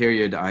pandemic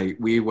period,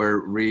 we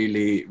were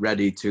really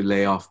ready to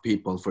lay off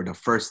people for the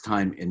first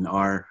time in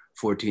our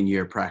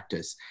 14-year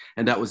practice.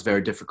 And that was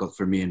very difficult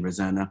for me and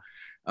Rosanna.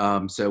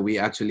 So we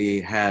actually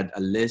had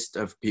a list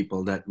of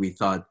people that we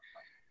thought,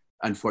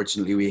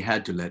 unfortunately, we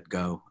had to let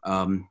go.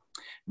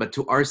 But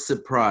to our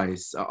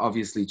surprise,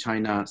 obviously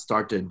China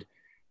started,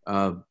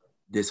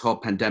 this whole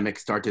pandemic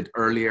started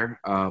earlier,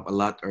 a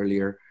lot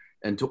earlier.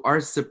 And to our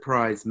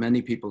surprise,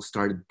 many people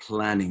started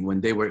planning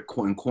when they were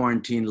in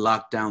quarantine,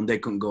 lockdown, they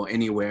couldn't go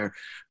anywhere,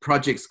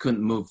 projects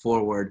couldn't move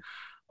forward.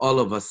 All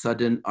of a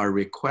sudden, our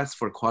requests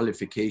for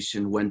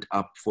qualification went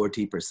up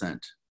 40%.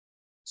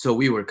 So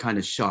we were kind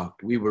of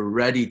shocked. We were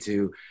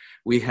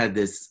we had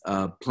this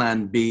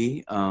plan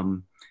B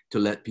to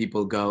let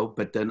people go,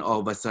 but then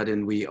all of a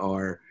sudden we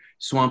are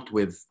swamped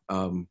with,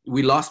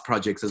 we lost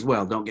projects as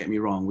well, don't get me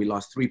wrong. We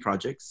lost 3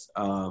 projects,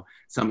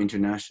 some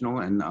international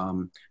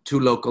and 2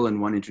 local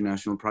and 1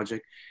 international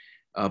project.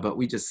 But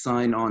we just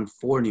signed on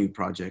 4 new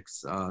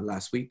projects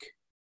last week.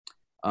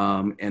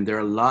 And there are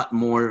a lot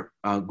more,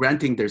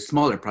 granting they're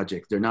smaller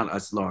projects, they're not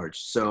as large.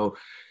 So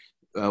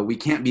we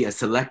can't be as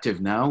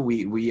selective now.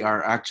 We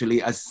are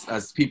actually,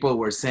 as people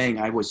were saying,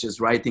 I was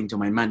just writing to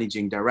my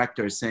managing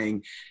director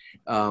saying,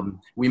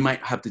 we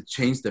might have to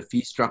change the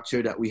fee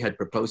structure that we had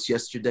proposed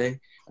yesterday,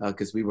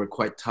 because we were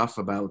quite tough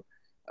about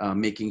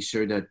making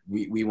sure that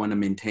we want to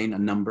maintain a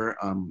number.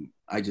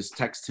 I just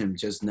texted him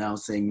just now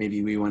saying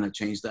maybe we want to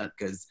change that,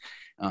 because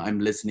I'm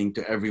listening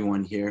to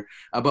everyone here.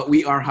 But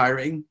we are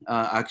hiring.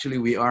 Actually,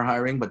 we are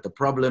hiring. But the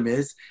problem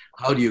is,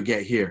 how do you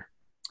get here?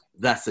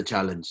 That's the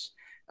challenge.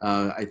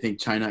 I think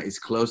China is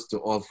close to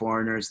all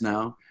foreigners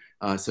now.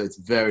 So it's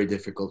very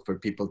difficult for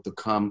people to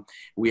come.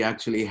 We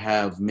actually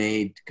have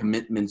made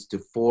commitments to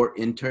 4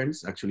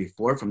 interns, actually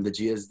 4 from the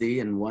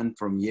GSD and 1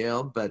 from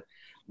Yale. But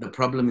the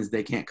problem is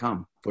they can't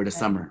come for the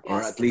summer,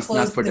 or at least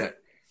not for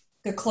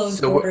the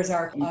closed borders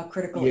are a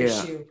critical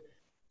issue.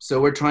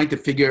 So we're trying to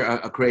figure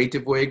a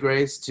creative way,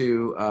 Grace,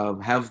 to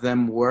have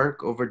them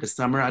work over the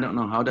summer. I don't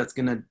know how that's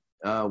going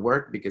to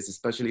work, because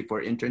especially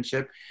for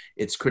internship,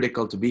 it's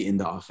critical to be in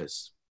the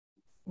office.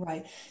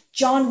 Right.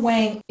 John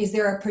Wang, is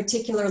there a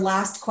particular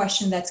last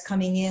question that's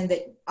coming in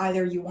that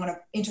either you want to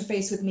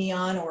interface with me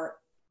on or?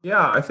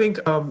 Yeah, I think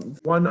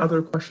one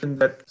other question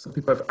that some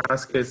people have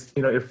asked is,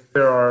 if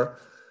there are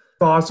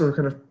thoughts or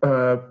kind of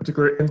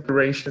particular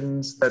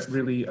inspirations that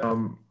really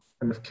kind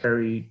of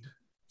carried,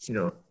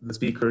 the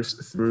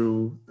speakers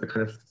through the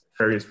kind of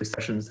various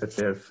recessions that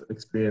they have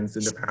experienced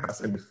in the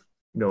past. And,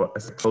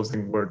 as a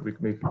closing word, we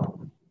can maybe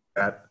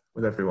that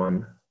with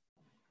everyone.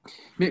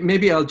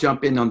 Maybe I'll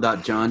jump in on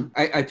that, John.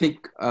 I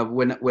think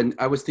when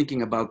I was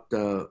thinking about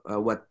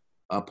what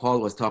Paul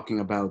was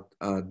talking about,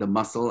 the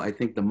muscle, I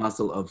think the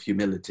muscle of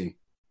humility.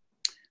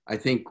 I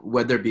think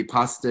whether it be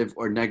positive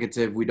or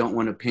negative, we don't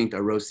want to paint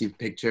a rosy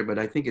picture, but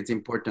I think it's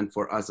important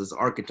for us as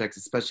architects,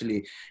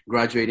 especially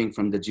graduating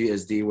from the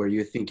GSD, where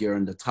you think you're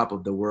on the top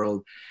of the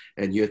world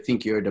and you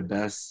think you're the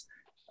best,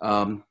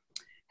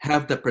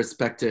 have the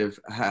perspective,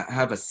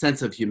 have a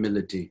sense of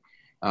humility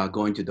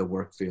going to the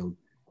work field.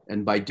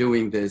 And by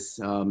doing this,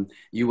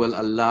 you will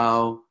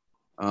allow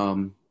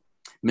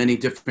many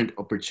different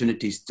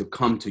opportunities to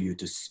come to you,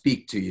 to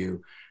speak to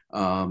you.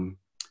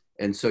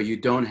 And so you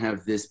don't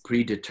have this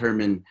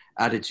predetermined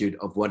attitude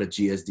of what a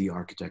GSD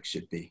architect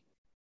should be.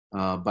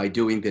 By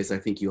doing this, I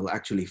think you'll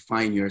actually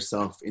find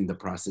yourself in the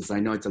process. I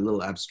know it's a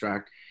little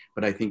abstract,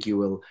 but I think you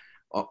will,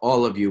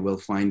 all of you will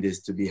find this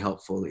to be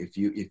helpful if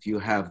you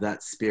have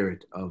that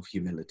spirit of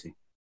humility.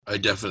 I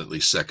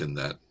definitely second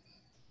that.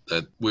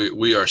 That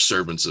we are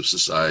servants of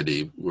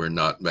society. We're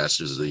not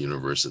masters of the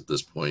universe at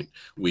this point.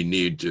 We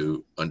need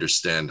to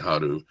understand how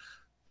to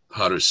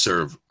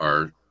serve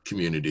our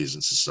communities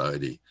and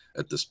society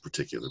at this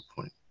particular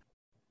point.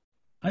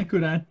 I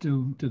could add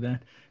to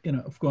that,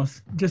 of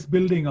course, just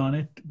building on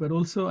it, but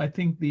also I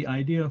think the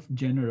idea of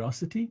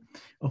generosity,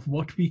 of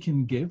what we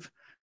can give.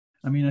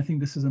 I mean, I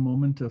think this is a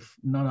moment of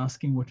not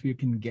asking what we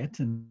can get,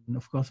 and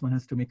of course, one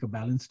has to make a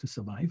balance to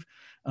survive.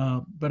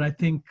 But I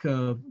think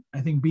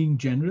being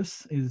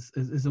generous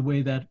is a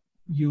way that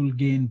you'll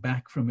gain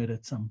back from it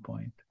at some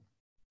point.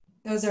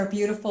 Those are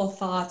beautiful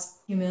thoughts,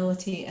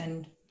 humility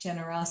and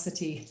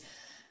generosity,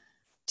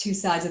 two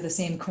sides of the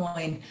same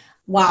coin.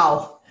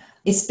 Wow.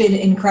 It's been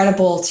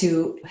incredible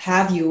to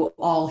have you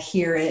all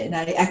here, and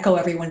I echo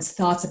everyone's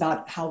thoughts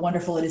about how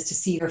wonderful it is to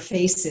see your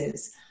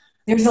faces.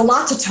 There's a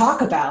lot to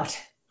talk about.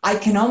 I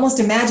can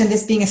almost imagine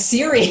this being a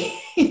series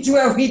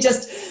where we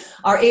just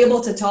are able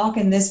to talk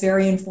in this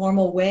very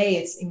informal way.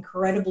 It's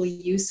incredibly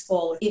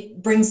useful.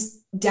 It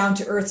brings down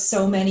to earth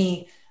so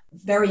many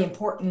very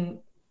important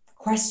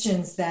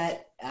questions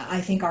that I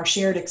think our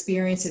shared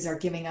experiences are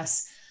giving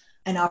us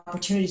an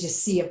opportunity to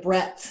see a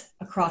breadth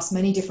across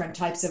many different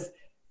types of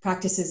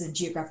practices and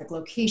geographic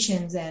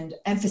locations and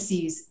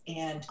emphases.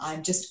 And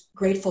I'm just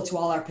grateful to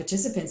all our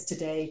participants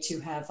today to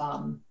have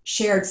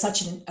shared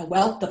such a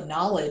wealth of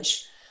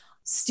knowledge.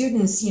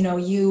 Students,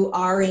 you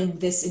are in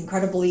this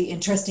incredibly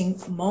interesting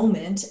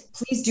moment.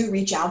 Please do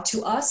reach out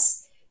to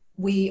us.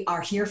 We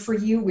are here for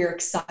you. We're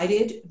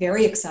excited,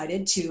 very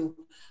excited to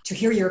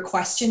hear your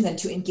questions and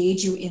to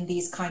engage you in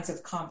these kinds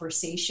of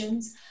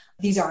conversations.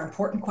 These are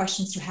important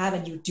questions to have,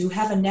 and you do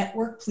have a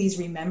network. Please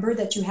remember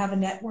that you have a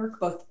network,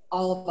 both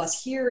all of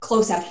us here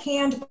close at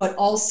hand, but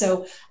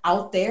also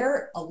out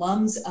there,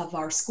 alums of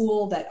our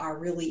school that are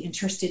really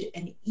interested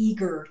and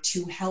eager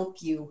to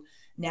help you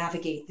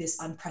navigate this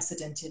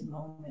unprecedented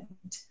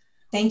moment.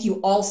 Thank you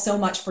all so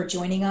much for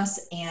joining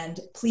us, and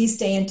please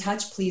stay in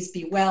touch. Please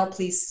be well,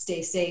 please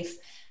stay safe,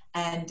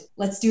 and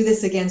let's do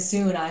this again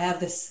soon. I have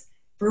this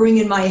brewing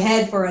in my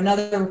head for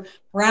another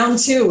round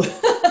 2.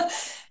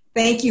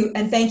 Thank you,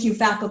 and thank you,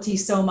 faculty,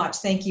 so much.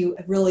 Thank you.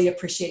 I really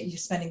appreciate you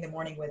spending the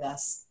morning with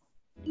us.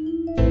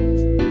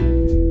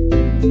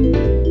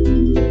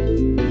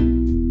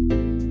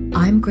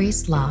 I'm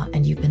Grace Law,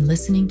 and you've been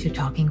listening to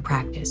Talking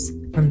Practice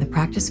from the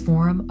Practice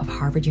Forum of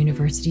Harvard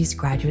University's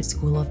Graduate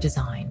School of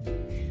Design.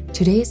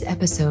 Today's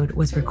episode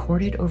was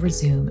recorded over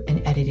Zoom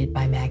and edited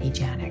by Maggie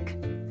Janik.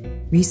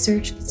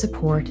 Research,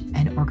 support,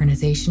 and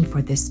organization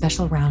for this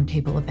special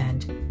roundtable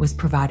event was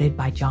provided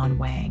by John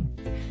Wang.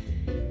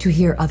 To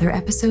hear other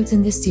episodes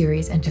in this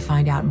series and to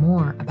find out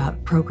more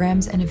about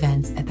programs and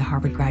events at the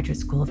Harvard Graduate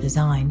School of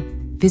Design,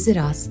 visit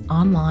us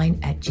online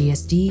at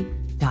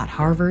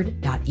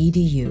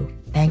gsd.harvard.edu.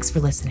 Thanks for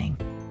listening.